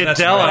 Oh, to hit that's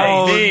Della.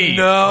 right.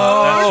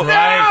 No.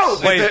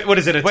 That's right. Wait. What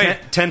is it? A Wait.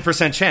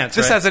 10% chance.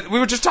 This right? has it. We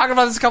were just talking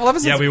about this a couple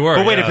episodes. Yeah, we were.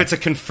 But wait, yeah. if it's a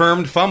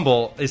confirmed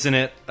fumble, isn't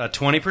it a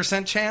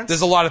 20% chance?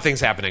 There's a lot of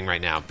things happening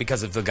right now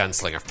because of the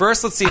gunslinger.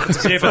 First, let's see if it's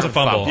a See if it's a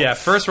confirmed fumble. Yeah,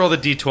 first roll the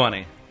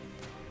D20.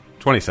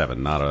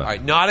 27, not a... All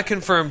right, not a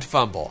confirmed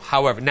fumble.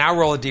 However, now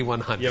roll a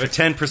D100. You have a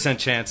 10%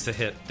 chance to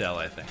hit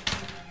Della, I think.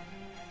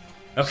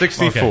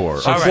 64.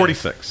 Okay. So All right.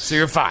 46. So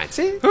you're fine.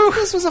 See,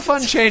 this was a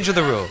fun change of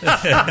the rule. All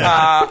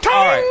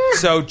right,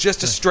 so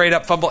just a straight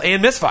up fumble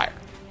and misfire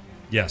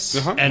Yes.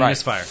 And Right.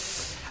 misfire.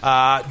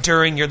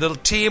 during your little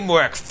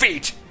teamwork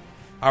feat.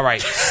 All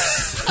right,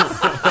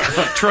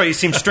 Troy, you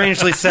seem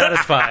strangely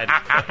satisfied.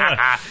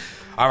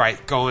 all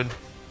right, going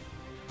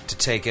to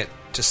take it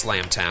to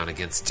Slamtown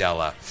against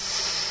Della.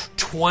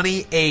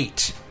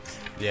 28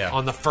 Yeah.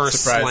 on the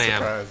first Surprise, slam.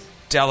 surprise.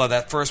 Della,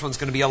 that first one's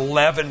going to be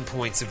 11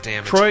 points of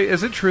damage. Troy,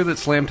 is it true that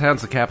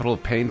Slamtown's the capital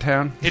of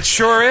Paintown? It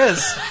sure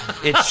is.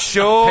 It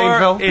sure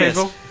Painville? is.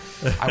 Painville?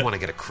 I want to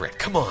get a crit.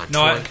 Come on,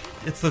 No, Troy.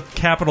 it's the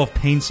capital of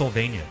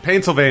Pennsylvania.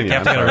 Pennsylvania. You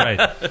have to get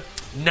it right.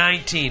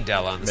 19,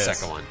 Della, on the Miss.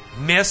 second one.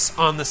 Miss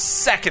on the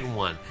second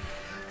one.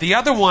 The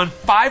other one,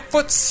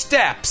 5-foot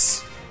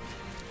steps.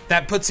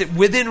 That puts it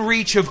within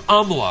reach of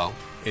Umlo.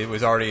 It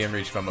was already in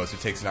reach of Umlo, so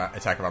it takes an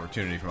attack of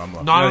opportunity from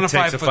Umlo. Not No, on it a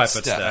takes a 5-foot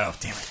 5-foot step. step. Oh,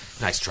 damn it.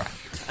 Nice try.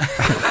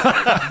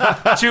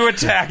 2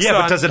 attacks. Yeah,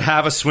 but on- does it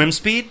have a swim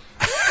speed?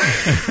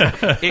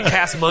 it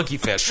casts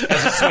Monkeyfish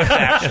as a swift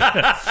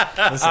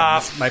action. Listen,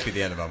 this might be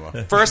the end of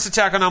Umlo. First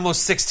attack on Umlo,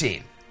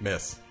 16.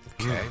 Miss.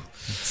 Okay.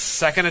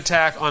 Second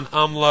attack on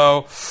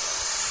Umlo,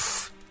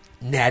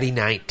 natty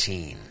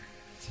 19.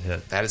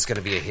 Hit. That is going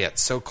to be a hit.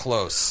 So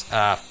close.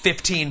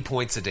 15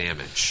 points of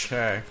damage.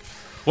 Okay.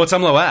 What's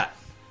Umlo at?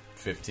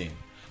 15.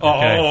 Oh,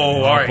 Okay.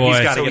 all right. boy. He's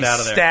got to So get he out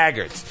of there.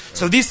 staggered.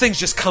 So these things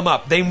just come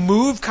up. They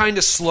move kind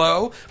of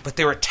slow, but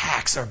their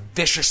attacks are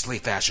viciously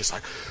fast. Just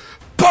like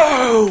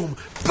boom,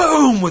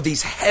 boom, with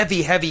these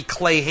heavy, heavy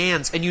clay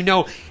hands. And you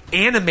know,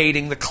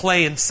 animating the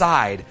clay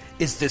inside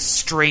is this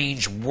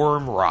strange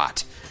worm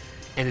rot.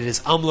 And it is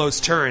Umlo's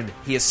turn.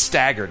 He is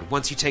staggered.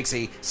 Once he takes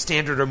a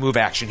standard or move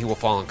action, he will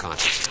fall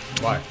unconscious.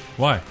 Why?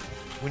 Why?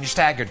 When you're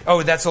staggered.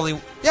 Oh, that's only...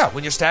 Yeah,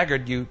 when you're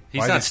staggered, you... He's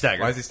Why is not he-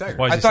 staggered. Why is he staggered?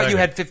 Why is I he thought you staggered?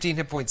 had 15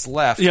 hit points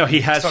left. You know,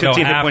 he has So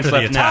 15 hit after points the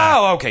left attack.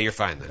 now. Oh, okay, you're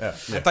fine then. I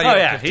thought you Oh, had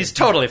yeah. 15. He's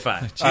totally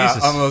fine.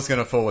 Jesus. Umlo's going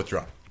to full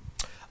withdraw.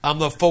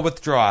 The full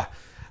withdraw.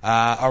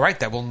 All right,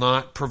 that will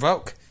not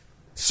provoke.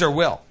 Sir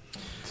Will.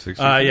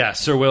 60. Yeah,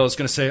 Sir Will is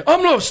going to say,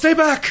 Umlo, stay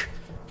back!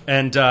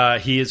 And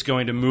he is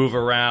going to move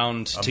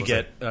around to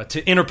get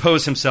to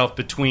interpose himself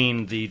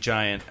between the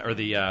giant or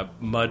the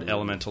mud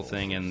elemental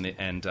thing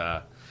and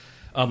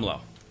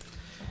Umlo,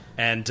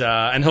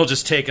 and he'll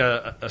just take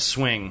a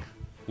swing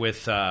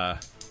with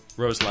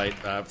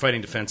Roselight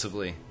fighting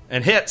defensively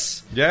and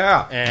hits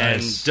Yeah.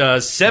 and Nice.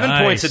 does 7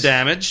 Nice. points of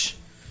damage.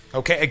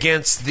 Okay,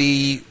 against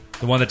the...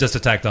 The one that just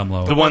attacked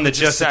Umlo. The one that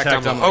just attacked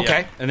Umlo. Umlo. Okay.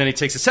 Yeah. And then he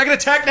takes a second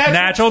attack.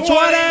 Natural 20!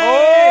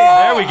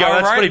 There we go. All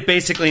That's right. what he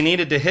basically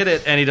needed to hit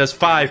it, and he does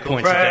 5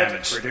 points of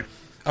damage.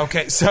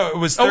 Okay, so it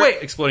was... Oh,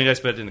 wait. Exploding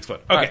dice, but it didn't explode.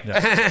 Okay.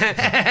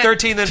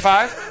 13 then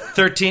 5?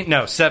 13,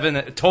 no, 7,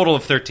 a total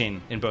of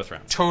 13 in both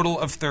rounds. Total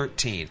of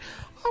 13.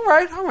 All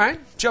right.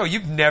 Joe,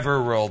 you've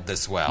never rolled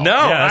this well. No,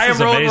 Yeah, this I am is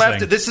rolling amazing.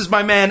 left. This is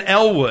my man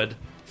Elwood,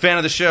 fan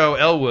of the show,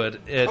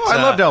 Elwood. At,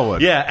 I loved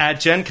Elwood. Yeah, at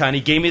Gen Con, he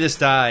gave me this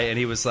die, and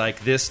he was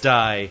like, this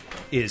die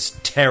is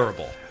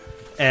terrible.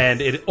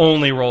 And it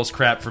only rolls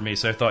crap for me,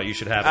 so I thought you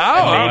should have it.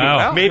 Oh, And maybe,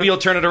 wow. maybe you'll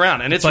turn it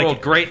around. And it's like-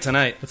 rolled great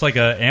tonight. It's like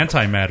a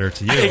antimatter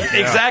to you.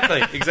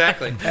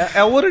 Exactly.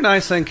 Elwood and I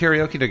sang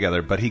karaoke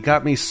together, but he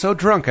got me so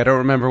drunk I don't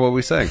remember what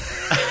we sang.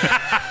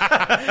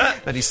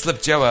 And he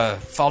slipped Joe a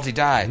faulty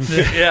die.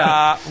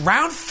 Yeah.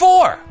 Round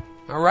 4.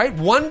 All right,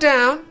 1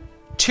 down,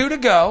 2 to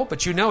go,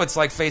 but you know it's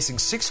like facing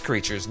 6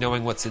 creatures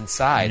knowing what's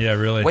inside. Yeah,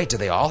 really. Wait, do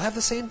they all have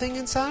the same thing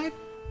inside?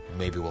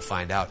 Maybe we'll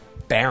find out.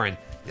 Baron,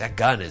 that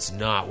gun is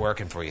not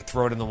working for you.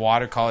 Throw it in the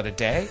water, call it a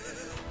day.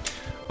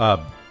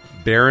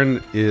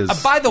 Baron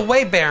is... By the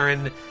way,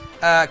 Baron,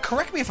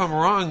 correct me if I'm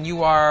wrong,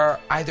 you are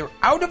either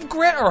out of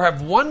grit or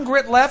have 1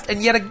 grit left,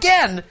 and yet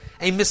again,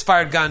 a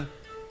misfired gun.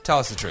 Tell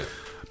us the truth.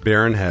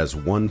 Baron has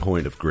 1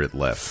 point of grit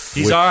left.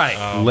 He's which all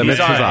right. Limits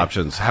He's all his right.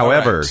 options.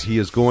 However, right. he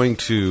is going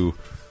to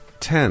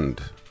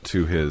tend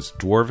to his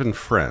dwarven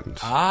friend,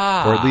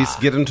 or at least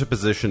get into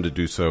position to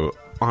do so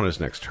on his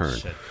next turn.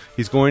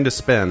 He's going to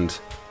spend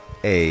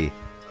a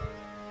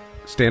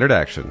standard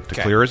action to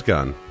Okay. clear his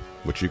gun,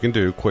 which you can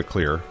do, quick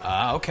clear,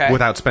 Okay.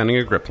 without spending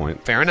a grit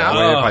point. Fair enough. That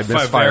way, if I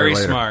misfire very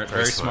later. smart.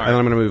 Very smart. And then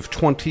I'm going to move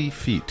 20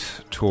 feet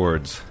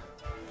towards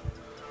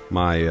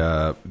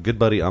my good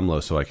buddy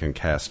Umlo so I can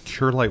cast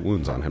Cure Light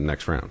Wounds on him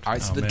next round. All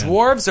right, so the man.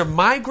 dwarves are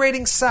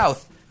migrating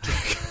south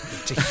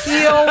to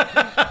heal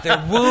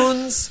their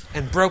wounds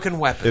and broken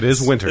weapons. It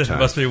is winter It time.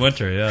 must be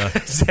winter, yeah.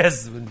 It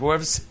says the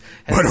dwarves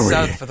head What are we-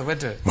 south for the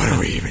winter. What are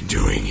we even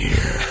doing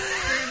here?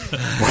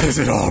 What does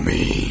it all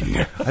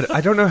mean? I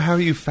don't know how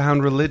you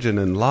found religion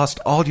and lost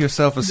all your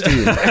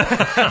self-esteem. And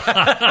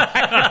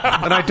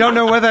I don't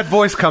know where that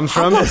voice comes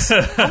from. Almost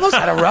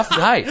had a rough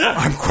night.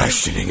 I'm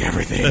questioning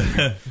everything.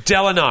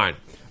 Delanarn.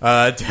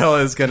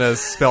 Della is going to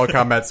spell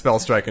combat spell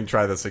strike and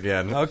try this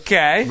again.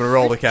 Okay. I'm going to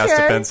roll to cast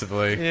Okay.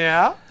 defensively.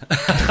 Yeah.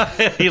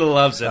 He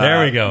loves it.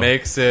 There we go.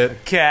 Makes it.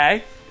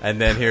 Okay.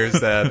 And then here's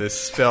the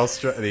spell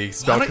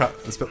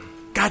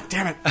God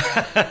damn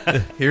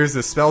it. Here's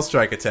the spell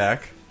strike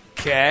attack.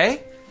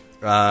 Okay.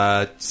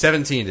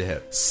 17 to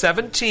hit.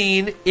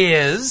 17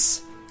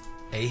 is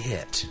a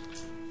hit.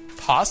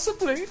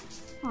 Possibly.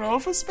 Roll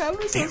for spell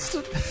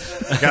resistant.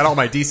 I got all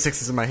my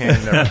d6s in my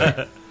hand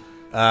and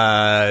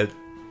everything.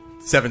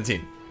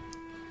 17.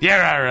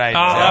 Yeah, all right.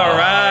 All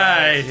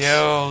right. You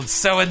old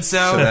so-and-so.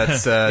 So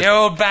that's You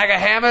old bag of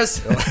hammers.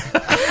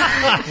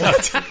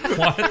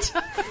 What?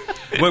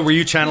 Wait, were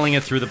you channeling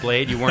it through the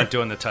blade? You weren't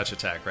doing the touch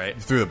attack, right?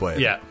 through the blade.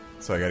 Yeah.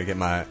 So I got to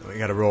get I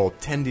got to roll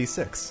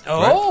 10d6.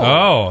 Oh.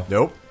 Oh.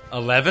 Nope.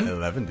 11?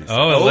 11d6.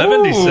 Oh,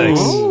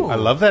 11d6. I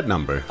love that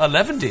number.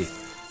 11D.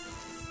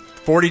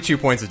 42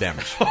 points of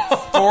damage.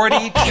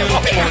 42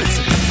 points.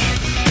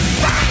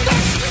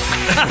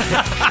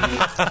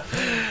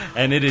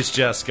 And it is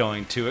just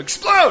going to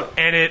explode.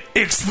 And it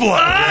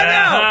explodes.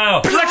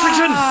 Oh, no!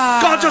 Lexington,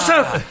 guard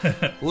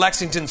yourself.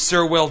 Lexington,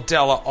 Sir Will,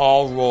 Della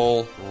all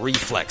roll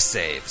reflex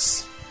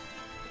saves.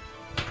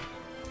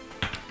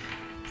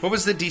 What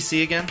was the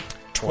DC again?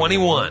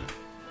 21.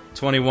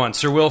 21.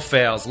 Sir Will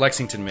fails.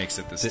 Lexington makes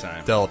it this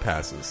time. Della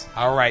passes.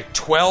 All right,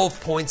 12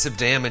 points of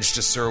damage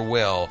to Sir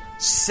Will,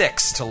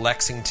 6 to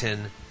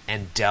Lexington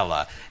and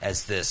Della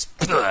as this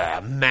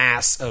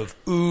mass of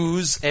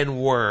ooze and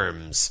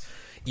worms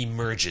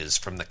emerges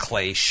from the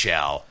clay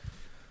shell.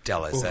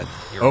 Della, is that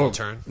your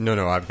turn?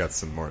 No, I've got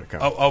some more to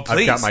come. Oh,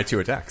 please. I've got my 2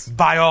 attacks.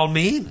 By all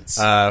means.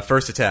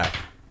 First attack.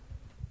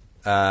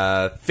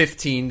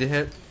 15 to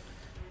hit.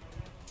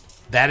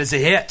 That is a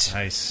hit.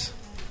 Nice.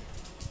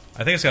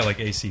 I think it's got like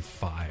AC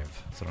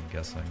 5. That's what I'm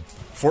guessing.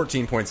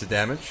 14 points of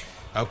damage.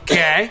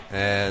 Okay.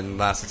 And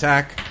last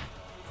attack.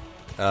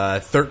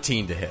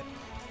 13 to hit.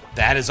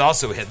 That is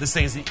also a hit. This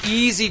thing is an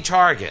easy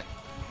target.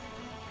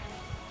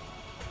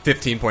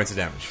 15 points of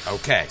damage.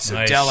 Okay, so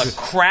Nice. Della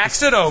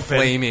cracks it open.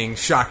 Flaming,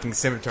 shocking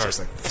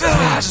scimitars.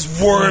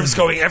 Just worms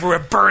going everywhere,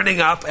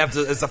 burning up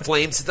as the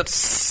flames hit them,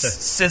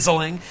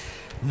 sizzling.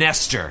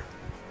 Nestor.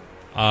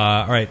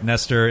 All right,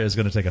 Nestor is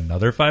going to take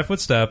another 5-foot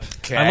step.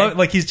 Okay. I love,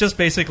 like, he's just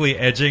basically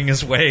edging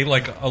his way,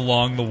 like,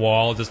 along the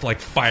wall, just like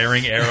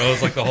firing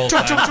arrows, like the whole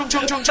time.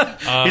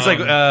 He's like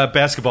a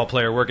basketball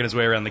player working his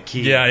way around the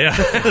key. Yeah. Yeah,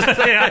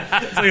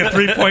 it's like a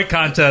 3-point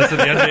contest at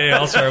the NBA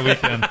All-Star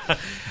Weekend.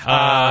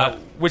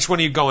 Which one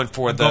are you going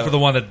for? Go for the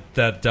one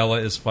that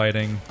Della is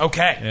fighting.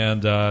 Okay.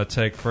 And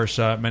take first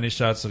shot, many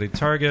shots that he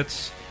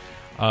targets.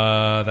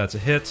 That's a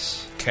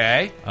hit.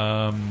 Okay.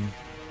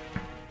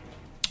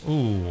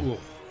 Ooh.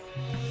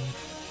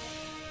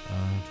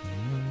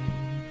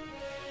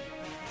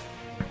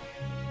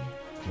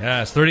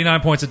 Yes,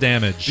 39 points of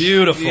damage.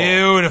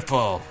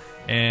 Beautiful.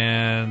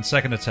 And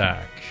second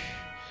attack.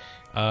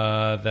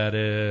 That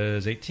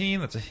is 18.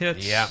 That's a hit.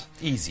 Yeah.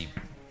 Easy.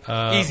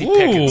 Easy ooh.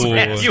 pickings,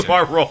 man. You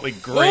are rolling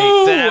great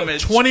Ooh,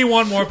 damage.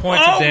 21 more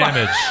points of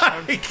damage.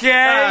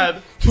 Okay.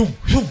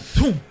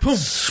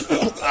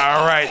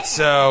 All right,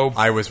 so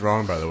I was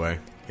wrong, by the way.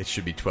 It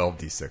should be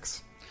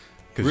 12d6.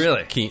 'Cause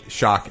Really?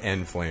 shock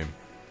and flame.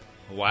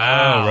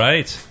 Wow.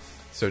 Right.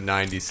 So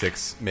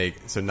 9d6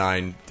 so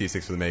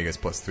 9d6 for the Magus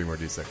plus 3 more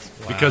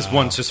d6. Because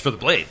one's just for the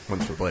blade.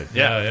 One's for blade.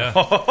 Yeah.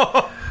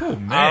 Oh,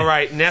 man. all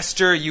right,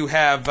 Nestor, you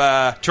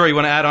have Troy, you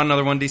want to add on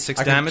another 1d6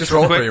 I can damage? just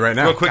roll real it quick? for you right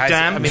now. Real quick, guys,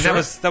 damage. I mean,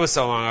 that was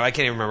so long ago. I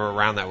can't even remember what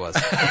round that was.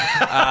 So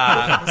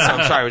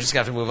I'm sorry. We just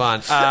got to move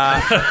on.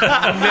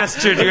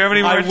 Nestor, do you have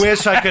any more? I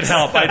wish I could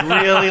help. I'd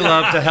really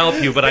love to help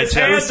you, but His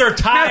hands are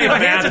tied, my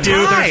hands man, are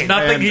dude. tied. There's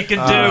nothing he can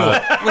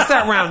do. Was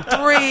that round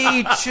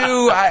 3,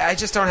 2? I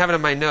just don't have it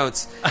in my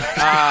notes.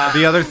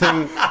 The other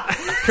thing,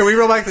 Can we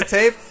roll back the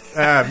tape?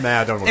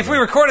 Nah, don't roll If it we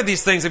back. recorded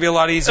these things, it'd be a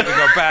lot easier to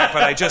go back,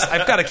 but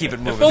I've got to keep it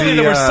moving. Only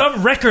there was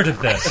some record of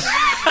this.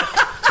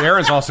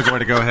 Aaron's also going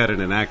to go ahead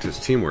and enact his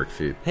teamwork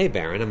feat. Hey,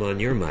 Baron, I'm on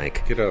your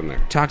mic. Get on there.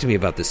 Talk to me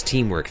about this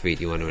teamwork feat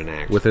you want to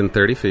enact. Within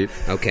 30 feet.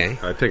 Okay.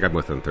 I think I'm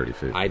within 30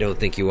 feet. I don't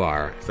think you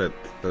are. Is that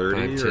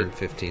 30 5, or? 10,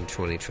 15,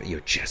 20, 20. You're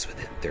just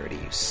within 30,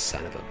 you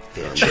son of a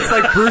bitch. It's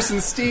like Bruce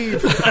and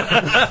Steve.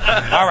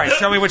 All right,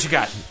 show me what you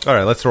got. All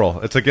right, let's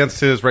roll. It's against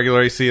his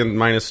regular AC and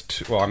minus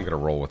 2. Well, I'm going to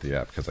roll with the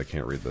app because I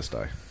can't read this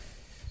die.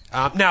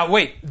 Now,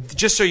 wait,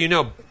 just so you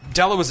know,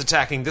 Della was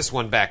attacking this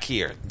one back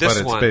here. This But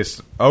it's one.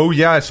 based. Oh,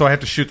 yeah, so I have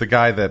to shoot the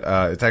guy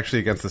that. It's actually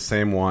against the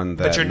same one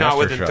that. But you're not Nestor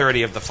within shot.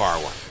 30 of the far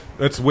one.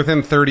 It's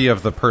within 30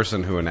 of the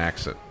person who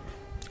enacts it.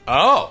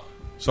 Oh.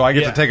 So I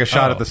get Yeah. to take a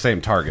shot Oh. at the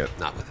same target.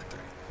 Not within 30.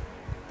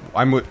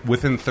 I'm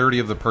within 30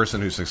 of the person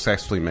who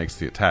successfully makes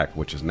the attack,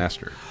 which is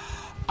Nestor.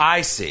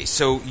 I see.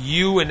 So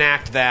you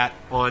enact that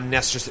on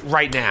Nestor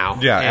right now.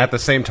 Yeah, and at the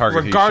same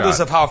target he regardless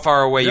shot. of how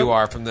far away you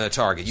are from the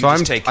target. You So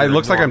just take it your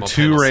looks like I'm normal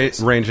 2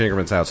 penalties. range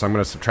increments out, so I'm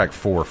going to subtract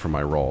 4 from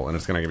my roll, and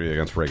it's going to give you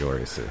against regular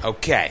AC.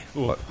 Okay.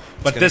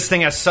 But this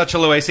thing has such a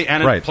low AC,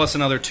 and Right. plus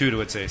another 2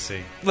 to its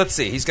AC. Let's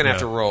see. He's going to have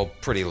to roll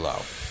pretty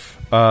low.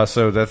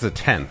 So that's a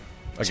 10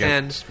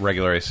 against 10.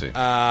 regular AC.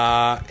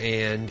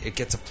 And it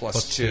gets a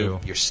plus 2. 2.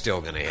 You're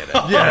still going to hit it.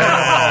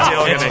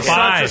 It's Such a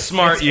 5.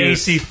 smart it's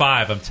use. AC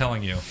 5, I'm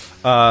telling you.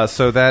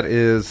 So that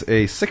is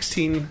a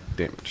 16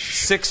 damage.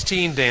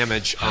 16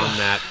 damage on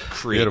that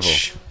creature.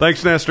 Beautiful.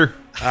 Thanks, Nestor.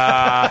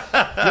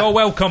 You're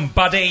welcome,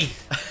 buddy.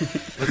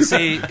 Let's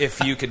see if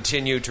you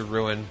continue to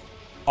ruin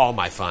all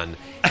my fun.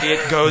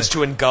 It goes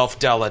to engulf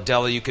Della.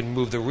 Della, you can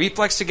move the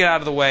reflex to get out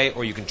of the way,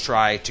 or you can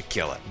try to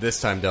kill it. This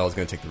time Della's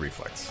going to take the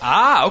reflex.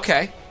 Ah,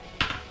 okay.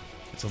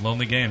 It's a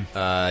lonely game.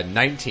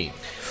 19.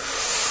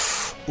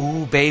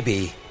 Ooh,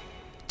 baby.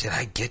 Did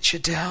I get you,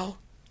 Dell?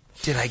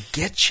 Did I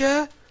get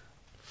you?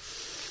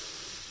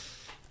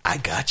 I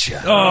got you.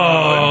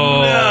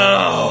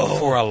 Oh, no!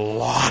 For a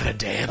lot of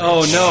damage.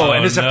 Oh no!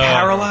 And is it no.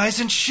 paralyzed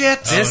and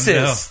shit? This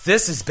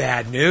is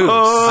bad news.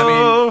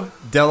 I mean,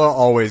 Della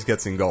always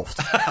gets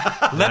engulfed.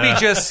 Let me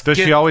just Does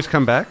get she always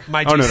come back?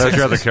 my Oh, no, that's D6s.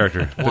 your other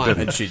character.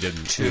 One, And she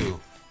didn't. 2,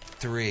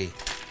 3,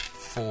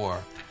 4,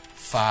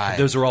 5,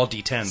 Those are all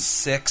D10s.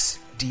 6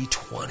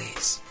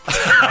 D20s.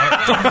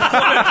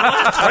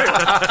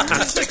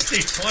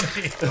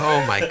 60-20.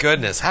 Oh my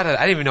goodness! I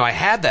didn't even know I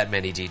had that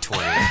many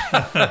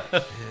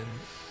D20s.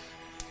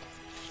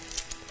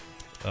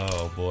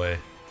 Oh boy.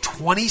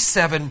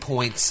 27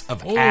 points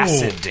of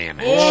acid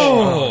damage.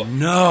 Oh,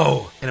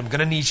 no. And I'm going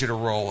to need you to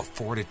roll a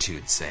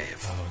fortitude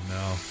save. Oh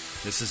no.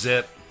 This is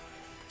it.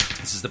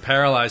 This is the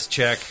paralyzed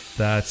check.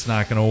 That's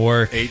not going to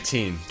work.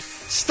 18.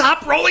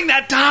 Stop rolling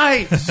that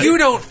die! You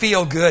don't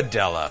feel good,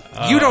 Della.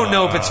 You don't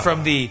know if it's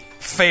from the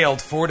failed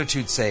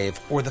fortitude save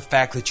or the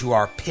fact that you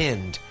are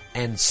pinned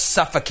and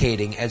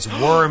suffocating as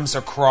worms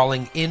are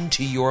crawling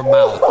into your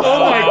mouth.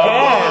 Oh my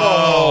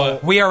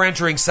god! We are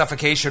entering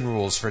suffocation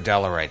rules for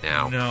Della right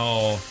now.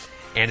 No.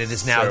 And it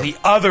is now the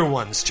other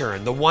one's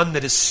turn, the one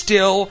that is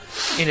still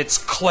in its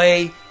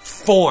clay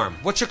form.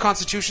 What's your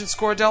constitution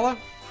score, Della?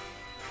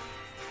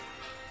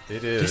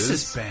 It is. This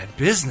is bad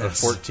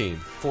business. 14.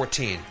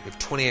 14. You have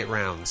 28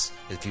 rounds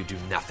if you do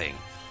nothing.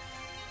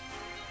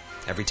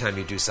 Every time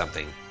you do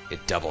something,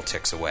 it double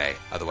ticks away.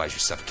 Otherwise, you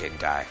suffocate and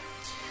die.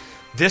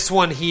 This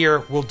one here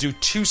will do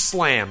 2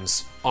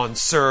 slams on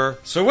Sir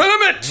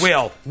Willamette!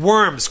 Will.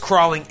 Worms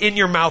crawling in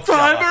your mouth,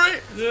 Della.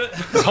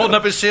 He's holding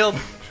up his shield.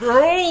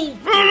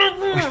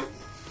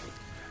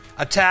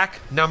 Attack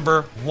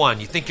number 1.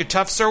 You think you're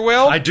tough, Sir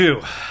Will? I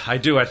do. I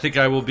think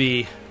I will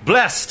be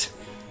blessed.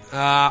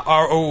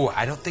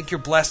 I don't think you're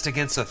blessed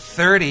against a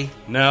 30.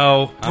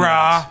 No.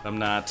 Brah. I'm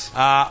not.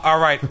 All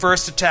right,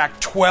 first attack,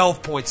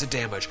 12 points of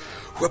damage.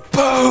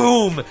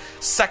 Boom!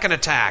 Second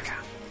attack.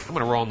 I'm going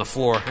to roll on the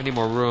floor. I need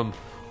more room.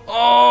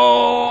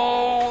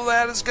 Oh,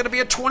 that is going to be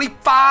a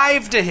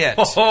 25 to hit.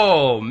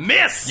 Oh,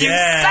 miss! You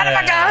son of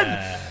a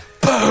gun!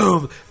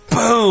 Boom!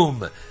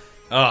 Boom!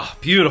 Oh,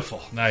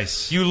 beautiful.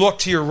 Nice. You look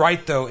to your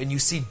right, though, and you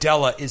see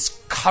Della is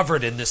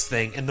covered in this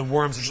thing, and the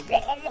worms are just...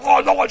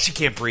 She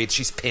can't breathe.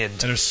 She's pinned.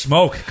 And there's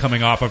smoke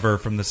coming off of her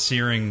from the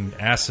searing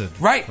acid.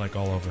 Right. Like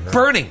all over her.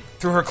 Burning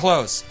through her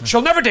clothes.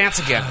 She'll never dance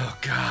again. Oh,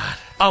 God.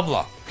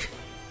 Umla.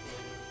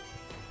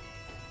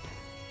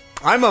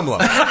 I'm Umla.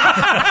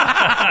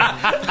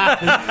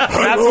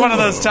 That's one of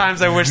those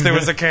times I wish there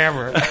was a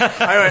camera.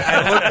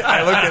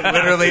 I looked at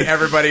literally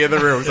everybody in the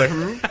room. I was like,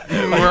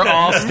 We're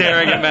all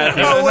staring at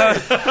Matthew.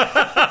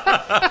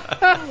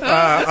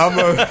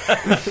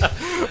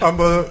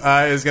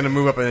 Umla is going to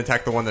move up and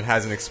attack the one that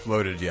hasn't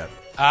exploded yet.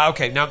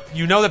 Okay, now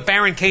you know that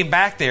Baron came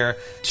back there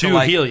To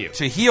heal you.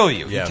 To heal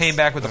you. Yes. He came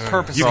back with a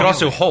purpose. You of can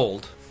also healing.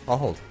 hold. I'll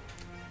hold.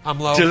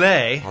 Umlo.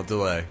 Delay. I'll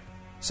delay.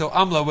 So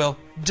Umla will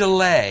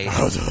delay.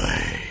 I'll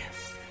delay.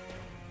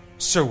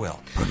 Sir Will.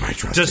 Put my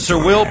trust Does in Sir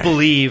your Will hand.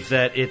 believe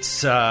that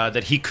it's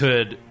that he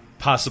could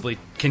possibly...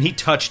 Can he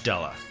touch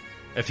Della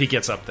if he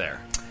gets up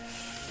there?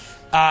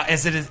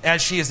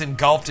 As she is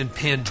engulfed and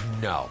pinned,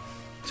 no.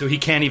 So he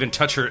can't even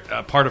touch her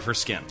part of her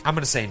skin. I'm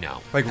going to say no.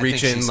 Like I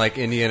reach think in she's like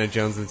Indiana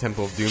Jones and the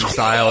Temple of Doom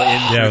style in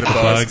Yeah, through with the the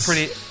bugs. bugs.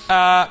 pretty.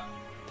 I'll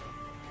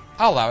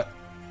allow it.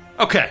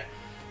 Okay.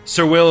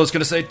 Sir Will is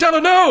going to say,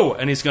 Della, no!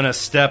 And he's going to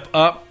step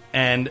up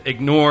and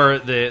ignore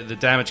the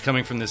damage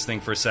coming from this thing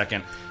for a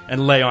second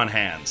and lay on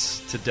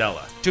hands to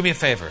Della. Do me a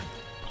favor.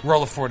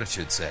 Roll a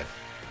fortitude save.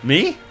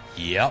 Me?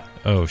 Yep.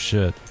 Oh,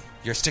 shit.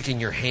 You're sticking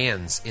your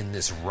hands in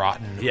this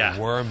rotten Yeah.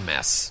 worm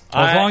mess.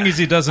 Well, as long as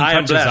he doesn't I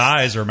am touch his blessed.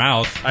 eyes or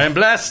mouth. I am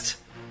blessed.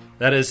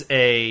 That is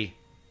a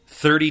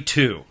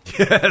 32.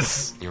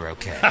 Yes. You're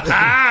okay.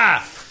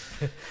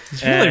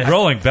 He's really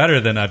rolling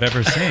better than I've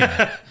ever seen.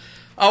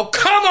 Oh,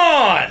 come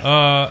on!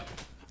 Uh,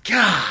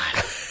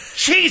 God.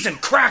 Cheese and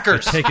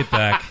crackers! take it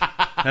back.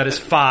 That is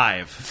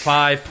 5.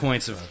 5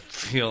 points of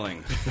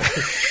healing.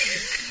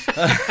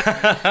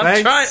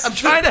 I'm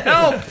trying to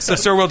help. So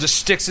Sir Will just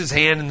sticks his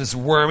hand in this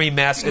wormy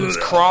mess and it's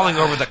crawling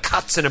over the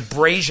cuts and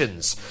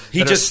abrasions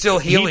that are still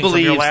healing he from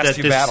believes your last that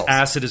few this battles.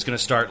 acid is going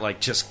to start like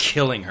just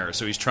killing her,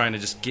 so he's trying to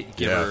just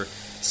give her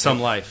some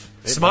life.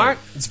 Smart.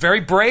 It's very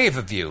brave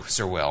of you,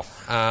 Sir Will.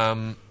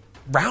 Round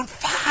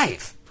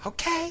 5.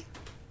 Okay.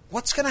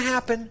 What's going to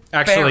happen?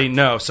 Actually, Baron?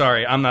 no,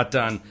 sorry, I'm not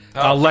done.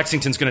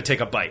 Lexington's going to take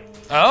a bite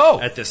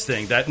at this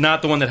thing.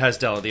 Not the one that has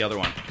Della, the other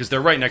one, because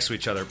they're right next to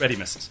each other. But he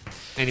misses.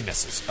 And he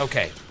misses.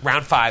 Okay.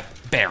 Round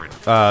 5. Baron.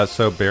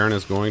 So Baron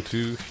is going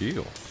to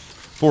heal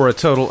for a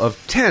total of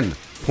 10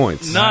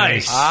 points.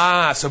 Nice.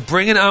 So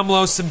bring in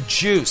Umlo some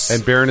juice.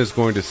 And Baron is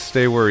going to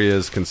stay where he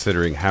is,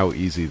 considering how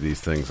easy these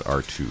things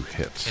are to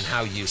hit. And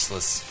how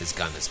useless his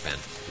gun has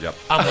been. Yep.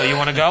 Umlo, you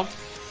want to go?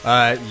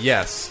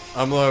 Yes.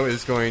 Umlo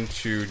is going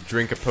to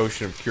drink a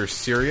potion of Cure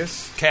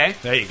Serious. Okay.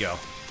 There you go.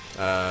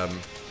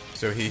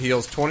 So he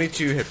heals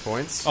 22 hit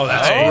points. Oh,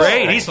 that's Nice.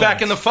 great. He's Excellent.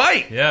 back in the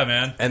fight. Yeah,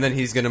 man. And then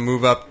he's going to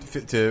move up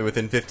to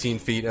within 15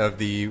 feet of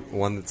the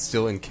one that's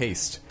still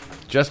encased.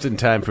 Just in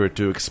time for it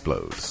to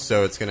explode.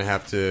 So it's going to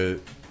have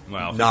to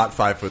Wow. not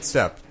 5-foot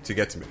step to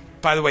get to me.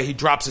 By the way, he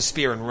drops a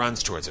spear and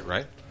runs towards it,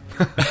 right?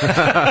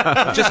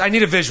 I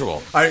need a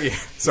visual.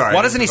 Sorry.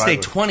 Why doesn't he stay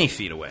It 20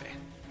 feet away?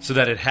 So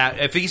that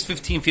if he's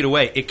 15 feet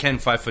away, it can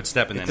 5-foot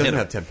step and then hit doesn't him.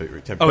 have 10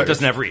 feet. Oh, it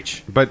doesn't have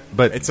reach. But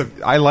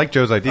I like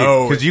Joe's idea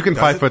Oh, because you can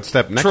does 5-foot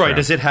step next Troy, round.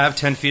 does it have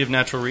 10 feet of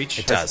natural reach?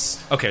 It does.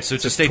 Okay, so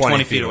just stay 20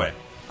 20 feet away.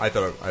 I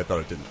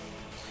thought it didn't.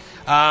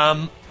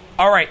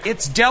 All right,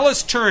 it's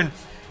Della's turn.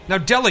 Now,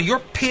 Della, you're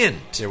pinned.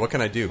 Yeah, what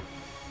can I do?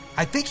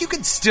 I think you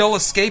can still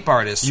escape,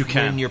 Artist, You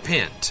can. when you're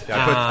pinned.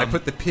 Yeah, I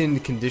put the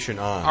pinned condition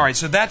on. All right,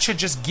 so that should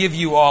just give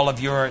you all of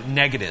your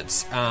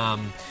negatives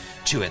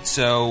to it.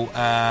 So,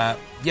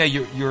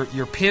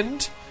 you're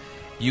pinned.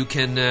 You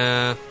can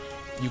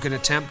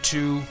attempt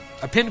to.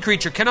 A pinned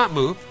creature cannot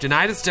move,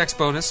 denied its dex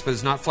bonus, but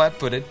is not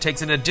flat-footed,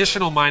 takes an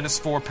additional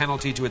 -4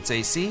 penalty to its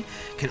AC,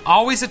 can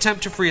always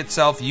attempt to free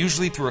itself,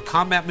 usually through a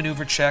combat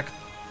maneuver check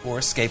or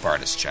escape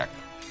artist check.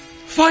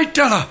 Fight,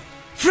 Della!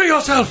 Free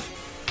yourself!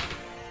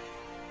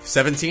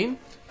 17?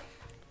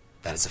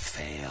 That is a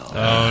fail.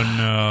 Oh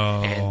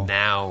no! And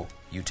now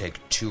you take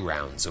 2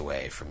 rounds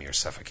away from your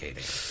suffocating.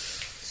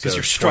 Because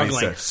you're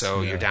struggling. 26.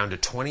 So you're down to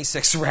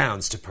 26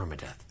 rounds to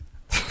permadeath.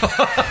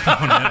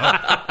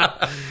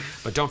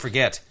 But don't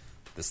forget,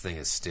 this thing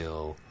is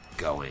still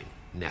going.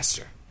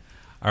 Nestor.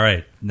 All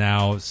right,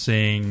 now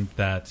seeing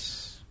that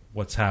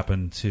what's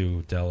happened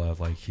to Della,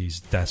 like he's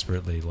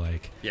desperately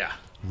Yeah.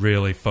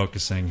 really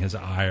focusing his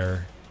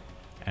ire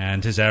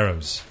and his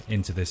arrows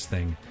into this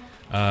thing.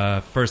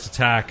 First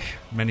attack,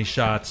 many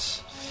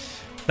shots.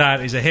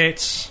 That is a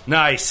hit.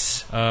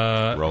 Nice.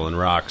 Rolling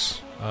rocks.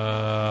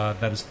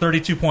 That is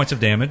 32 points of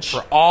damage.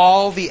 For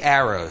all the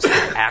arrows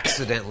that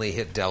accidentally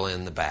hit Della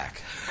in the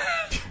back,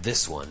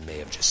 this one may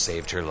have just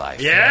saved her life.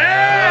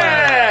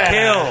 Yeah!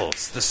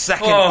 Kills the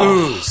second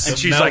ooze. And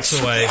she's like, Melts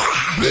away.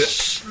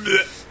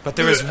 But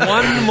there is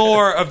one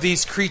more of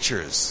these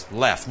creatures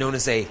left, known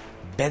as a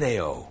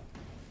Beneo.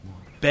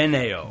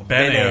 Beneo.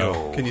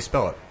 Beneo. Can you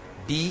spell it?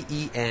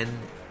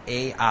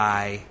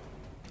 Benaioh.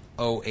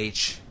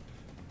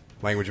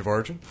 Language of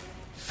origin?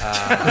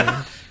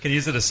 Can you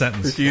use it as a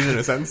sentence. Can you use it in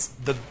a sentence?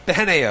 The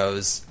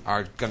Beneos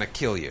are going to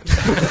kill you.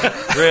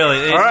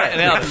 Really? All right.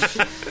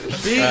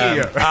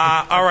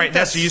 All right,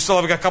 Nestor, you still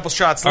have a couple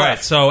shots All right,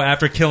 left. so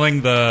after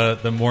killing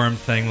the worm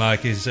thing,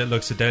 like he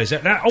looks at Della, he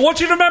says, "Now I want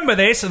you to remember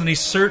this," and then he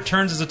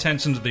turns his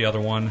attention to the other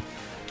one.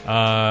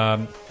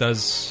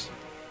 Does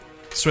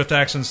swift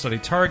action study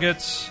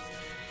targets?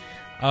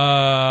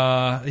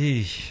 That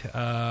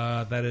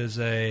is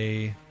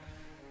a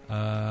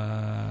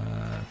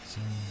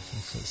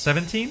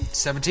 17.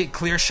 17,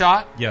 clear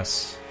shot.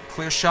 Yes,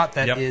 Clear shot,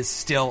 that Yep. is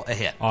still a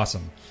hit.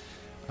 awesome.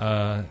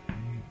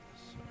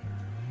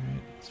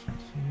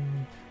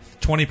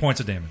 20 points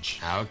of damage,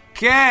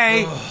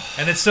 Okay.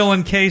 and it's still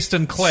encased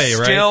in clay,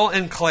 right? Still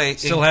in clay.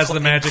 Still has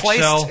the magic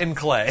encased shell. in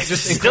clay.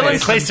 Still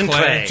encased in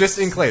clay. Just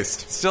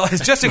encased. Still,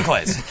 it's just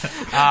encased.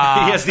 He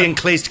has the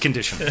encased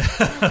condition.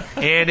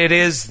 And it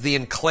is the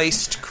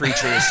encased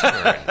creature's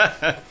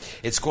turn.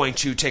 It's going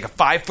to take a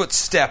 5-foot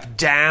step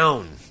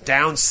down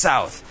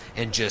south,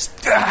 and just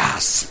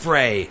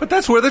spray. But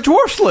that's where the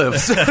dwarfs live.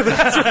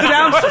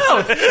 Down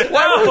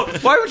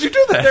south. Why would you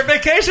do that? Their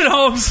vacation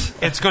homes.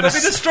 It's going to be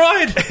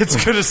destroyed. It's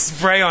going to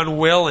spray on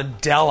Will and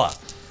Della.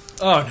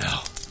 Oh no!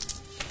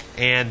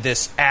 And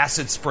this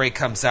acid spray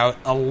comes out.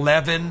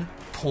 11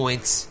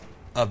 points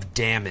of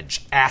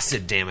damage,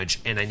 acid damage,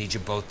 and I need you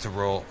both to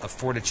roll a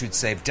fortitude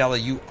save. Della,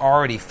 you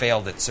already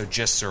failed it, so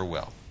just Sir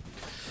Will.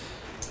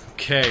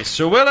 Okay,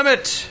 Sir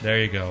Willamette. There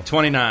you go.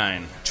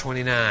 29.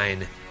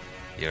 29.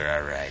 You're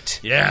all right.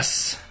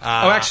 Yes.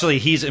 Actually,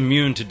 he's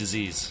immune to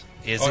disease.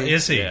 Is Oh, he?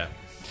 is he? Yeah.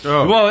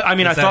 Well, I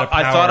mean, I Is that thought a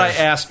power? I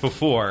asked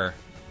before,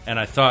 and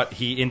I thought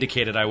he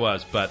indicated I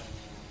was, but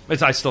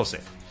I still say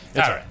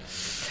it's all right.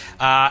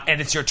 And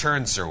it's your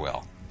turn, Sir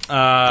Will. This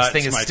This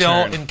thing is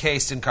still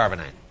encased in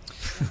carbonite.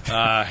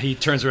 He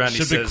turns around and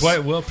Should he be says,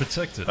 quite well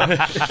protected. Should be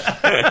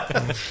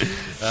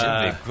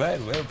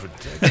quite well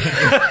protected.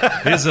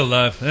 He's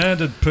alive and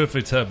in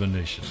perfect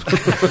hibernation.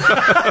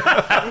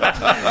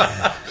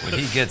 When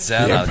he gets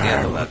out, I'll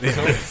give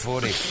him a code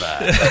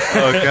 45.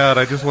 Oh, God,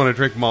 I just want to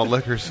drink malt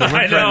liquor so much.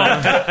 I know.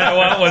 I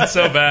want one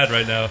so bad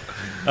right now.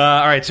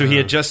 all right, so he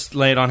had just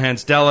laid on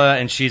hands Della,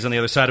 and she's on the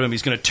other side of him.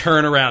 He's going to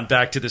turn around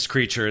back to this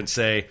creature and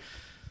say,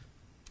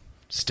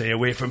 "Stay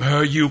away from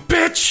her, you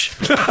bitch!"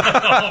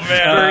 Oh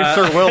man! Very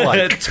Sir Will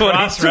like.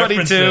 22.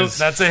 references.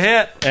 That's a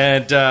hit.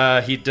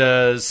 And he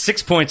does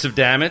 6 points of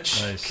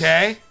damage. Nice.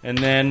 Okay. And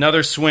then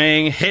another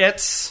swing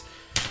hits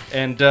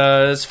and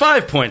does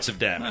 5 points of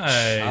damage.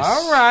 Nice.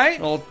 All right.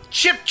 Little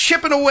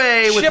chipping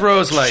away with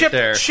Roselight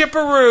there.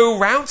 Chipperoo,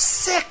 round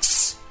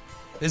 6.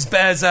 Is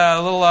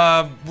little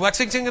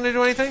Lexington going to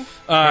do anything?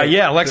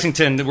 Yeah,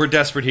 Lexington, we're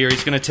desperate here.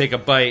 He's going to take a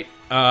bite.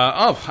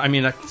 I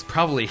mean, that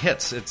probably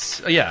hits. It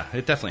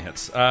definitely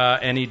hits.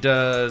 And he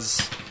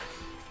does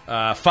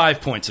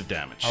 5 points of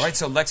damage. All right,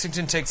 so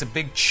Lexington takes a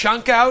big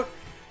chunk out,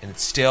 and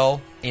it's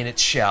still in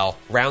its shell.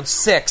 Round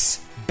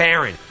 6,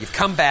 Baron. You've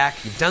come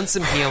back. You've done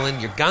some healing.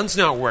 Your gun's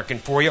not working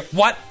for you.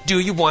 What do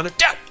you want to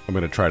do? I'm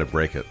going to try to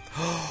break it.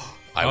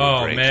 I will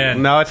Oh break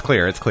man! No, it's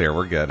clear. It's clear.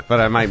 We're good.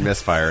 But I might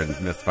misfire and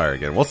misfire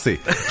again. We'll see.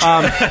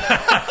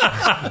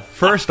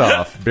 First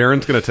off,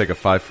 Baron's going to take a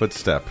 5-foot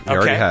step. He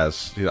already Okay.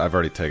 has. I've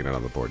already taken it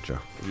on the board, Joe.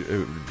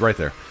 Right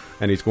there.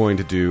 And he's going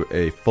to do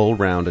a full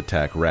round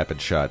attack, rapid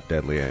shot,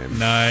 deadly aim.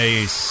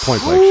 Nice.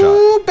 Point blank shot.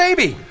 Ooh,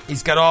 baby.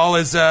 He's got all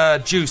his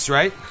juice,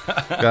 right?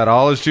 Got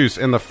all his juice.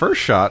 And the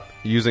first shot,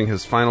 using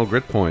his final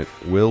grit point,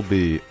 will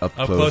be up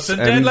close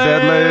and and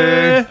deadly.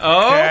 deadly.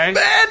 Oh, Okay.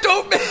 man,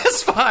 don't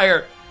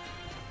misfire.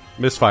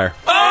 Misfire.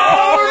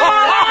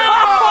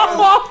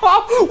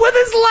 With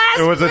his last...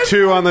 It was a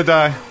 2 on the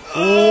die.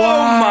 Oh,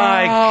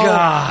 my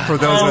God. For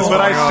those of us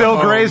But I playing still on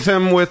phone. graze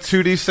him with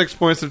 2d6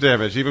 points of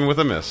damage, even with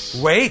a miss.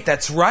 Wait,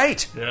 that's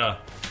right. Yeah.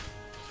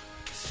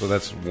 So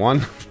that's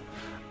 1.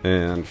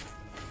 And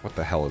what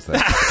the hell is that?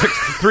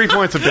 3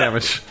 points of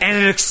damage.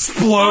 And it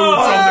explodes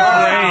on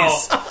the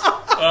graze.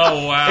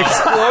 Oh, wow.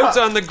 Explodes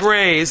on the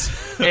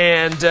graze.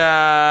 And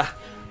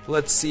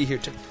let's see here.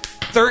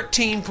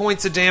 13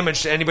 points of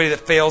damage to anybody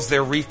that fails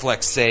their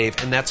reflex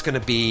save. And that's going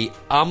to be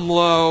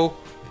Umlo.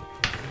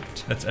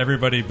 That's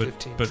everybody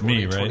 15, but 20,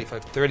 me, right?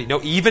 25, 30.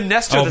 No, even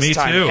Nestor Oh, this me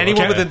time. too.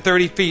 Anyone Okay. within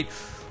 30 feet.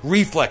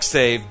 Reflex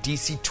save,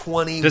 DC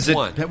 21. Does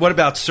it? What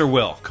about Sir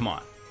Will? Come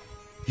on.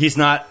 He's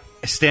not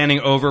standing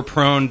over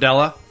prone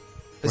Della?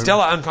 Is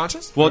Della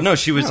unconscious? Well, no,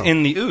 she was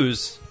in the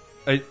ooze.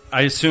 I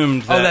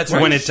assumed that that's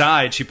right. when it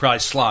died, she probably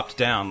slopped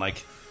down.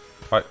 Like,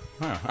 Right.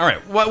 oh, all right,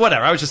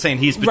 whatever. I was just saying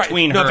he's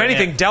between right. No, her. if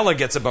anything, and, Della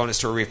gets a bonus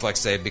to her reflex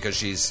save because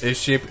she's... Is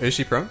she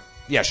prone?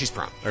 Yeah, she's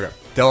prone. Okay.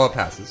 Della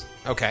passes.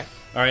 Okay.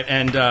 all right,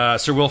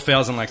 and Sir Will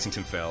fails and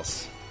Lexington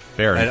fails.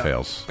 Baron And,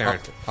 fails. Baron.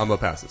 Umlo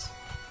passes.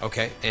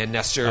 Okay, and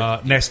Nestor...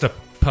 Nestor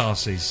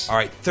passes. all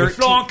right, With 13,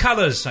 flying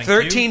colours, thank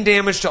 13 you.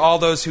 damage to all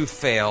those who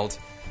failed,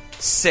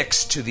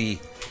 6 to the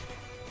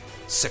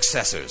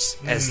successors.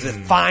 As the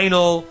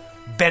final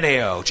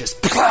Beneo just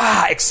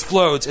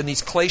explodes and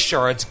these clay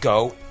shards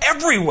go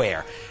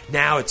everywhere.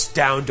 Now it's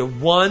down to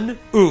 1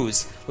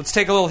 ooze. Let's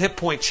take a little hit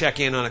point check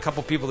in on a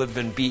couple people that have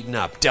been beaten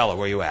up. Della,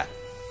 where you at?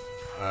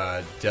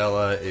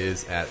 Della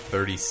is at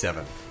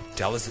 37.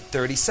 Della's at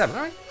 37.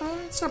 All right,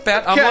 it's not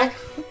bad. Umlo?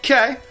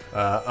 Okay.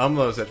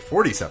 Umlo's at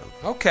 47.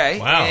 Okay.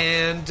 Wow.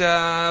 And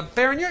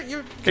Baron,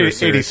 you're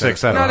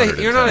 86 out of not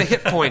 100. you're not a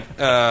hit point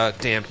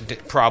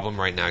problem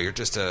right now. You're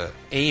just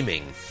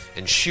aiming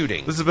and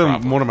shooting. This has been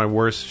problem. one of my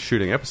worst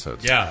shooting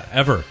episodes. Yeah,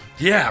 ever.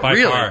 Yeah, By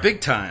really, far.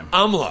 big time.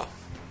 Umlo.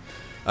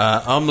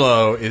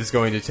 Umlo is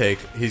going to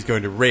he's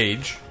going to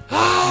rage.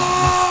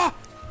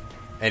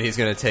 And he's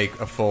going to take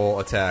a full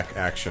attack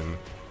action.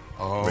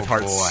 With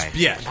heart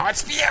Yeah. Heart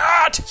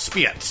Spiat!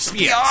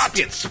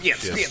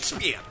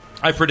 Spiat.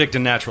 I predict a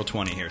natural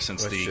 20 here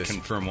since Let's the just-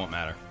 confirm won't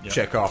matter.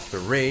 check off the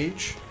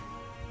rage.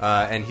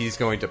 And he's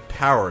going to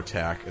power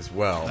attack as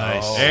well.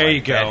 Nice. There you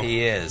I bet go.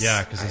 he is.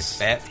 Yeah, because I he's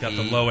bet got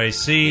the he low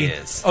AC.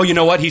 is. Oh, you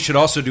know what? He should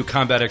also do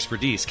combat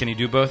expertise. Can he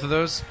do both of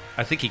those?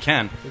 I think he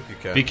can.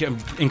 he can.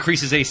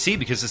 Increases AC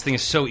because this thing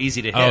is so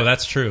easy to hit. Oh,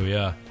 that's true,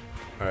 yeah.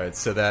 All right,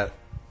 so that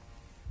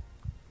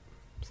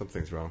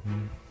something's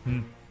wrong.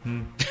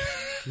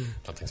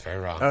 Something's very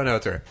wrong. Oh no,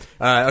 it's all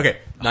right. Okay,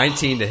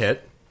 19 to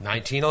hit.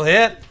 19 will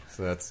hit.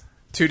 So that's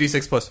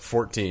 2d6 plus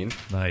 14.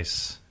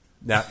 Nice.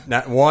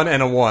 Not 1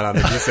 and a 1 on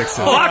the d6.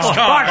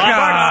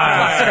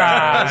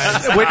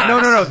 Wait,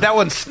 no. That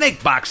one's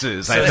snake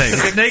boxes, I think.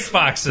 Snake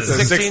boxes. So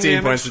 16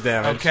 damage. points of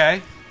damage.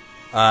 Okay.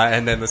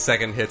 And then the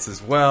second hits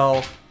as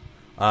well.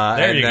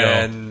 And you go.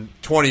 then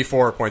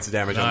 24 points of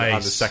damage on the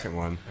Nice. second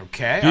one.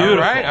 Okay.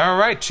 Beautiful. All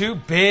right. 2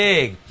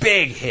 big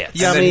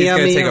hits. And then he's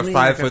going to take a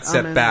 5-foot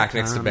step back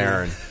next to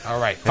Baron. All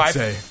right. And 5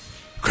 say,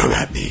 "Come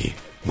at me,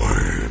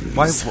 worms."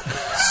 Why,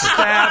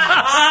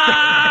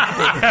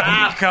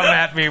 Come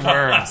at me,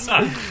 worms.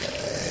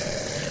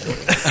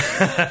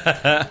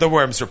 The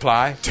worms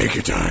reply. Take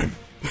your time.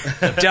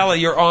 Della,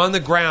 you're on the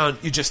ground.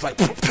 You just like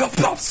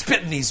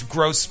spitting these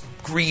gross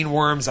green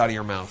worms out of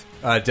your mouth.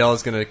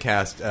 Della's going to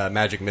cast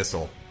Magic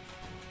Missile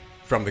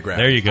from the ground.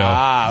 There you go.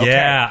 Okay.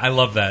 Yeah, I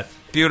love that.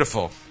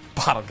 Beautiful.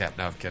 Bottle cap.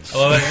 No, I'm kidding. I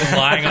love it.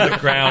 Lying on the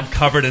ground,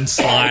 covered in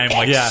slime,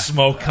 like Yeah.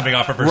 smoke coming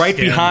off of her Right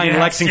skin. behind Yes,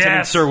 Lexington and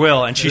yes. Sir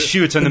Will, and she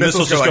shoots, and the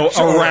missiles just missiles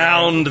go go like,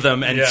 around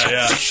them. And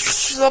Yeah.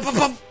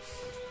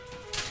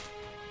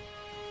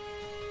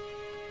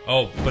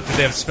 Oh, but did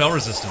they have spell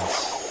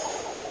resistance?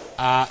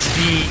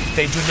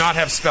 They do not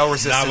have spell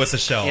resistance Not with the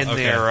shell, in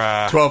okay.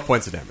 their 12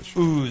 points of damage.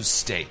 ooze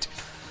state.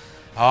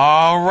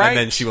 All right. And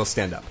then she will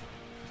stand up.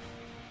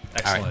 All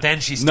Excellent. right, then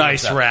she stands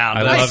nice up. round.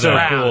 I That's love so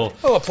that. cool. A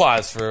little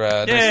applause for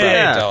nice round,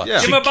 Della. yeah.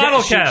 Give him a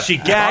bottle cap. She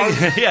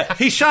gagged. Yeah,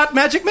 he shot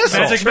magic missile.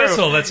 Magic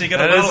missile. That's you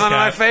got a That is bottle one of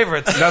my cap.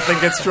 favorites. Nothing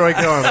gets Troy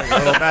going like a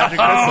little Magic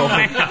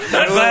Missile.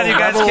 I'm glad you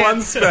guys Level can't.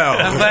 1 spell.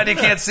 I'm glad you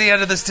can't see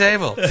under this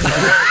table.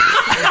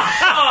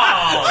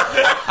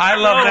 I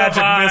love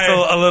magic my.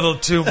 missile a little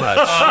too much.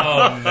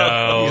 Oh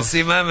no! You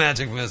see my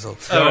magic missile.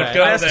 Don't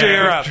go Nestor,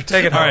 there. you're up.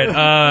 Take it All home.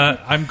 right,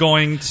 I'm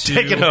going to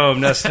Take it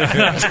home, Nestor.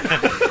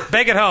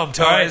 Bake it home,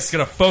 All right, toys. he's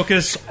going to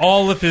focus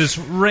all of his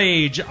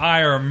rage,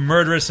 ire,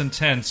 murderous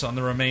intent on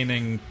the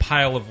remaining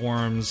pile of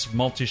worms.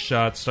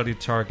 Multi-shot, study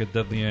target,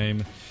 deadly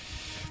aim.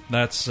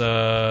 That's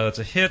a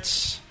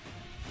hit.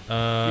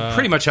 You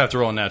pretty much have to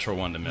roll a natural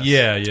 1 to miss.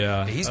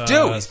 Yeah. He's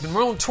due. He's been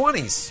rolling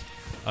 20s.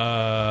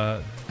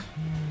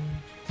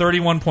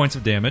 31 points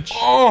of damage.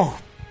 Oh,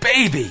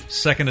 baby.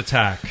 Second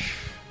attack.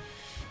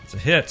 It's a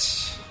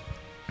hit.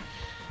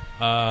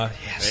 Yes.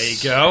 There you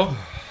go.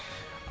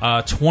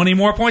 20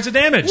 more points of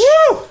damage.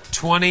 Woo!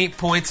 20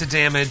 points of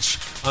damage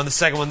on the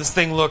second one. This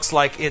thing looks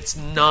like it's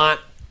not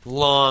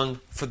long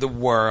for the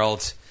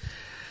world.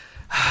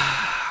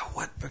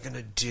 What we're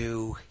gonna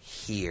do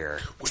here?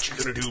 What you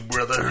gonna do,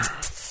 brother?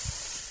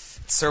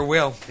 Sir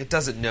Will. It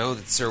doesn't know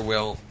that Sir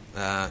Will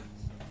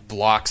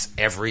blocks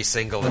every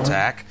single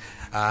attack,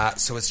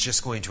 so it's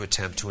just going to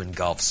attempt to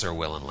engulf Sir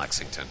Will and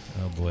Lexington.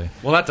 Oh boy.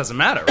 Well, that doesn't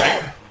matter,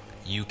 right?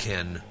 You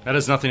can... That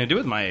has nothing to do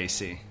with my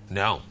AC.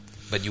 No,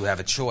 but you have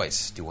a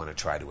choice. Do you want to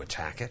try to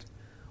attack it,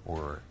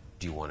 or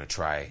do you want to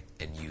try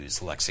and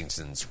use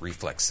Lexington's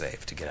reflex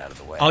save to get out of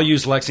the way? I'll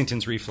use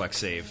Lexington's reflex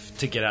save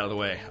to get out of the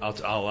way.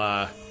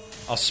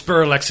 I'll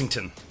spur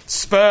Lexington.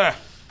 Spur!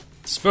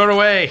 Spur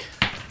away.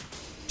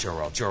 Joe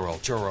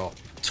roll.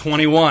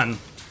 21.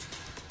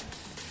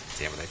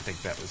 Damn it, I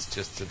think that was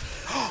just a...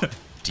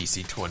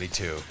 DC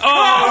 22.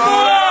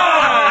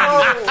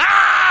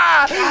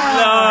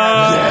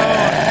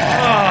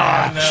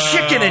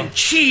 Chicken and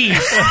cheese.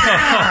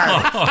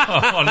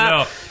 Oh,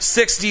 no.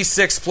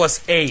 66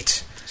 plus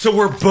 8. So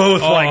we're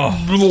both like...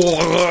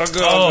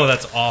 Oh,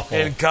 that's awful.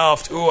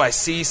 Engulfed. Ooh, I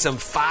see some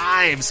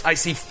 5s. I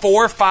see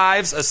 4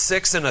 5s, a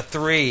 6, and a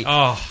 3.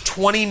 Oh.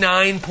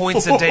 29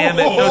 points of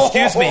damage. No,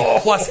 excuse me.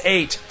 Plus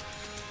 8.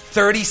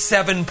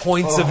 37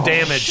 points of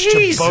damage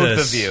Jesus. to both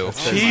of you.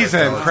 Cheese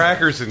and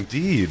crackers,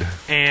 indeed.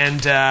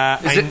 And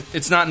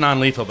It's not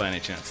non-lethal by any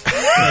chance.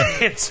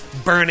 it's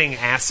burning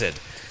acid.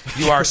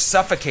 You are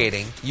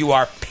suffocating. You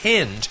are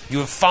pinned. You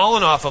have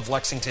fallen off of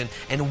Lexington,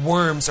 and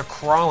worms are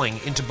crawling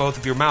into both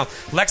of your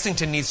mouth.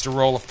 Lexington needs to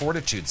roll a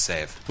fortitude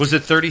save. Was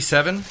it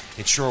 37?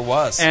 It sure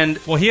was. And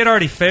Well, he had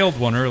already failed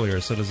one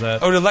earlier, so does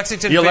that... did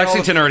Lexington yeah, fail?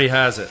 Lexington already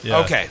has it. Yeah.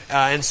 Okay,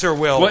 and Sir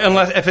Will... Well,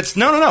 unless if it's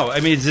no. I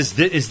mean, is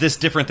this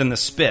different than the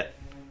spit?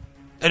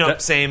 No,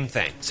 same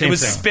thing. Same it was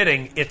thing.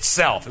 spitting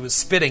itself. It was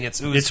spitting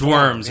its ooze. It's form.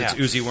 worms. Yeah. It's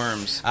oozy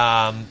worms.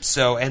 And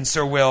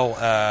Sir Will,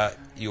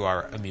 you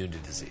are immune to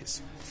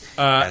disease,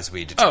 as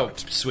we determined. Oh,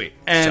 sweet.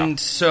 And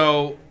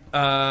so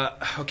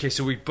okay,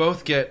 so we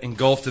both get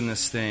engulfed in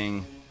this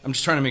thing. I'm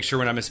just trying to make sure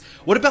we're not missing.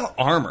 What about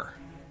armor?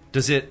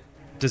 Does it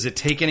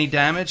take any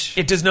damage?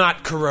 It does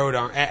not corrode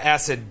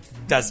acid.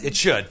 Does it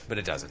should, but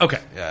it doesn't. Okay.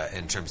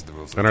 In terms of the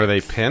rules, And are they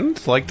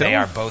pinned like they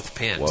Dylan? are both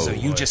pinned. So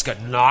you just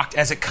got knocked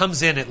as it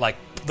comes in. It like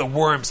the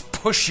worms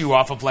push you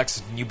off of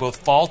Lexington. You both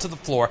fall to the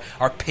floor,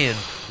 are pinned.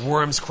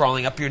 Worms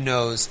crawling up your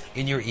nose,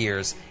 in your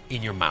ears,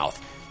 in your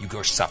mouth. You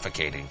go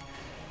suffocating,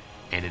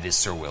 and it is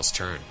Sir Will's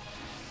turn.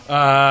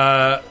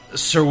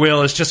 Sir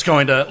Will is just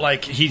going to,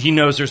 like, he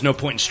knows there's no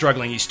point in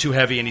struggling. He's too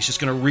heavy, and he's just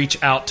going to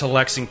reach out to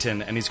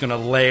Lexington, and he's going to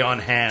lay on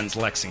hands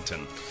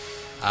Lexington.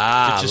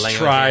 To just lay on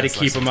try to hands,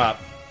 keep him Lexington. up.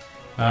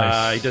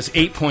 He does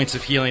 8 points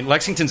of healing.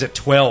 Lexington's at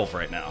 12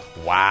 right now.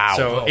 Wow.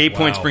 So 8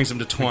 points Wow. brings him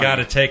to 20. We got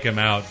to take him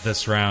out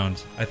this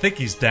round. I think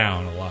he's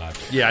down a lot.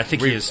 Yeah, I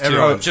think he is too.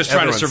 everyone's- Just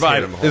trying to everyone's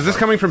survive. hit him. Is this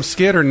coming from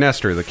Skid or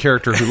Nestor, the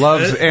character who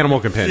loves animal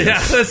companions? Yeah,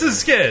 this is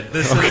Skid.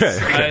 This Okay,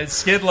 is okay.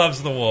 Skid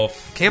loves the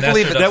wolf. Can't Nestor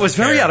believe it. doesn't That was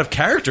very care. out of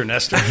character,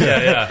 Nestor.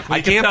 Yeah. I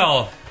I can can't-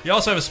 tell. You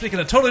also have a speaking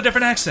a totally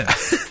different accent.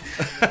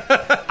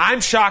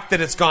 I'm shocked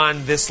that it's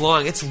gone this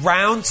long. It's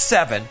round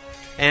 7,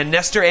 and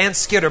Nestor and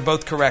Skid are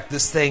both correct.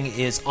 This thing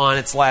is on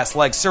its last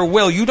leg. Sir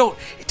Will,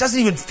 it doesn't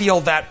even feel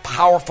that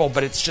powerful,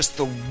 but it's just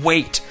the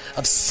weight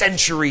of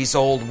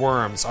centuries-old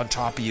worms on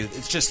top of you.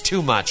 It's just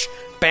too much.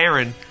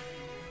 Baron,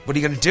 what are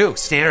you going to do?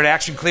 Standard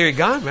action, clear your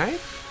gun, right?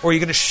 Or are you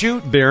going to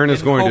shoot Baron is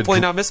and going hopefully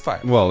to not misfire?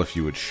 Well, if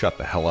you would shut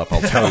the hell up, I'll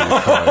tell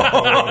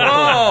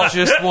you.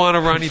 Troy. Just want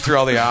to run you through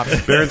all the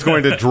options. Baron's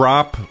going to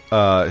drop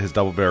his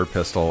double-barreled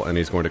pistol, and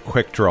he's going to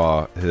quick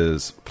draw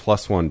his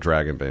 +1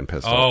 Dragonbane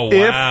pistol. Oh,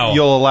 wow. If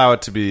you'll allow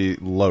it to be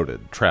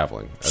loaded,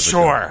 traveling. as a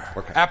Sure.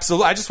 gun. Okay.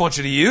 Absolutely. I just want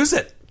you to use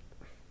it.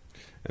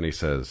 And he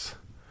says,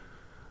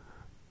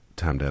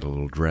 "Time to add a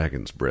little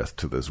dragon's breath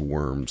to this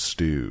worm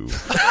stew."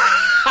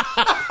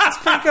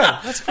 That's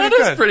pretty That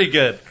good. is pretty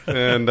good. And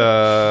And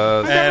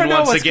know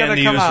once what's again, gonna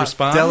the come use out.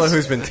 response. Della,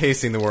 who's been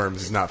tasting the worms,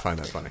 does not find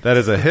that funny. that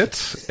is a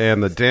hit,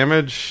 and the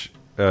damage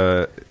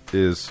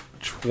is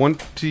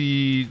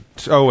 20...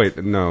 Oh,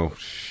 wait, no.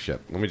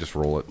 Shit. Let me just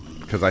roll it,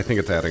 because I think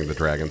it's adding the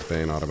Dragon's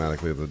Bane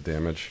automatically to the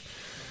damage.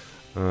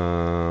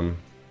 1d6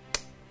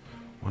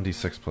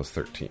 plus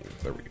 13.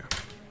 There we go.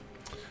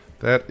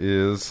 That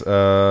is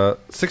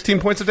 16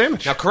 points of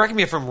damage. Now, correct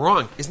me if I'm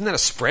wrong. Isn't that a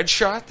spread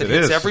shot that It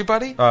hits is.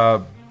 everybody?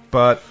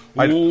 But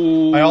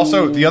I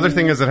also... The other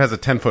thing is it has a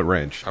 10-foot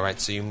range. All right,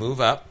 so you move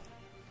up.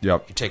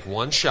 Yep. You take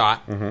one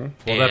shot. Mm-hmm.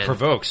 Well, that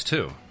provokes,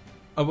 too.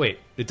 Oh, wait.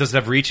 It does it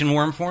have reach in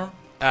worm form?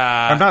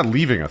 I'm not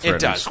leaving a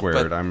threatening does,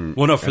 squared. but- I'm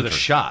Well, no, for the entering.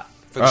 shot.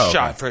 For the Oh,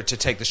 shot, okay. for it to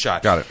take the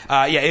shot. Got it.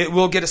 Yeah, it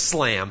will get a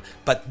slam,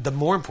 but the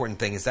more important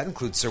thing is that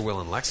includes Sir Will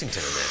and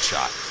Lexington in that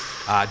shot.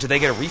 Do they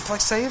get a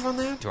reflex save on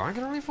that? Do I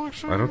get a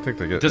reflex save? I don't think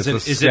they get... Does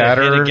it's it- a is it a hit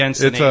scatter.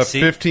 against an It's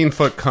AC? a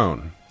 15-foot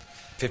cone.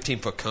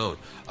 15-foot cone.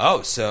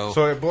 Oh, so...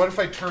 So what if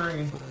I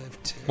turn...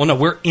 Well, no,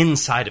 we're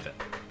inside of it.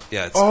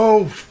 yeah, it's,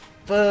 Oh,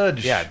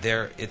 fudge. yeah,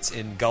 it's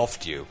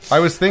engulfed you. I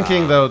was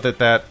thinking, though,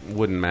 that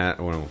wouldn't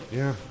matter. Well,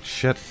 yeah,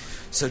 shit.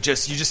 So you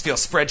just feel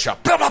spread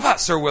shot. Blah, blah, blah.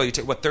 Sir Will, you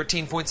take,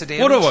 13 points of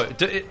damage?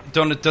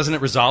 Doesn't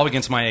it resolve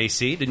against my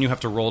AC? Didn't you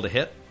have to roll to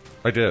hit?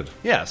 I did.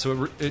 Yeah,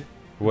 so it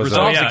Was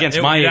resolves yeah, against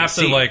it my would AC. have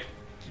to, like-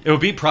 it would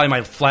be probably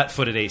my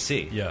flat-footed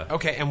AC. Yeah.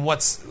 Okay, and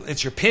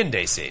it's your pinned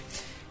AC.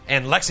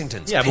 And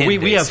Lexington's Yeah, but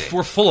pinned AC.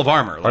 we're full of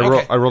armor.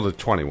 I rolled a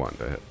 21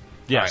 to hit.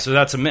 Yeah, All right. so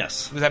that's a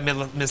miss. Was that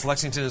Miss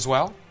Lexington as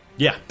well?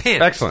 Yeah,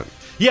 Pinned. Excellent.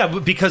 yeah,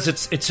 but because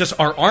it's just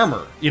our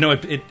armor. You know,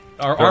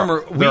 our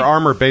armor. Their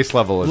armor base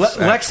level is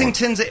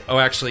Lexington's. Oh,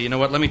 actually, you know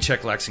what? Let me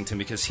check Lexington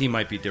because he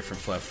might be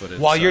different flat-footed.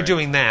 While you're Sorry.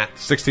 doing that,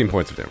 16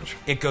 points of damage.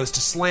 it goes to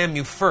slam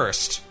you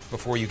first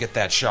before you get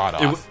that shot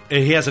off.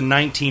 He has a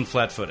 19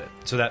 flat-footed.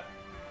 So that.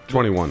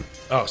 21.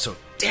 Oh, so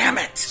damn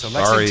it. So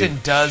Lexington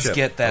does Shit.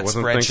 get I that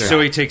wasn't spread thinking. shot. So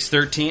he takes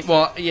 13.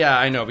 Well, yeah,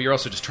 I know, but you're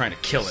also just trying to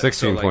kill it.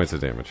 16 so, points of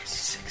damage.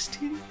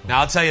 16.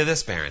 Now I'll tell you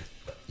this, Baron.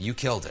 You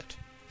killed it.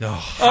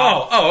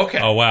 Oh, okay.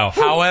 Oh, wow.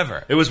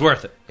 However, It was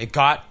worth it. it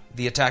got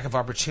the attack of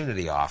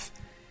opportunity off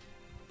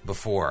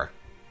before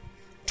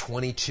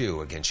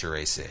 22 against your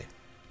AC.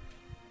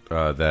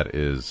 That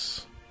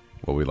is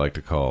what we like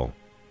to call,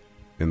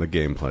 in the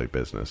gameplay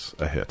business,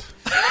 a hit.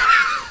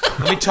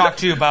 Let me talk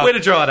to you about. Way to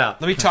draw it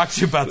out. Let me talk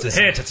to you about this.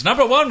 Hit. It's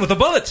number 1 with a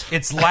bullet.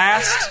 Its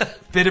last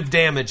bit of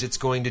damage it's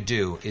going to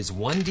do is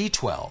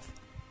 1d12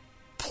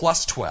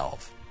 plus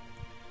 12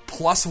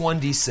 plus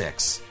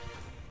 1d6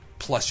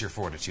 plus your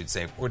fortitude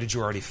save. Or did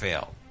you already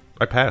fail?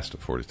 I passed a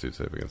fortitude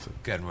save against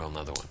it. Go ahead and roll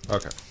another one.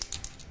 Okay.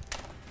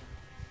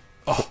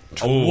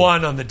 A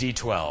 1 on the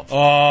d12.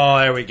 Oh,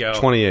 there we go.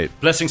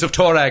 28. Blessings of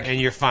Torag. And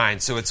you're fine.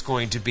 So it's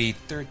going to be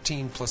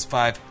 13 plus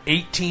 5,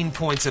 18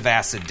 points of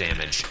acid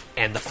damage,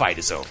 and the fight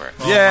is over.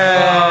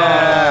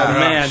 Yeah!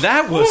 Man,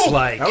 that was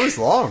like... That was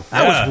long.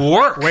 That was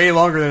work. Way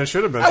longer than it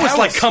should have been. That was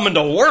like coming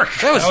to work.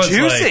 That was That was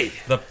juicy.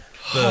 like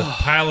the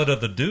pilot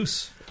of the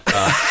Deuce.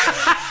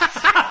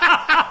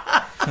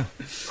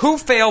 Who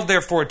failed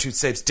their fortitude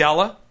saves?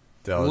 Della?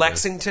 Della did.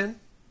 Lexington?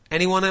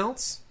 Anyone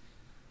else?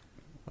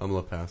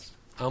 Umla passed.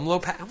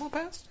 Umlo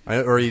passed?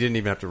 Or you didn't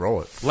even have to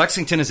roll it.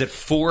 Lexington is at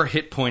 4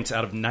 hit points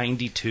out of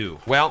 92.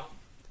 Well,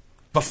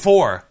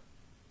 before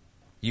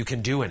you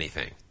can do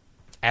anything,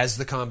 as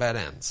the combat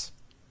ends,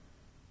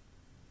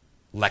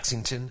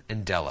 Lexington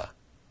and Della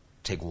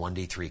take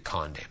 1d3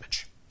 con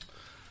damage.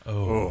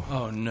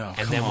 Oh, no.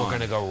 And then we're going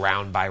to go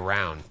round by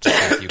round to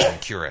see if you can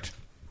cure it.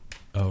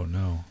 Oh,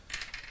 no.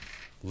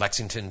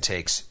 Lexington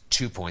takes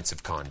 2 points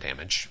of con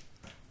damage.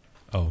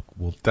 Oh,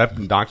 well, That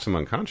knocks him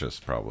unconscious,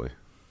 probably.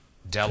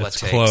 Della it's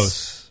takes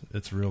close.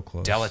 It's real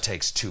close. Della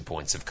takes 2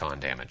 points of con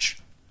damage.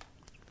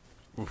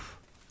 Oof.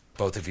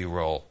 Both of you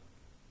roll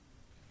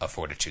a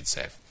fortitude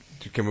save.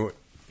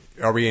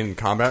 Are we in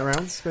combat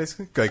rounds,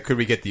 basically? Like, could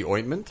we get the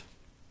ointment?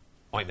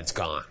 Ointment's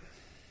gone.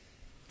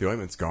 The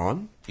ointment's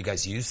gone? You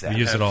guys use that. We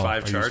use it all. 5 I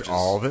used charges.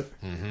 all of it?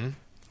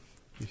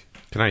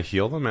 Can I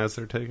heal them as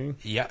they're taking?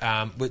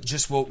 Yeah, but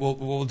just what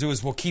we'll do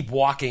is we'll keep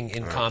walking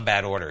in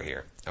combat order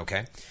here.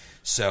 Okay,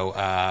 so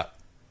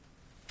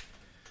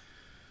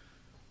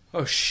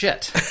Oh,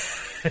 shit.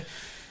 All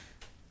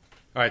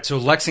right, so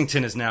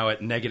Lexington is now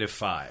at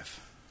 -5.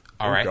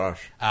 all right,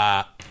 Gosh.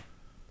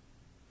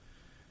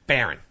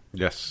 Baron,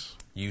 Yes.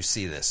 you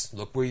see this.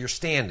 Look where you're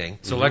standing.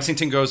 So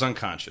Lexington goes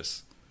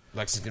unconscious.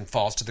 Lexington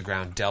falls to the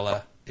ground.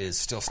 Della is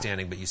still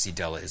standing, but you see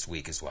Della is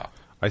weak as well.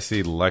 I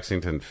see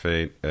Lexington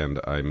faint, and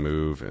I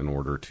move in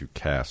order to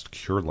cast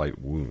Cure Light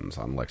Wounds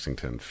on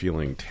Lexington,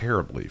 feeling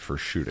terribly for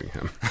shooting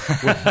him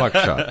with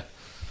buckshot.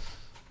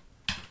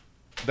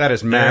 That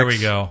is max. There we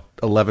go.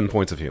 11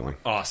 points of healing.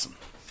 Awesome.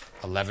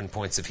 11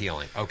 points of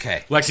healing.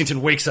 Okay,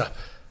 Lexington wakes up.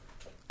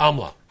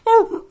 Umla.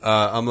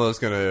 Umla's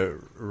going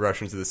to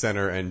rush into the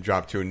center and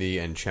drop to a knee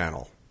and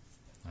channel.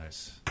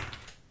 Nice.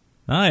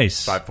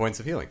 Nice. 5 points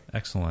of healing.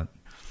 Excellent.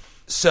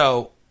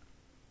 So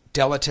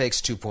Della takes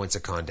 2 points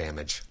of con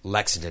damage.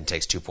 Lexington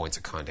takes 2 points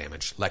of con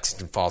damage.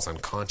 Lexington falls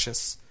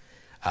unconscious.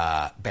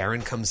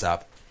 Baron comes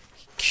up,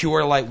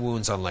 cure light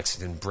wounds on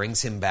Lexington,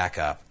 brings him back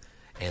up,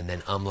 and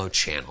then Umlo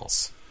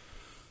channels.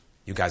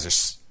 You guys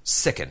are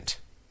sickened,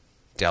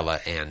 Della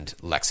and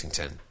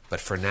Lexington. But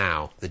for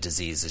now, the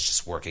disease is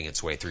just working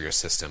its way through your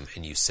system,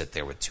 and you sit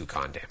there with 2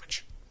 con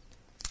damage.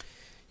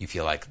 You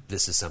feel like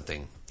this is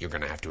something you're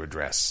going to have to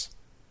address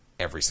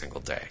every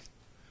single day.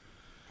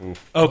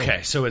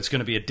 Okay, so it's going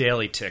to be a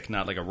daily tick,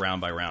 not like a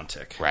round-by-round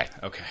tick. Right.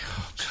 Okay.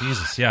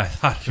 Jesus, yeah, I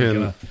thought we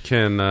were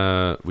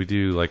Can we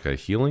do like a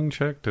healing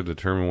check to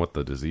determine what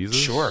the disease is?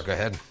 Sure, go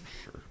ahead.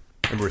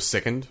 And we're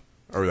sickened?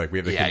 Or like we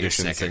have the Yeah, you're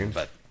condition sickened, sickened?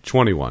 but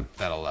 21.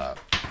 that'll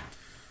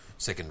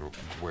sickened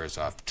wears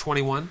off.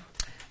 21.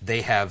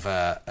 They have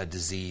a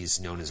disease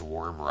known as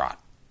worm rot.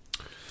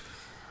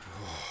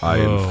 I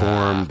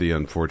informed the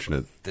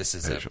unfortunate This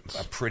is patients.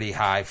 a pretty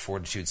high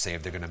fortitude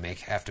save. They're going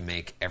to have to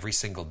make every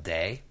single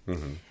day,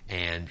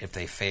 and if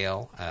they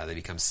fail, they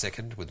become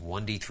sickened with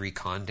 1d3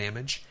 con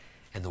damage.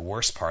 And the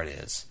worst part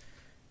is,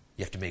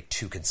 you have to make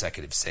 2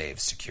 consecutive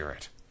saves to cure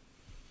it.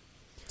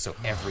 So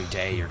every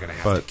day you're going to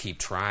have to keep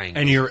trying.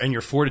 And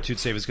your fortitude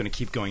save is going to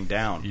keep going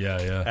down.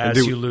 Yeah. As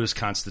you lose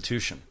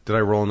constitution. Did I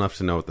roll enough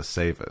to know what the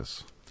save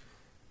is?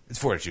 It's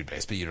fortitude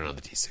based, but you don't know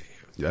the DC.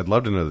 I'd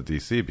love to know the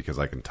DC because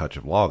I can touch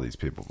of law these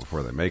people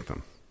before they make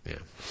them. Yeah.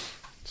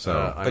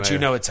 So, But you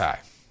know it's high.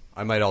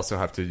 I might also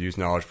have to use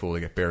knowledge pool to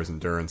get Bear's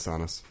endurance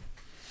on us.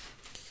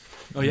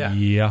 Oh yeah,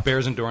 Yeah.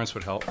 Bear's endurance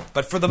would help.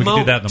 But for the We can do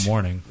moment, that in the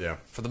morning. Yeah.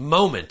 for the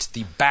moment,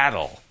 the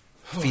battle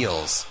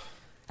feels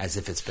as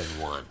if it's been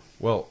won.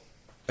 well,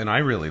 and I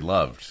really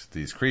loved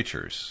these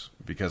creatures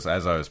because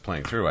as I was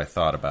playing through, I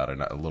thought about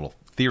a little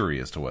theory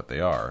as to what they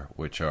are,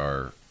 which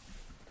are.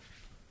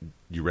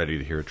 You ready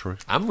to hear it, Troy?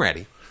 I'm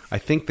ready. I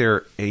think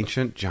they're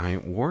ancient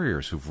giant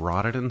warriors who've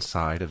rotted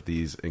inside of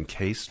these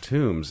encased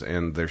tombs,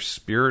 and their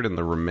spirit and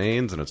the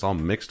remains, and it's all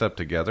mixed up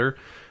together,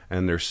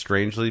 and they're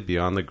strangely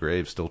beyond the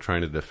grave, still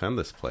trying to defend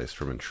this place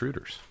from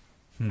intruders.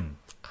 I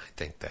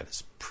think that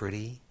is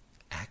pretty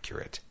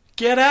accurate.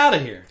 Get out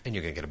of here! And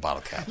you're going to get a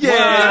bottle cap.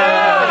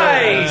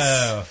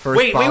 Nice. First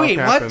Wait. bottle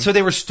What? cap So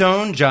they were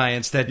stone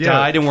giants that Yeah,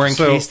 died and were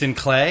so- encased in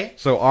clay.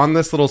 So on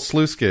this little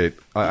sluice gate,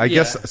 I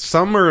guess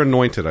some are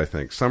anointed, I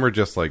think. Some are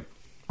just like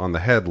on the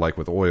head, like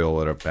with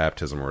oil at a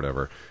baptism or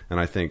whatever.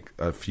 And I think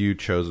a few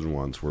chosen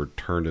ones were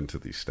turned into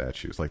these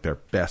statues, like their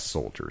best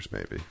soldiers,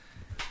 maybe.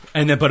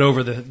 And then, but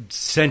over the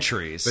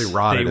centuries, They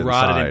rotted and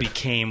inside.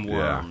 became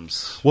Yeah.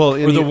 worms. Well, or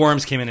in the the-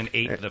 worms came in and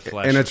ate the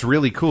flesh. And it's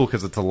really cool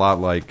because it's a lot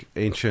like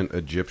ancient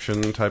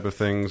Egyptian type of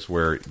things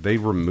where they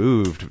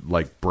removed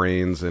like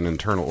brains and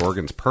internal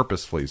organs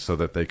purposefully so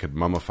that they could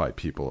mummify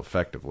people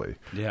effectively.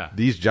 Yeah.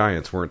 These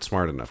giants weren't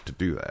smart enough to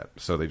do that,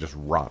 so they just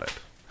rotted.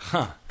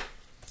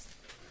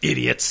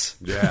 idiots.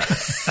 Yeah.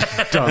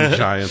 Dumb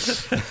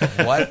giants.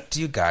 What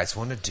do you guys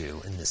want to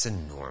do in this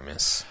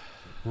enormous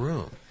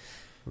room?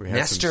 We had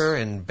Nestor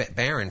and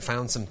Baron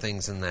found some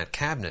things in that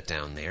cabinet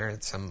down there.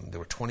 There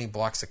were 20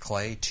 blocks of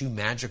clay, 2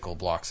 magical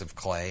blocks of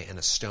clay, and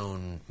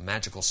a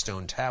magical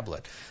stone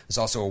tablet. There's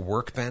also a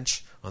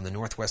workbench on the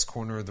northwest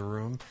corner of the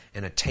room,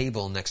 and a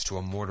table next to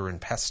a mortar and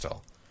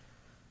pestle.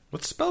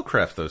 Let's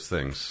spellcraft those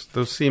things.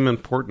 Those seem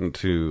important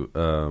to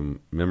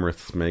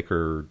Mimrith's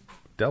maker,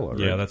 Della, right?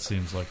 Yeah, that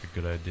seems like a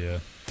good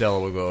idea. Della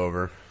will go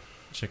over,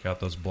 Check out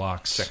those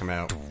blocks. check them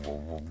out.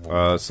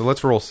 So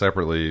let's roll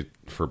separately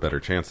for better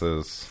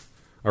chances.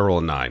 I roll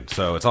a 9,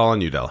 so it's all on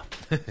you, Della.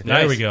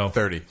 There we go.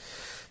 30.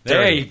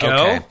 There you go.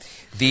 Okay.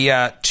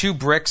 The 2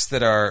 bricks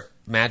that are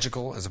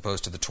magical, as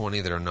opposed to the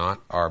 20 that are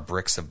not, are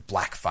bricks of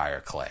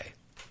blackfire clay.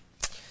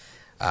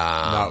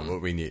 Not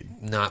what we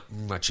need. Not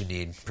much you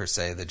need per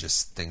se. They're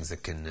just things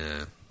that can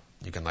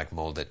you can like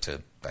mold it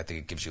to. I think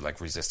it gives you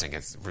like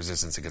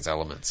resistance against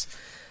elements.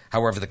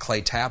 However, the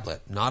clay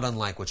tablet, not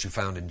unlike what you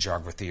found in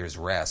Jograthire's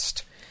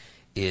Rest,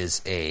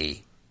 is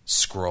a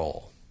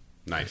scroll.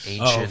 Nice.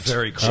 An ancient,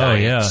 very cool.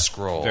 giant Oh, yeah.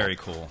 scroll. Very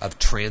cool. Of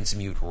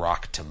transmute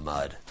rock to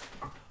mud.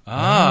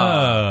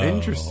 Oh.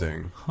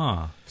 Interesting.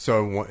 Huh.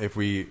 So if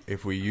we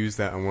use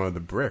that on one of the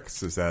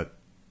bricks, is that,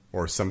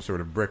 or some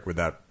sort of brick, would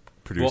that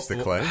produce the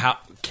clay? How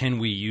can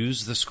we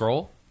use the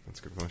scroll? That's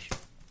a good question.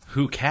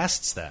 Who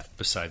casts that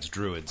besides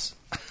druids?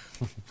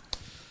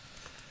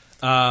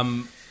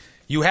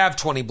 You have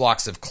 20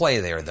 blocks of clay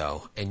there,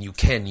 though, and you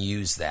can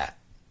use that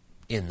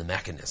in the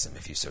mechanism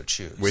if you so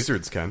choose.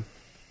 Wizards can.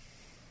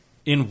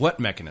 In what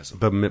mechanism?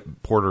 The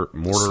mortar.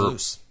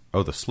 sluice.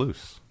 Oh, the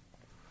sluice.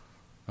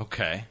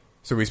 Okay.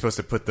 So we're supposed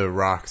to put the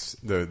rocks,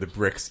 the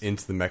bricks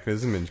into the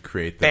mechanism and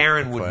create the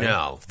Baron the would clay?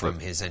 know from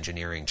his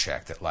engineering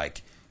check that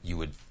like you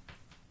would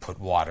put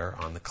water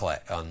on the clay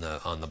on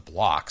the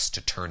blocks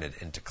to turn it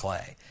into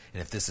clay.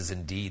 And if this is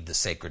indeed the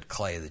sacred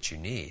clay that you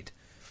need,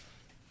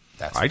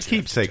 that's what I'd you keep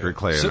have to sacred do.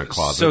 clay in a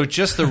closet. So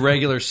just the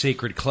regular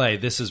sacred clay,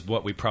 this is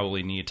what we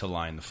probably need to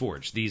line the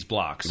forge. These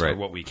blocks are Right.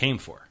 what we came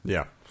for.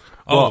 Yeah.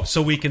 Oh,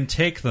 so we can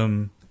take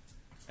them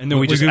And then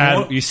we We just do add,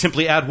 what? you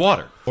simply add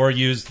water. or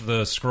use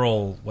the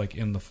scroll like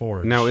in the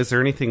forge. Now, is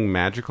there anything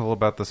magical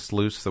about the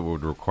sluice that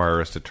would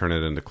require us to turn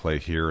it into clay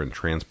here and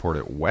transport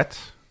it wet?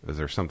 Is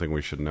there something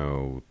we should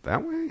know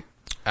that way?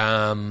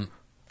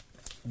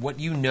 What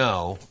you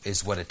know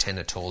is what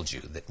Atena told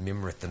you, that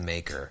Mimrith the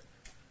Maker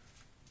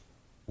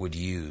would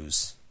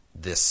use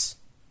this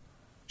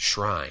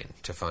shrine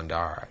to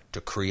Fandara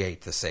to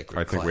create the sacred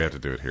I think clay. we have to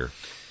do it here.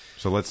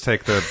 So let's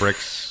take the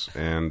bricks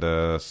and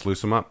sluice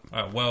them up.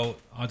 Well,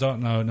 I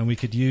don't know. No, we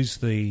could use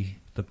the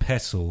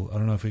pestle. I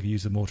don't know if we could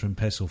use the mortar and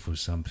pestle for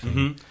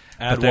something.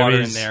 Add But there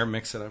water is- in there,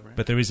 mix it up. Right?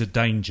 But there is a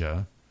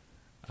danger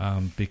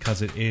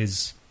because it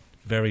is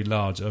very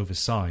large,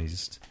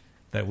 oversized.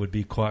 That would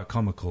be quite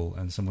comical,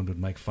 and someone would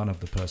make fun of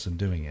the person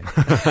doing it.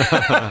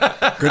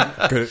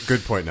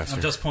 Good point, Nestor.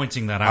 I'm just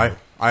pointing that out.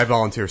 I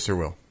volunteer Sir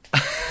Will.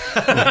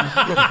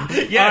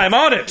 Yeah, I'm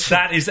on it.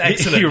 That is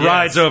excellent. He yes.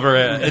 rides over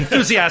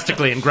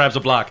enthusiastically and grabs a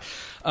block.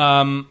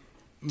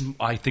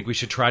 I think we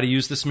should try to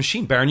use this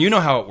machine. Baron, you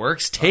know how it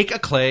works. Take a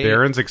clay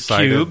Baron's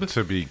excited cube,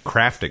 to be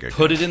crafting again.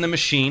 put it in the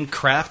machine,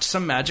 craft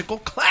some magical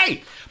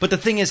clay. But the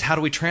thing is, how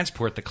do we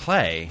transport the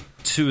clay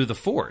to the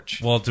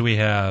forge? Well, do we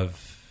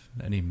have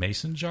any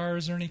mason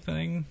jars or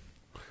anything?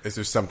 Is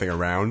there something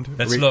around?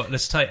 Let's look.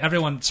 Let's tell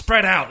everyone,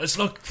 spread out. Let's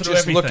look through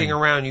Just everything. looking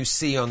around, you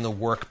see on the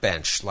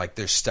workbench, like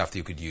there's stuff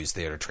you could use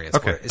there to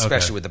transport,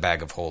 especially with the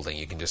bag of holding.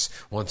 You can just,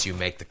 once you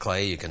make the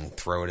clay, you can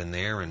throw it in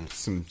there and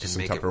Some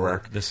make it Tupperware.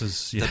 work. This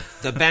is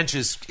The bench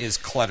is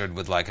cluttered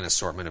with like an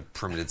assortment of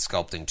primitive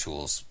sculpting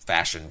tools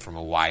fashioned from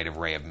a wide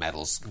array of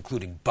metals,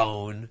 including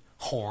bone,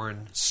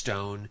 horn,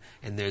 stone,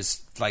 and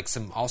there's like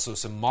some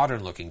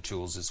modern looking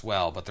tools as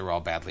well, but they're all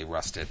badly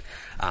rusted.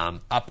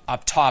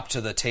 Up top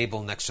to the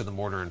table next to the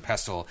mortar and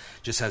pestle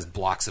just has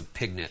blocks of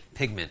pigment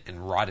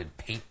and rotted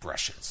paint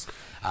brushes.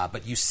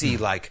 But you see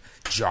like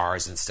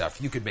jars and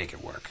stuff. You could make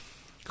it work.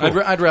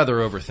 I'd rather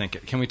overthink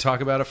it. Can we talk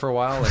about it for a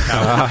while? Like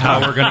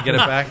how we're going to get it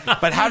back?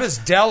 But how does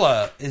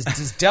Della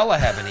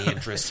have any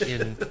interest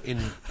in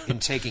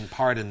taking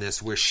part in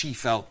this, where she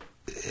felt,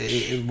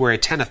 where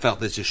Atena felt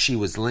that she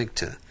was linked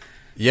to?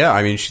 Yeah,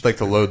 I mean, she'd like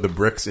to load the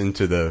bricks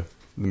into the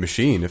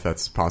machine, if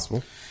that's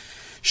possible.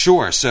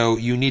 Sure. So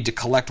you need to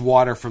collect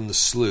water from the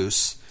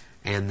sluice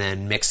and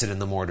then mix it in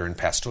the mortar and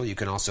pestle. You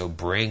can also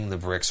bring the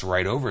bricks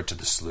right over to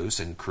the sluice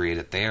and create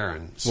it there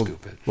and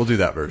scoop it. We'll do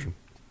that version.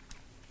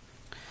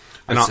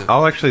 And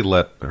I'll actually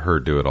let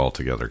her do it all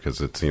together, because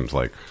it seems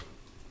like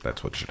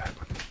that's what should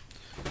happen.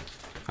 All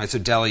right, so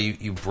Della,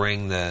 you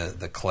bring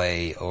the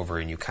clay over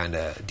and you kind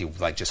of do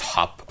like just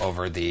hop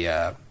over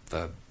the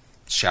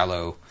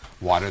shallow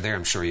water there.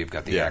 I'm sure you've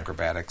got the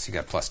acrobatics. You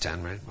got plus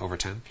 10, right? Over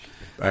 10?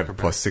 I have a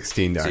plus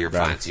 16 to so you're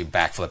fine. acrobatics. So you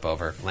backflip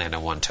over, land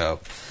on one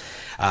toe.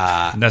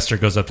 Nestor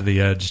goes up to the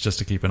edge just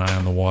to keep an eye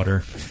on the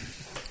water.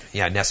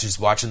 Yeah, Nestor's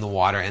watching the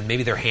water, and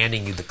maybe they're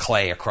handing you the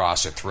clay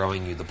across or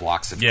throwing you the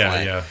blocks of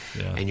clay. Yeah.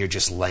 And you're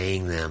just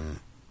laying them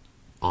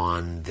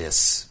on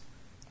this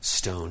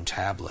stone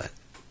tablet.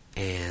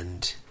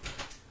 And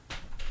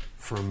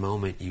for a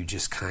moment, you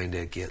just kind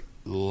of get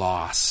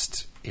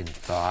lost in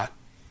thought,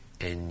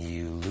 and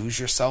you lose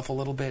yourself a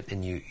little bit,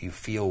 and you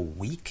feel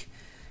weak,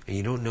 and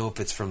you don't know if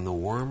it's from the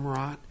worm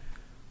rot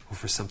or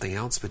for something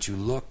else, but you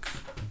look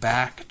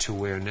back to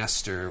where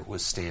Nestor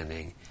was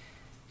standing,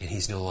 and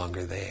he's no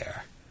longer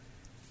there.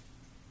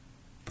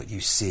 But you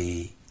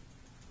see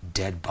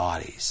dead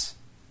bodies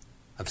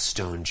of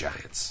stone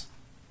giants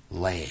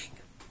laying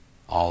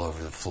all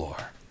over the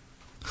floor.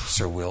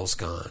 Sir Will's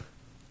gone,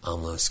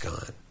 Umlo's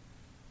gone,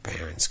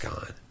 Baron's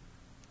gone,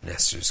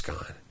 Nestor's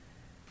gone.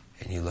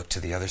 And you look to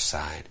the other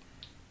side,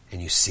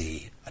 and you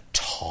see a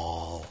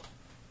tall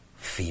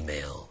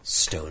female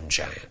stone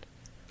giant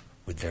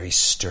with very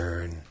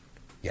stern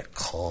yet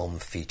calm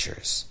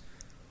features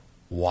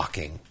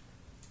walking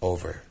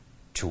over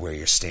to where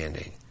you're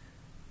standing,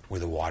 where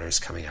the water's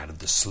coming out of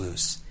the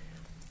sluice.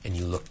 And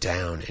you look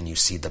down and you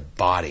see the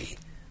body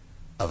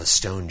of a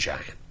stone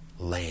giant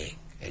laying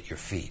at your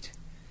feet.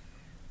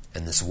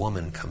 And this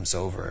woman comes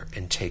over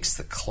and takes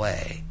the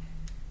clay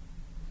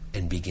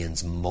and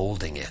begins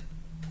molding it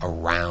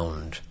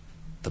around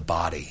the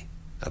body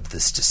of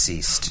this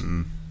deceased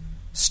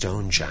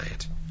stone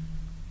giant,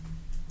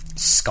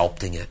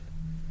 sculpting it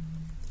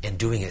and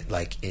doing it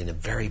like in a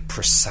very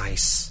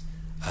precise,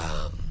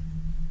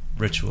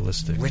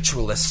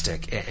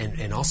 ritualistic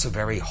and also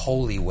very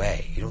holy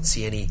way. You don't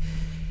see any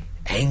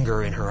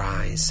anger in her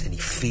eyes, any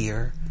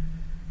fear.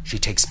 She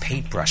takes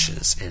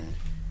paintbrushes and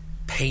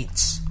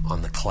paints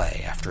on the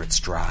clay after it's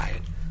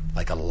dried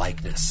like a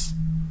likeness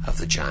of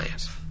the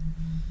giant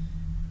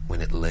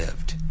when it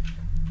lived.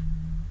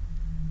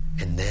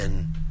 And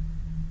then,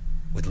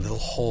 with little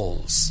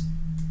holes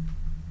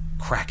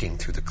cracking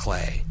through the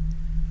clay,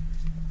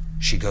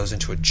 she goes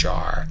into a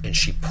jar and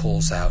she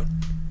pulls out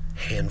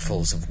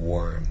handfuls of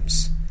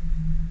worms.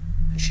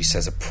 And she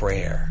says a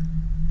prayer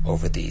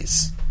over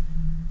these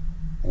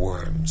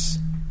worms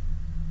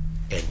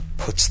and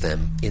puts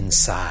them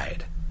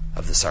inside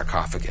of the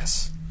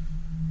sarcophagus,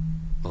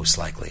 most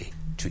likely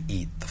to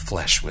eat the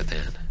flesh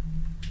within.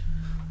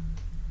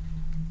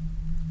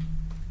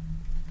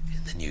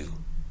 And then you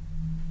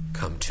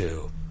come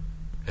to,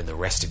 and the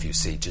rest of you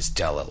see just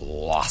Della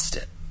lost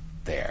it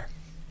there.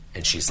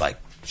 And she's like,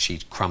 she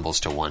crumbles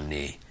to one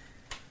knee.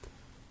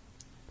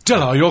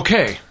 Della, are you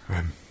okay?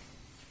 I'm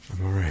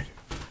all right.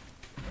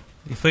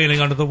 You feeling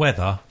under the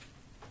weather?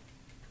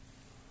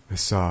 I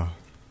saw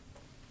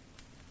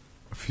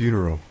a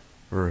funeral,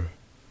 or a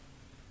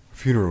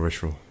funeral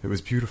ritual. It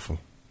was beautiful.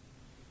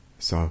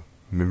 I saw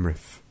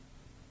Mimrith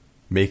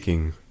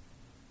making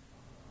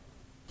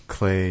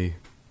clay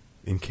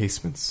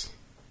encasements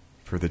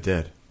for the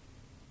dead.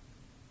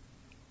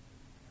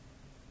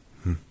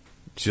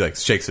 She like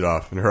shakes it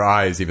off, and her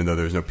eyes, even though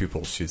there's no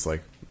pupils, she's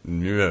like,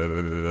 and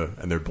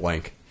they're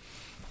blank.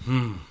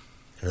 And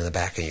in the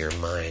back of your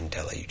mind,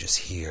 Della, you just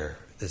hear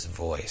this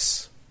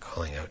voice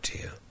calling out to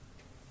you.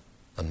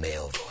 A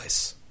male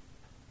voice.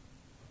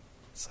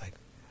 It's like,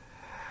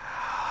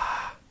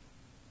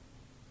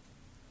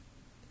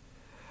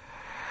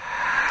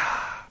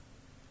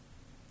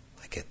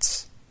 like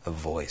it's a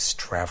voice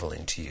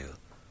traveling to you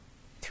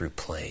through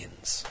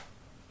planes.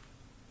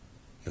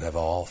 You have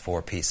all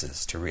 4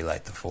 pieces to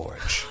relight the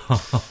forge.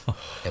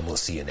 And we'll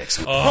see you next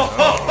week.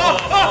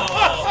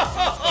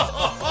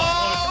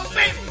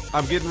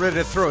 I'm getting ready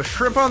to throw a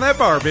shrimp on that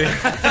Barbie.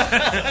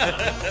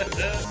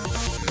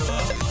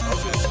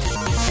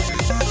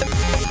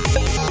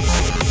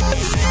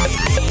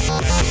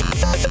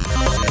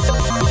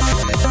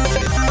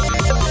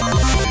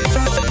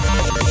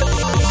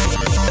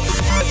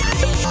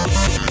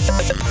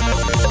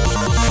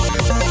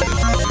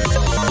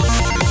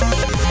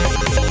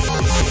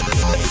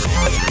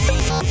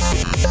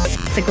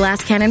 The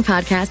Glass Cannon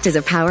Podcast is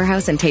a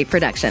Powerhouse and Tape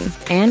production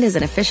and is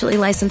an officially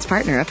licensed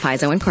partner of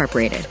Paizo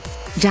Incorporated.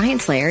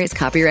 Giant Slayer is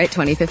copyright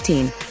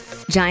 2015.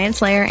 Giant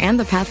Slayer and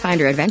the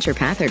Pathfinder Adventure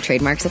Path are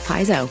trademarks of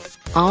Paizo.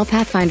 All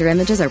Pathfinder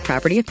images are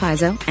property of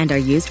Paizo and are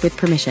used with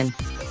permission.